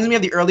 It reminds me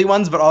of the early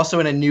ones, but also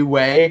in a new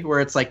way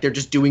where it's like they're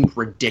just doing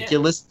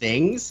ridiculous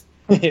things.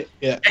 Yeah.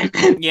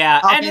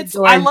 Yeah, and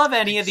I love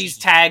any of these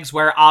tags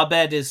where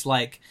Abed is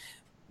like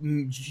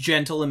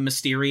gentle and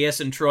mysterious,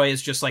 and Troy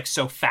is just like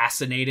so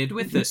fascinated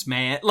with this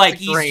man. Like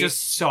he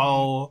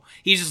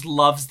just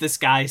loves this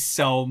guy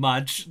so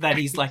much that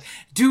he's like,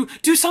 do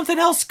something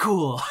else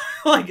cool.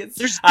 Like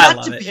there's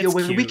got to be a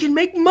way we can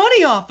make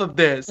money off of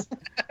this.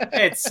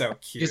 It's so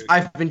cute. Because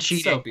I've been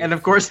cheating, and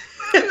of course,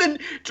 and then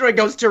Troy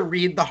goes to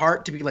read the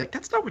heart to be like,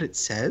 that's not what it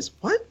says.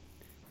 What?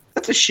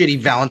 That's a shitty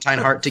Valentine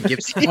heart to give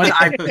someone.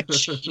 I've been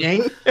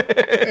cheating.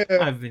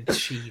 I've been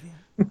cheating.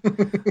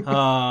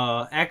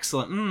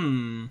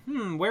 Excellent.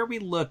 Where are we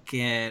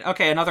looking?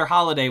 Okay, another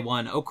holiday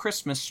one. Oh,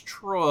 Christmas,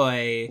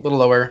 Troy. A little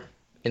lower,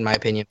 in my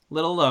opinion.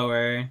 Little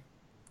lower.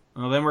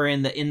 Well, then we're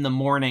in the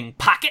morning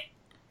pocket.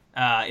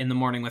 In the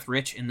morning with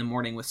Rich. In the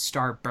morning with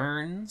Star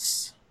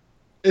Burns.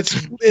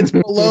 It's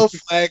below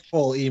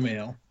flagpole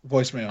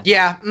voicemail.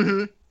 Yeah.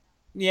 Mm-hmm.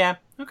 Yeah.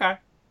 Okay.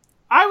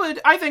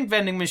 I think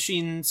vending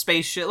machine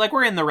spaceship. Like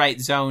we're in the right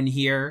zone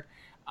here.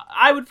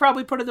 I would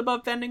probably put it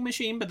above vending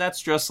machine, but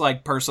that's just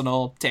like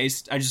personal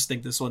taste. I just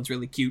think this one's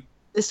really cute.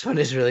 This one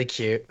is really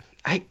cute.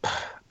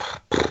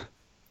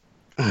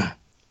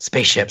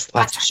 Spaceships,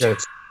 lots of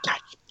shows.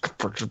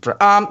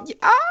 I'm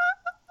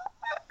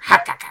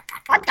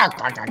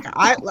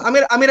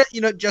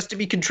gonna, just to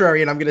be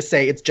contrarian, I'm gonna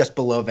say it's just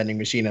below vending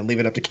machine and leave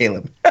it up to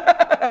Caleb.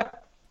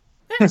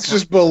 It's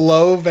just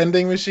below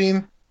vending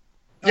machine.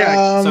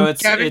 Yeah. So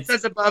Kevin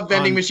says above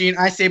vending machine.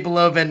 I say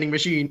below vending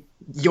machine.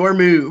 Your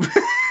move.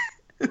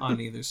 On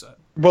either side.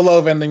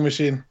 Below vending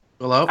machine.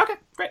 Below? Okay,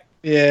 great.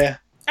 Yeah.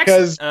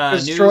 Because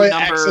Troy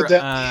number,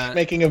 accidentally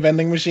making a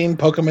vending machine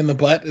poke him in the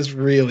butt is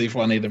really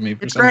funny to me.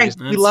 It's great.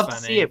 Reason. We love to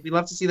see it. We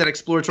love to see that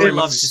exploratory. We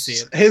love to see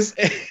it.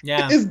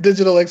 His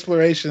digital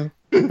exploration.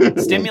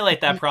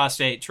 Stimulate that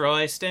prostate,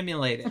 Troy.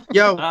 Stimulate it.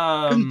 Yo,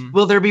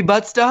 will there be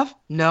butt stuff?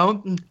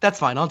 No? That's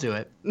fine. I'll do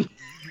it.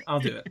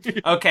 I'll do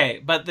it.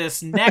 Okay, but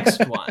this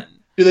next one.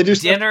 Do they do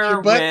dinner stuff to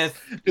your butt?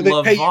 with Do they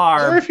LeVar? pay you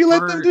more if you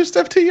let them do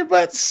stuff to your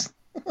butts?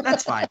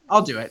 That's fine.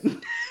 I'll do it.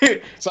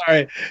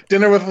 Sorry.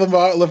 Dinner with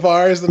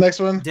LeVar is the next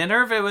one?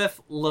 Dinner with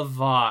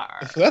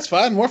LeVar. That's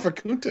fine. More for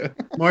Kunta.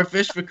 More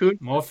fish for Kunta.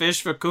 More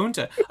fish for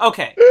Kunta.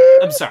 Okay,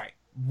 I'm sorry.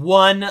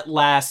 One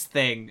last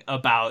thing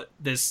about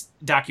this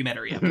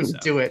documentary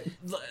episode. Do it.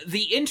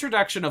 The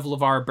introduction of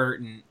LeVar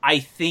Burton, I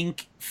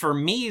think, for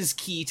me, is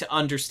key to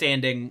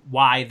understanding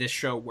why this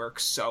show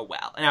works so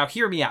well. Now,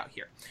 hear me out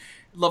here.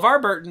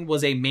 LeVar Burton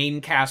was a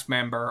main cast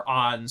member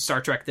on Star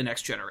Trek The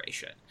Next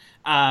Generation.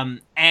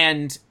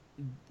 And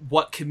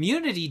what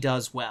Community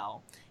does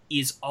well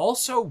is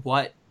also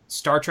what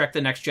Star Trek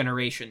The Next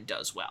Generation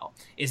does well,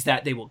 is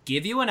that they will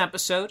give you an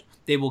episode,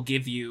 they will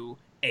give you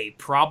a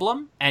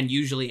problem, and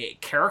usually a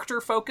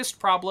character-focused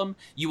problem.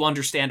 You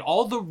understand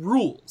all the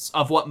rules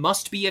of what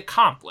must be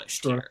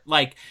accomplished here.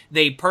 Like,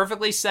 they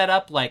perfectly set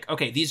up, like,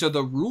 okay, these are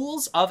the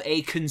rules of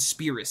a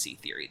conspiracy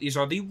theory. These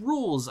are the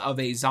rules of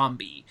a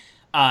zombie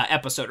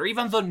episode, or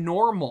even the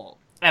normal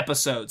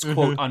episodes,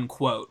 quote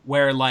unquote,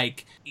 where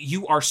like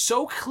you are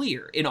so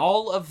clear in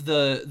all of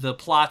the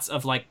plots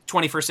of like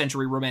 21st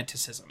century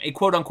romanticism, a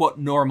quote unquote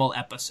normal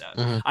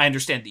episode. I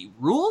understand the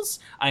rules,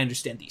 I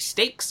understand the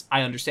stakes,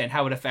 I understand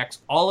how it affects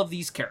all of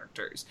these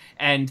characters,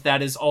 and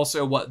that is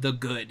also what the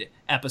good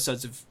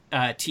episodes of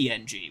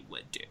TNG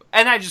would do.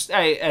 And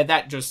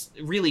that just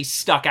really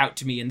stuck out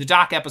to me in the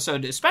doc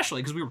episode,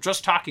 especially because we were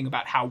just talking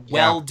about how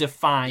well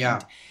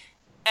defined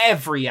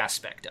every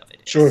aspect of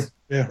it is. Sure.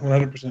 Yeah,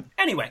 100%.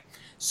 Anyway,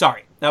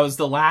 sorry. That was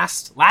the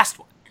last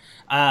one.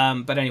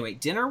 But anyway,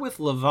 Dinner with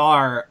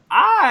LeVar,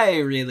 I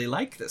really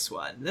like this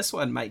one. This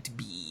one might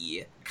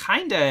be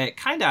kind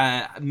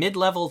of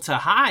mid-level to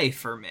high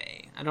for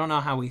me. I don't know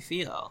how we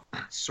feel.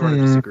 Sort of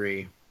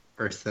disagree,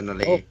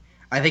 personally. Oh.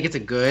 I think it's a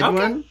good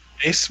one.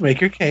 Case,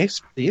 make your case,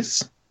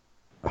 please.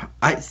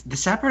 The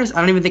sad part is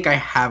I don't even think I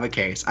have a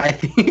case. I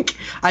think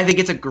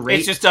it's a great.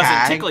 It just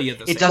doesn't tickle you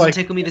the same. It doesn't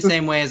tickle me the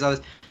same way as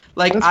others.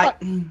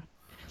 I'm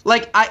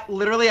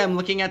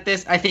looking at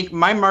this. I think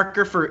my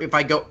marker for if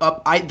I go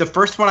up, the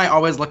first one I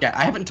always look at.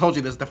 I haven't told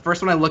you this. The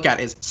first one I look at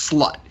is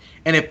slut.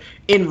 And if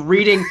in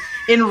reading,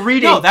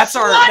 no, that's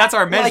slut,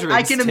 our measuring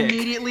I can stick.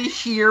 immediately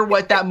hear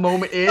what that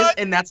moment is,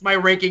 and that's my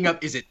ranking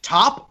up. Is it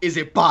top? Is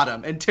it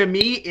bottom? And to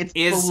me, it's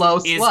below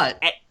slut.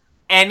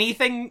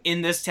 anything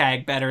in this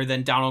tag better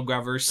than Donald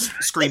Glover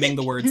screaming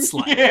the word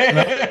slut.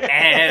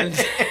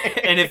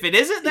 And if it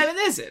isn't, then it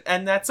isn't,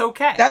 and that's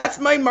okay. That's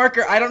my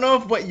marker. I don't know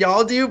if what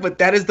y'all do, but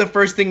that is the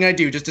first thing I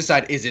do. Just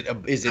decide, is it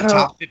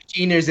top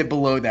 15 or is it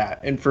below that?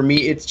 And for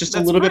me, it's just a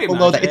little bit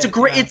below that. It's a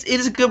great. It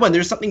is a good one.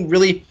 There's something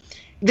really.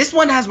 This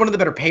one has one of the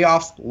better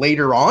payoffs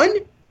later on.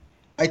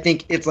 I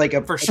think it's like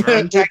a For sure.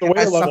 tag that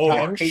has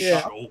something to pay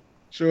off.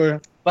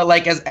 Sure. But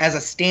like as a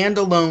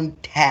standalone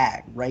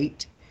tag,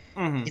 right?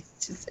 Mm-hmm.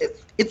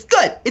 It's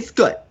good. It's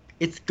good.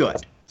 It's good.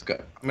 It's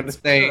good. I'm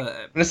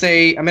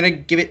gonna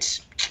give it.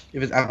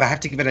 If I have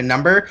to give it a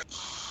number,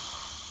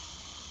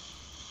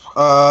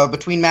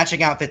 between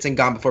matching outfits and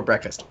Gone Before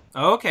Breakfast.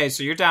 Okay,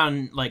 so you're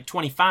down like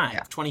 25.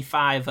 Yeah.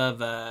 25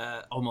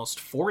 of almost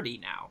 40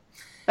 now.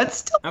 That's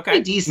still Okay.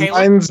 pretty decent.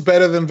 Mine's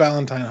better than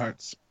Valentine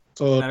Hearts.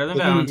 So Better than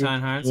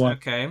Valentine Hearts. One.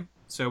 Okay,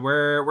 so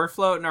we're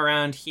floating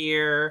around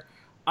here.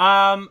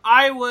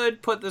 I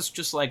would put this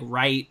just like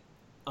right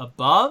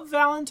above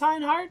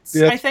Valentine Hearts.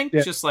 Yeah, I think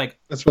yeah. Just like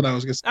That's what I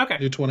was gonna say. Okay.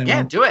 Do 21.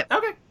 Yeah, do it.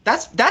 okay.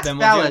 That's Then we'll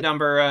valid. do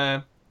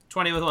number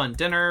 20 with 1.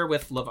 Dinner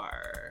with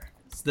LeVar.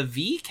 Is the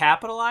V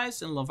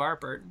capitalized in LeVar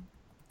Burton?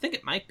 I think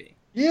it might be.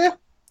 Yeah.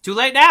 Too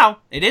late now.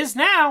 It is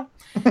now.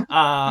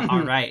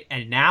 All right,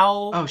 and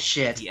now Oh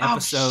shit! the Oh,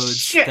 episodes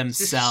shit.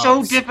 themselves.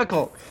 This is so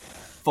difficult.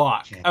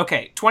 Fuck. Okay.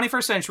 Okay,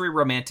 21st century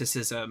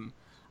romanticism.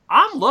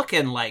 I'm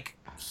looking like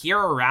here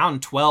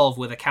around 12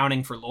 with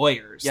accounting for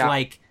lawyers. Yeah.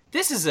 Like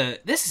this is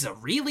a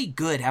really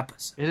good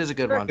episode. It is a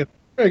good Very one. good.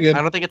 Very good.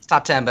 I don't think it's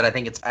top 10, but I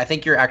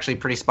think you're actually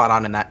pretty spot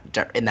on in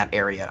that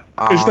area.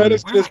 It's not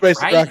as we're good as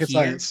basic right rocket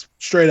here. science.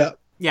 Straight up.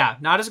 Yeah,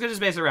 not as good as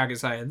basic rocket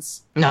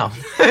science, No.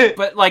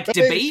 but like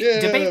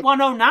Spaceship. debate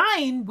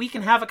 109, we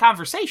can have a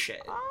conversation.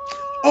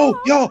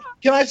 Oh, yo,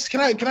 can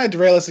I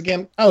derail us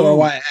again? I don't know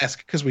why I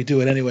ask, because we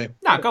do it anyway.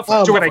 No, go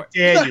for it. Do Go it, for it.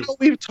 You know how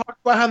we've talked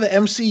about how the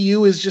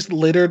MCU is just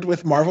littered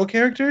with Marvel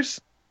characters?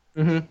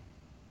 Mm-hmm.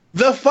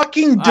 The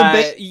fucking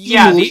debate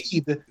yeah,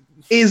 lead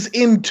is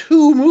in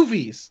 2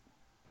 movies.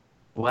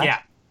 What? Yeah.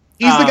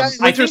 He's the guy in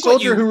I Winter think what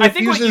Soldier you- I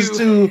think what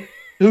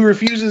who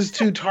refuses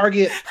to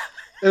target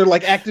or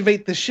like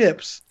activate the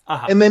ships.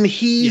 Uh-huh. And then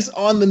he's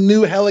on the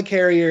new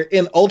helicarrier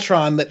in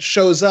Ultron that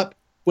shows up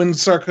when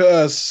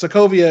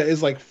Sokovia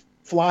is like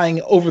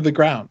flying over the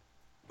ground.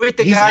 Wait,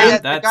 the He's guy, in- the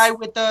that's- guy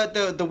with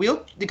the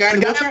wheel, the guy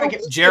in the wheelchair. I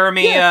get-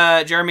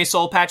 Jeremy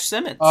Soul Patch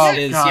Simmons Oh,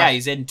 is God.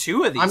 he's in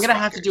 2 of these. I'm gonna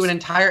have to do an fuckers.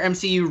 entire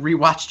MCU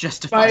rewatch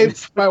just to find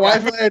this. My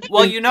wife and I are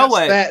Well, doing you know just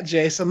what? that,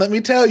 Jason. Let me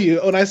tell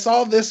you, when I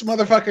saw this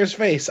motherfucker's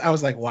face, I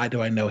was like, why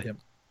do I know him?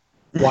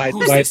 Why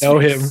Who's do I this know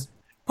face? him? Who's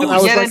And I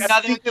was yet like, another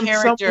I've seen him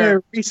character.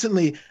 somewhere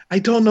recently. I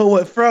don't know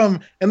what from.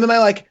 And then I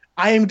like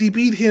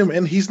IMDb'd him,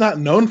 and he's not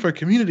known for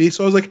Community.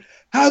 So I was like,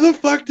 how the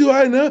fuck do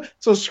I know?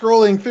 So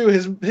scrolling through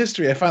his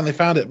history, I finally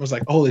found it and was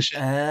like, holy shit.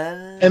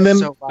 And then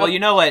So, well, you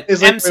know what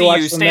It's like we MCU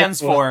watched the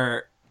stands next one.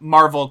 for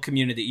Marvel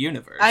Community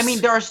Universe. I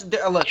mean,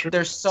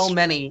 there's so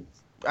many.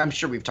 I'm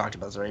sure we've talked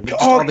about this already. But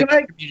just Oh, all the can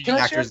I- community can I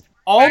actors.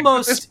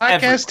 almost this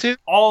podcast everyone. too?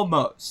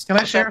 Almost. Can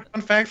I share a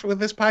fun fact with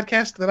this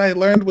podcast that I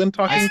learned when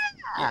talking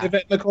to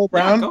Yvette Nicole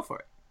Yeah, Brown? go for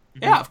it.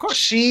 Yeah, of course.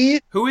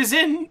 She Who is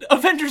in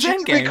Avengers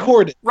Endgame?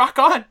 recorded. Rock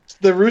on.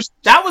 The Rooster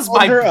That was called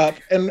my her up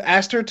and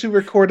asked her to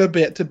record a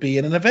bit to be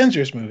in an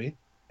Avengers movie,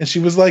 and she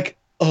was like,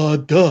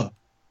 duh,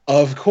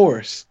 of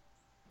course."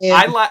 And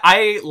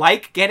I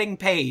like getting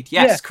paid.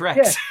 Yes, Yeah,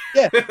 correct.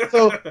 yeah.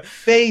 So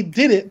they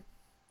did it,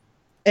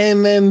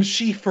 and then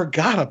she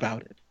forgot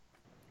about it,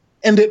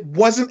 and it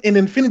wasn't in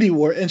Infinity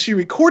War, and she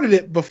recorded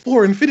it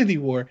before Infinity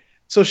War,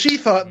 so she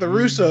thought the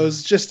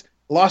Russos just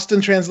lost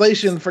in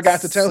translation,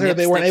 forgot to tell her Snip,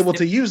 they weren't snip, able snip.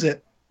 to use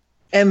it.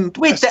 And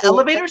Wait, the so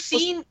elevator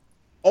scene?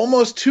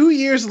 almost 2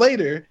 years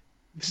later,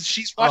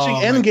 she's watching Oh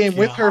my Endgame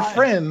with her God.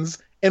 friends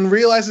and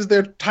realizes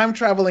they're time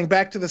traveling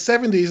back to the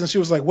 70s, and she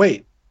was like,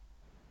 wait,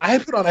 I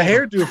put on a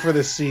hairdo for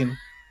this scene.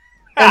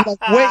 And like,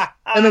 wait,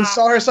 and then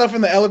saw herself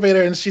in the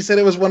elevator, and she said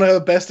it was one of the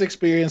best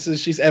experiences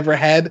she's ever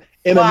had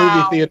in a Wow.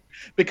 movie theater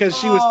because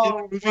she was in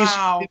a movie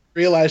wow. she didn't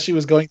realize she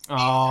was going.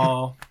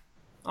 Oh.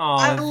 Oh,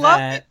 I love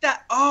it.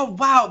 Oh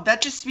wow,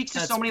 that just speaks to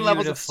That's so many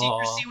levels of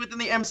beautiful. secrecy within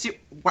the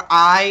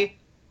MCU.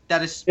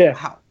 That is Yeah.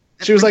 wow.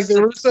 That She was like,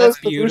 brings the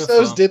such- beautiful.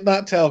 Russos did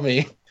not tell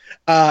me,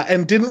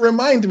 and didn't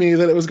remind me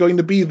that it was going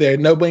to be there,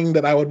 knowing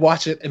that I would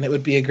watch it and it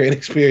would be a great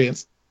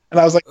experience. And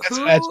I was like, that's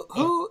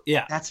magical.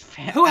 Yeah. That's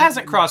fantastic. Who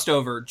hasn't crossed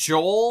over?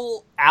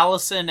 Joel,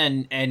 Allison,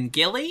 and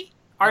Gilly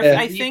are Yeah.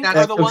 I think That's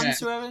are the okay. ones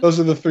who haven't. Those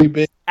are the 3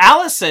 big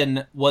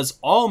Allison was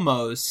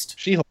almost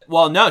She-Hulk.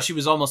 well, no, she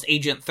was almost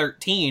Agent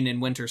 13 in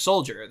Winter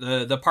Soldier.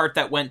 The part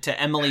that went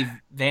to Emily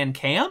Van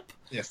Camp.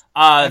 Yes.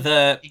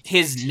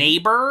 His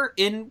neighbor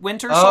in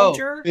Winter Oh.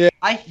 Soldier. Yeah.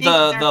 I think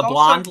the there's also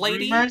blonde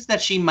lady? rumors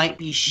that she might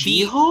be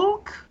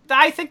She-Hulk.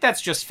 I think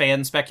that's just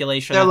fan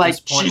speculation They're at like, this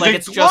point. she's Like like,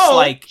 it's just whoa,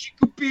 like she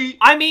could be.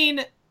 I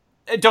mean,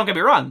 don't get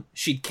me wrong,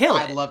 she'd kill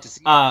it. I'd love to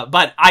see.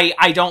 But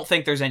I don't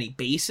think there's any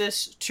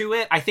basis to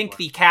it. I think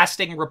the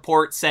casting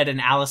report said an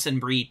Allison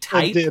Brie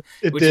type, It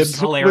which did. is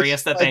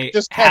hilarious Which, that they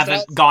just cast haven't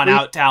Allison gone Brie,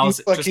 out to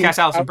Allison. you Just fucking cast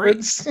Allison Brie.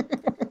 cowards.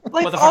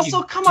 Like, what the fuck also, are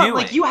you come doing? on,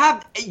 like,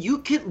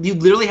 you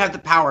literally have the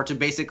power to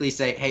basically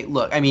say, hey,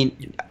 look, I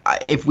mean,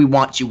 if we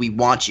want you, we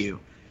want you.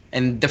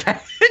 And the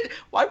fact,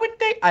 why would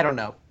they? I don't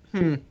know.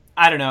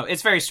 I don't know.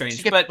 It's very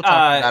strange. But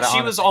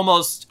she was honestly.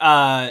 almost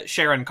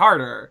Sharon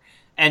Carter.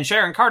 And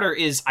Sharon Carter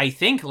is, I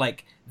think,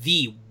 like,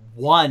 the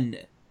one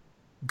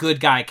good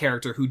guy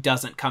character who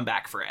doesn't come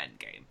back for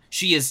Endgame.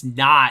 She is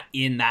not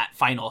in that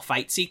final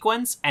fight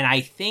sequence. And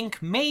I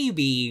think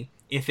maybe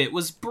if it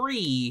was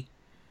Bree,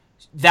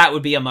 that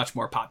would be a much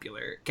more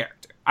popular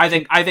character. I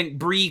think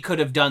Bree could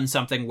have done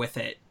something with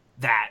it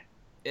that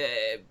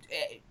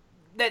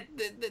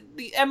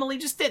the Emily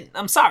just didn't.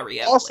 I'm sorry,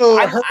 Emily. Also,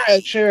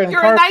 Sharon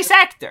you're Carter a nice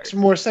actor. makes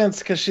more sense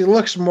because she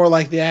looks more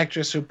like the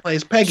actress who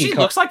plays Peggy. She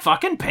looks like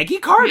fucking Peggy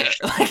Carter.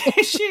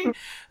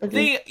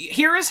 Like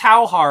here is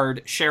how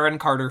hard Sharon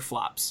Carter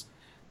flops.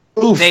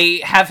 Oof. They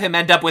have him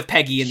end up with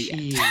Peggy in the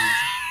end.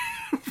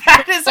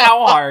 That is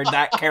how hard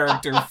that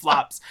character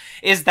flops.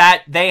 Is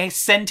that they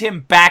send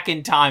him back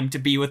in time to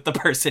be with the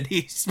person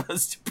he's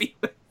supposed to be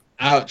with.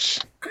 Ouch.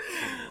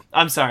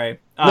 I'm sorry.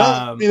 No,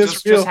 I mean,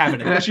 it's real. Just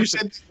having it. What you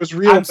said was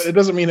real, but it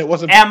doesn't mean it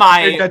wasn't.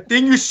 The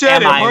thing you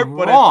said, am I hurt,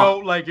 but it wrong?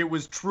 felt like it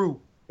was true.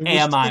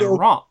 Am I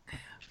wrong?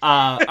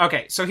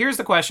 Okay, so here's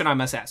the question I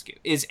must ask you.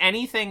 Is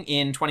anything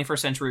in 21st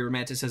century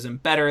romanticism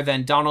better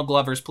than Donald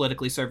Glover's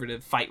politically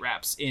conservative fight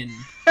raps in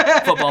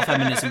Football,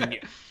 Feminism, and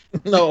You?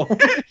 No.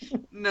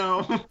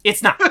 No.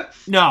 It's not.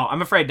 No,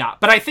 I'm afraid not.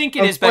 But I think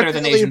it is better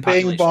than Asian Bang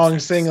population Bong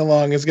studies. Sing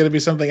Along is going to be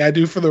something I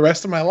do for the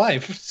rest of my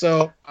life.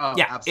 So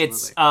Yeah, absolutely.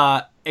 it's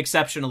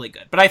exceptionally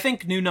good. But I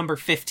think new number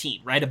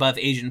 15, right above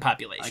Asian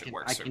population,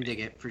 works I for can me.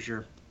 dig it for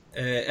sure.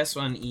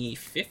 S1E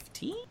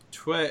 15?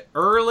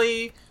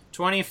 Early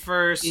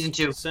 21st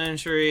 2.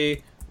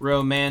 century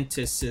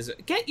romanticism.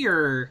 Get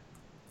your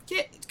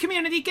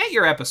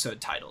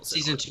episode titles.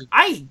 Season 2.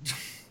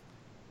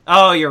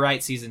 Oh, you're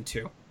right, season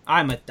 2.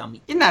 I'm a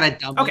dummy. You're not a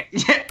dummy. Okay.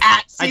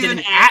 At I did season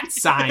an at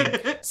sign.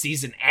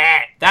 Season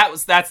at.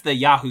 That's the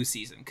Yahoo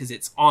season because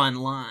it's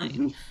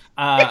online.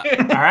 All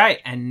right,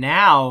 and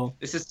now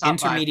This is top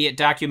intermediate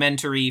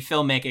documentary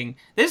filmmaking.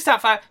 This is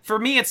top 5. For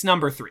me, it's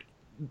number 3.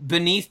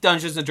 Beneath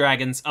Dungeons and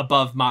Dragons,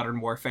 above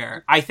Modern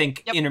Warfare. I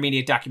think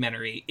intermediate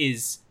documentary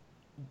is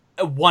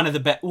one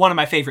of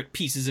my favorite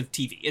pieces of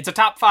TV. It's a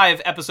top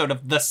 5 episode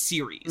of the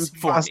series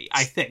for me,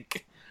 I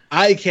think.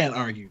 I can't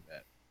argue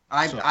that.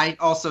 I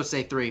also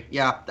say 3.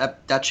 Yeah,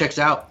 that checks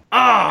out.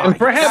 Oh, And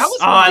perhaps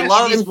I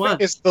love this one.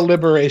 It's the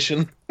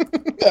liberation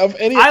of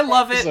any. I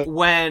love it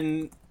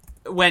episode.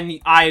 when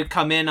I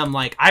come in, I'm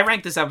like, I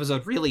rank this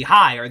episode really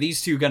high. Are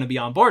these two going to be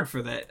on board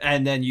for that?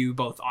 And then you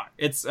both are.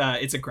 It's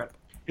incredible.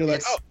 You're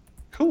like, oh,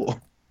 cool.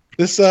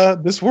 This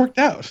worked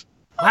out.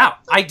 Wow,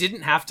 I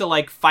didn't have to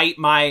like fight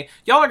my.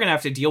 Y'all are gonna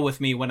have to deal with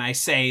me when I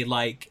say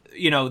like,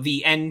 you know,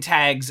 the end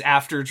tags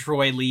after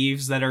Troy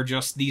leaves that are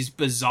just these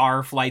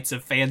bizarre flights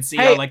of fancy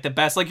Hey, are like the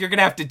best. Like you're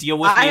gonna have to deal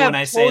with I me have when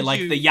I say told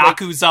like you, the like-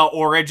 Yakuza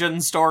origin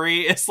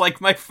story is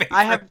like my favorite.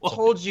 I have one.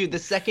 told you the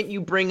second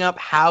you bring up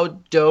how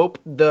dope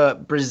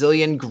the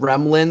Brazilian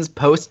Gremlins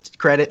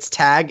post-credits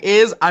tag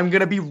is, I'm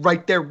gonna be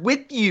right there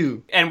with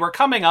you. And we're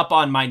coming up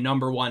on my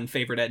number 1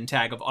 favorite end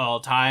tag of all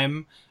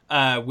time,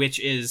 which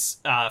is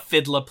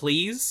Fiddler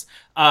Please.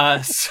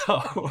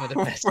 So the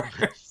best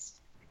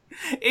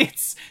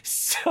it's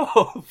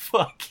so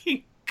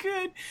fucking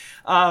good.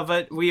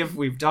 But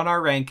we've done our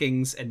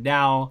rankings, and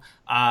now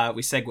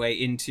we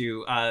segue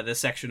into the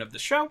section of the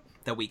show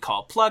that we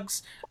call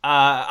plugs.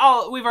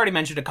 We've already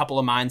mentioned a couple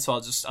of mine, so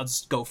I'll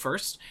just go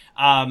first.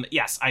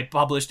 Yes, I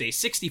published a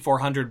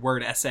 6,400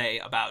 word essay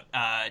about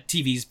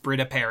TV's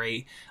Britta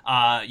Perry.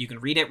 You can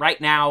read it right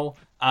now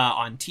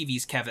on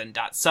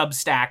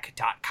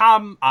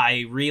tvskevin.substack.com.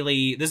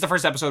 This is the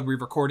first episode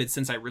we've recorded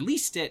since I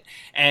released it,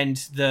 and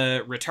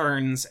the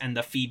returns and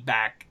the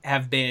feedback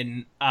have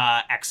been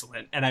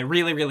excellent. And I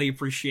really, really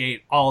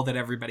appreciate all that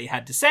everybody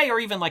had to say, or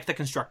even like the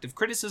constructive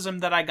criticism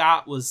that I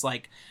got was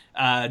like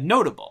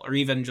notable, or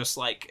even just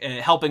like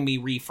helping me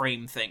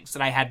reframe things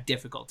that I had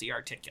difficulty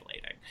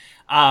articulating.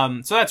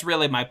 So that's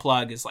really my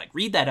plug, is like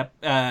read that up.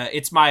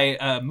 It's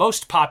my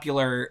most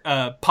popular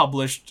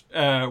published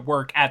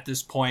work at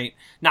this point,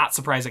 not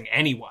surprising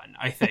anyone,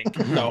 I think.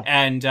 No.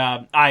 And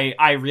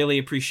I really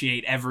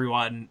appreciate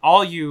everyone,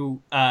 all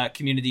you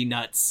community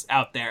nuts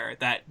out there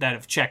that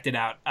have checked it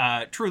out.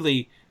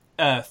 Truly,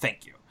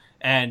 thank you.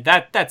 And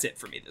that's it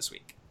for me this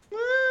week.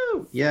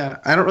 Woo! Yeah,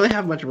 I don't really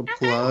have much of a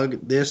plug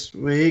this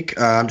week.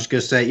 I'm just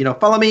gonna say,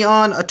 follow me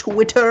on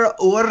Twitter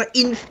or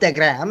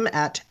Instagram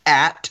at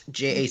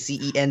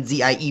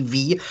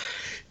JACENZIEV.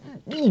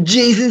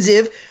 Jason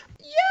Ziv.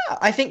 Yeah,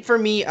 I think for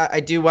me, I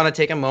do want to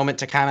take a moment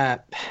to kind of.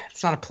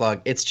 It's not a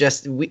plug. It's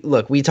just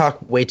we talk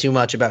way too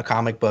much about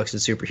comic books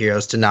and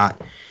superheroes to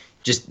not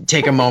just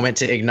take a moment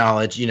to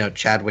acknowledge,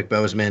 Chadwick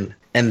Boseman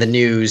and the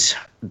news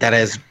that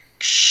has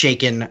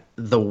shaken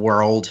the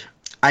world.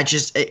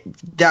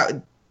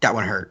 That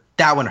one hurt.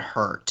 That one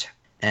hurt.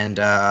 And,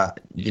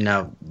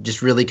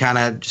 just really kind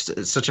of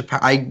just such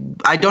I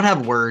don't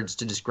have words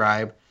to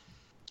describe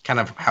kind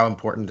of how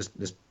important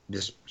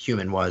this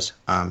human was.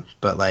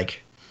 But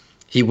like,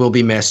 He will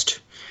be missed.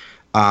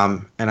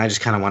 And I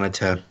just kind of wanted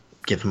to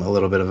give him a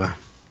little bit of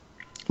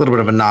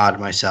a nod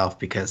myself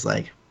because,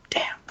 like,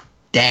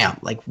 damn,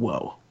 like,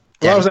 whoa.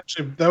 Well,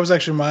 that was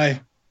actually my.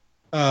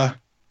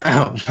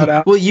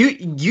 Well,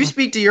 you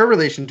speak to your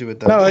relation to it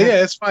though. No,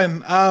 yeah, it's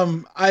fine.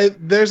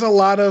 There's a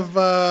lot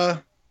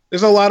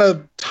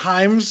of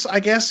times, I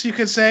guess you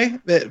could say,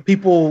 that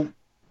people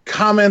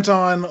comment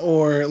on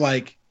or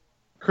like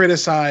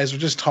criticize or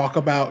just talk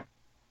about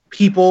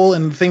people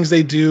and things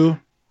they do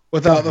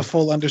without the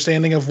full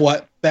understanding of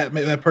what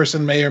that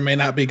person may or may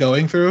not be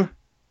going through.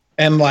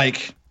 And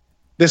like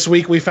this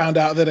week, we found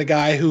out that a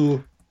guy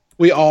who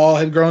we all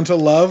had grown to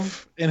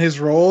love in his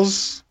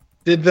roles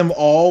did them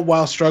all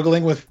while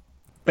struggling with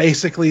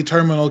basically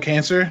terminal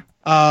cancer.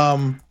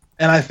 And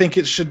I think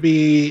it should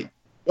be,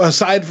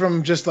 aside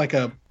from just like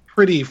a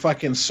pretty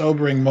fucking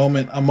sobering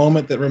moment, a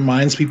moment that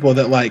reminds people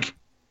that like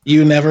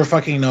you never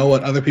fucking know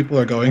what other people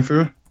are going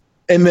through.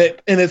 And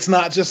it's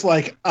not just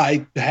like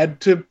I had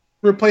to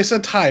replace a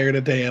tire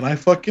today and I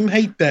fucking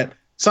hate that.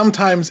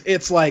 Sometimes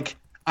it's like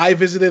I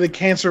visited a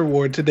cancer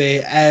ward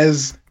today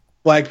as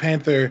Black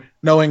Panther,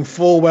 knowing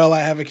full well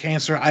I have a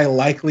cancer I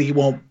likely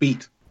won't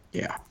beat.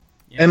 Yeah.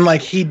 And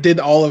like he did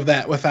all of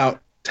that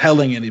without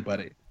telling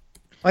anybody.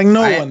 Like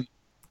no one.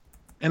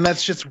 And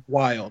that's just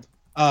wild.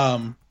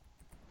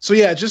 So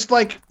yeah, just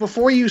like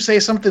before you say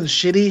something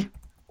shitty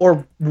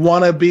or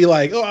want to be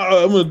like,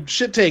 oh, I'm a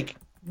shit take,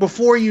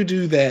 before you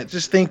do that,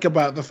 just think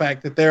about the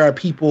fact that there are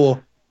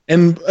people,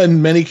 and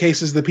in many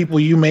cases, the people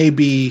you may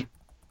be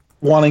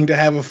wanting to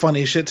have a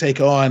funny shit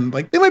take on,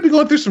 like they might be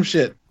going through some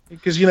shit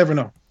because you never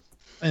know.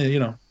 And, you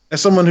know,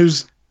 as someone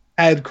who's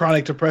had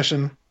chronic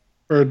depression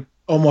for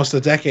almost a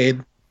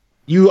decade,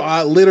 you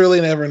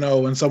literally never know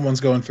when someone's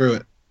going through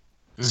it.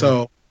 Mm-hmm.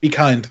 So be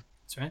kind.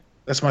 That's right.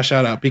 That's my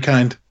shout out. Be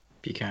kind.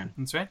 Be kind.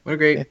 That's right. What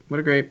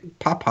a great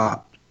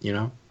pop, you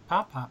know?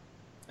 Pop.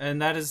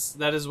 And that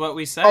is what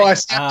we say. Oh, I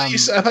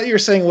thought you were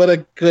saying what a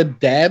good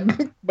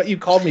dad, but you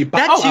called me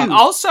Pop. That too.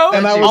 Also,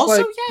 and I was also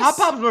like, yes.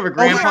 Pop's more of a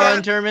grandpa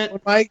interment.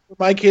 When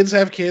my kids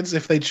have kids,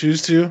 if they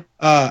choose to,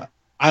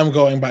 I'm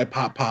going by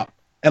Pop.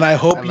 And I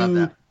hope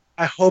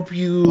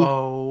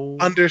you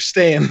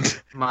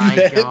understand. My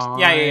that, God.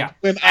 Yeah.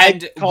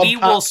 And we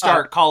will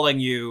start calling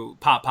you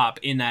Pop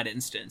in that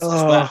instance as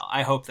well.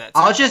 I hope that's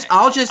I'll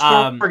just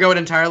forgo it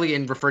entirely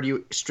and refer to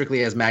you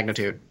strictly as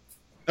Magnitude.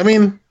 I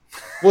mean,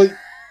 well,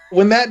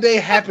 when that day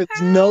happens,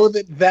 know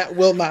that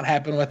will not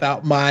happen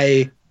without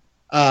my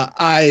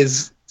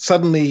eyes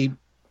suddenly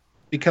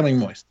becoming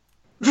moist.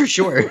 For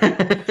sure.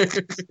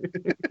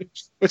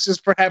 Which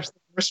is perhaps the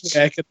worst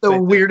way I could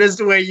the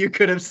weirdest way you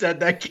could have said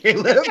that,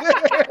 Caleb.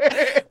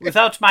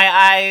 Without my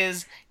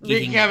eyes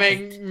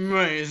becoming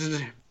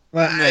moist.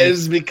 My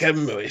eyes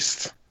become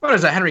moist. What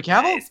is that, Henry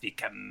Cavill? Eyes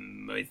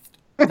become moist.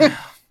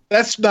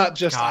 That's not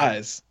just God.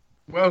 eyes.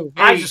 Whoa,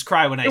 I just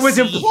cry when I see it was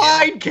him.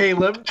 implied,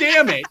 Caleb.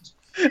 Damn it.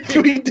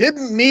 We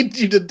didn't need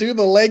you to do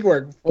the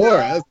legwork for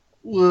us.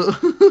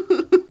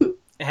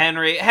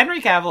 Henry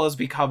Cavill has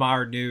become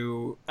our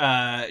new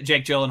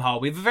Jake Gyllenhaal.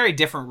 We have a very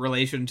different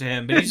relation to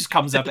him, but he just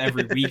comes up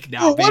every week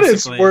now. For what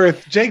it's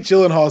worth, Jake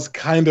Gyllenhaal's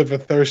kind of a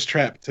thirst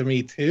trap to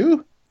me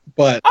too.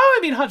 But I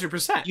mean,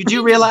 100%. You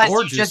do realize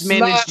you just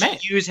managed to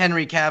use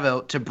Henry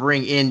Cavill to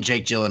bring in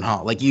Jake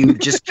Gyllenhaal. Like you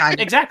just kind of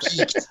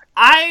exactly.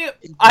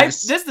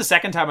 This is the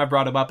second time I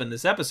brought him up in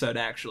this episode,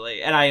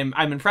 actually, and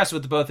I'm impressed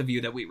with the both of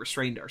you that we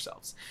restrained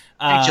ourselves.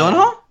 Jake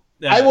Gyllenhaal?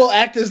 I will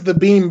act as the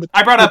beam.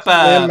 I brought up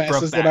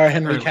landmasses that are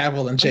Henry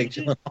Cavill and Jake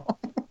Gyllenhaal.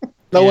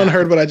 No one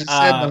heard what I just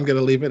said. I'm going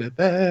to leave it at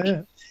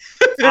that.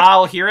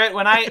 I'll hear it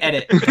when I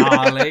edit,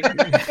 darling.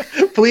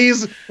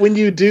 Please, when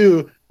you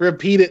do,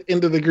 repeat it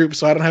into the group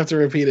so I don't have to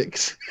repeat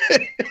it.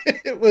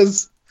 It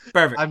was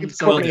perfect. I'm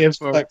so looking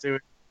forward to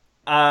it.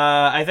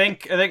 I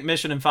think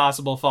Mission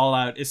Impossible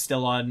Fallout is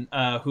still on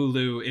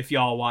Hulu if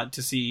y'all want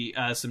to see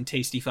some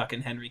tasty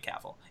fucking Henry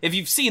Cavill. If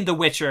you've seen The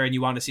Witcher and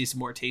you want to see some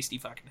more tasty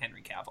fucking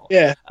Henry Cavill.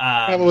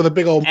 Yeah. With a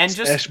big old and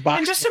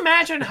just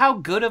imagine how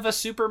good of a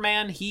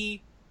Superman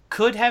he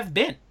could have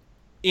been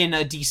in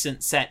a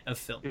decent set of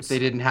films. If they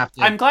didn't have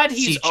to I'm glad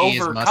he's CG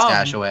his overcome.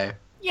 mustache away.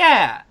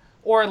 Yeah.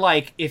 Or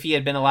like if he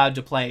had been allowed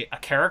to play a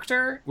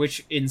character,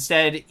 which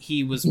instead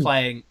he was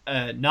playing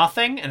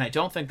nothing, and I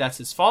don't think that's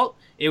his fault.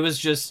 It was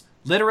just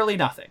literally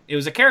nothing. It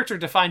was a character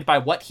defined by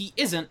what he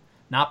isn't,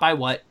 not by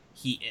what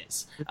he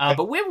is.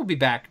 But we will be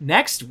back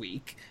next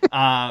week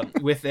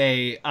with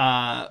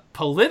a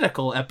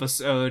political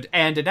episode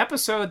and an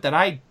episode that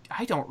I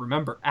don't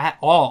remember at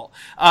all.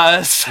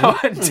 So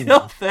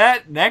until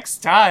that next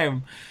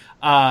time,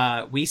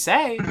 we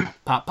say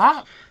pop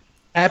pop.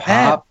 Pap,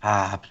 Pop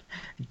pop.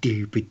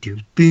 Dooba doo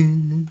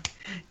boo.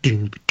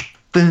 Dooba doo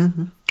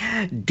boo.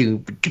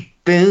 Dooba doo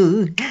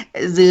boo.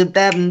 Zoom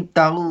dum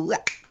dum.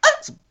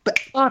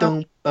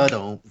 Dum ba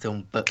dum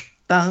dum ba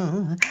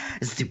dum.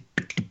 Zoom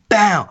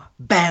bow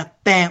bow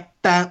bow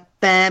bow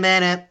bow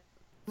bow.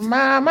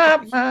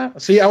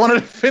 See, I wanted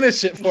to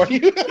finish it for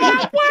you.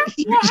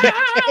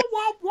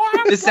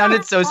 This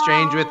sounded so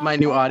strange with my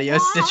new audio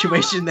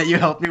situation that you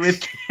helped me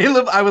with,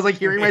 Caleb. I was like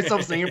hearing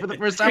myself singing for the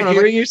first time. And I was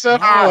Hearing like,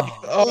 yourself?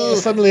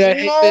 Suddenly I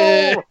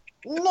hate it.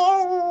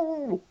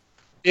 No.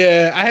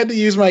 Yeah, I had to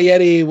use my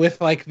Yeti with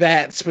like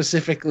that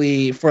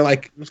specifically for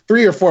like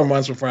 3 or 4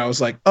 months before I was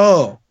like,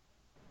 oh,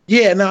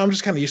 yeah, no, I'm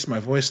just kind of used to my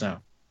voice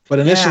now. But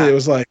initially it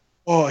was like,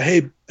 oh,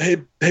 hey,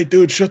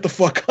 dude, shut the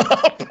fuck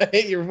up. I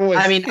hate your voice.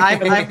 I mean,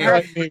 I've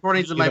heard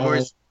recordings of my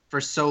voice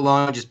for so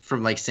long, just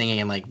from like singing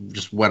and like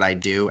just what I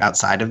do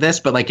outside of this.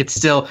 But like, it's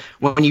still,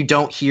 when you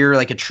don't hear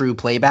like a true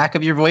playback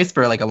of your voice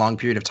for like a long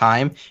period of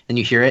time and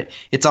you hear it,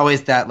 it's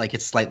always that like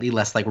it's slightly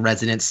less like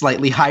resonant,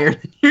 slightly higher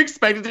than you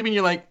expect it to be. And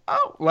you're like,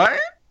 oh, what?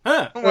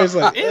 Huh. It's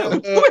like,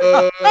 Ew.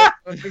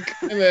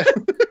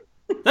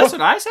 That's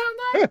what I sound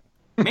like?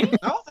 Me?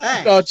 Oh,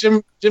 thanks. Oh,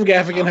 Jim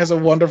Gaffigan has a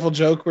wonderful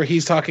joke where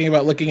he's talking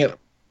about looking at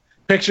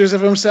pictures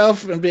of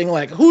himself and being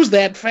like, who's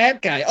that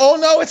fat guy? Oh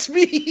no, it's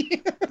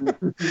me.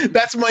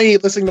 That's my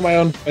listening to my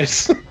own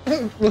voice.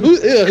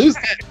 Who's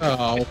that?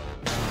 Oh.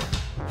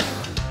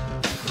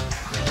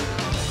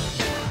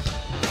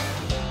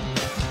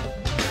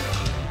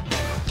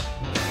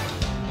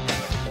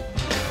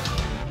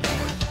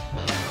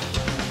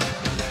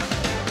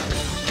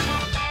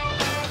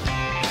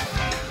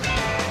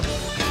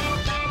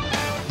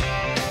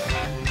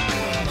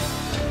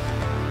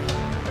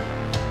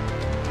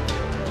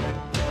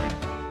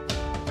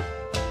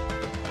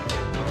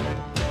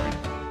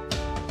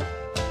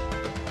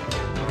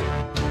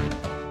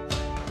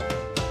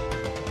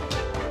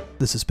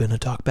 This has been a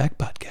Talkback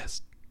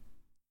Podcast.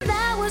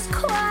 That was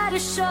quite a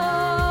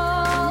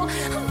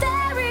show.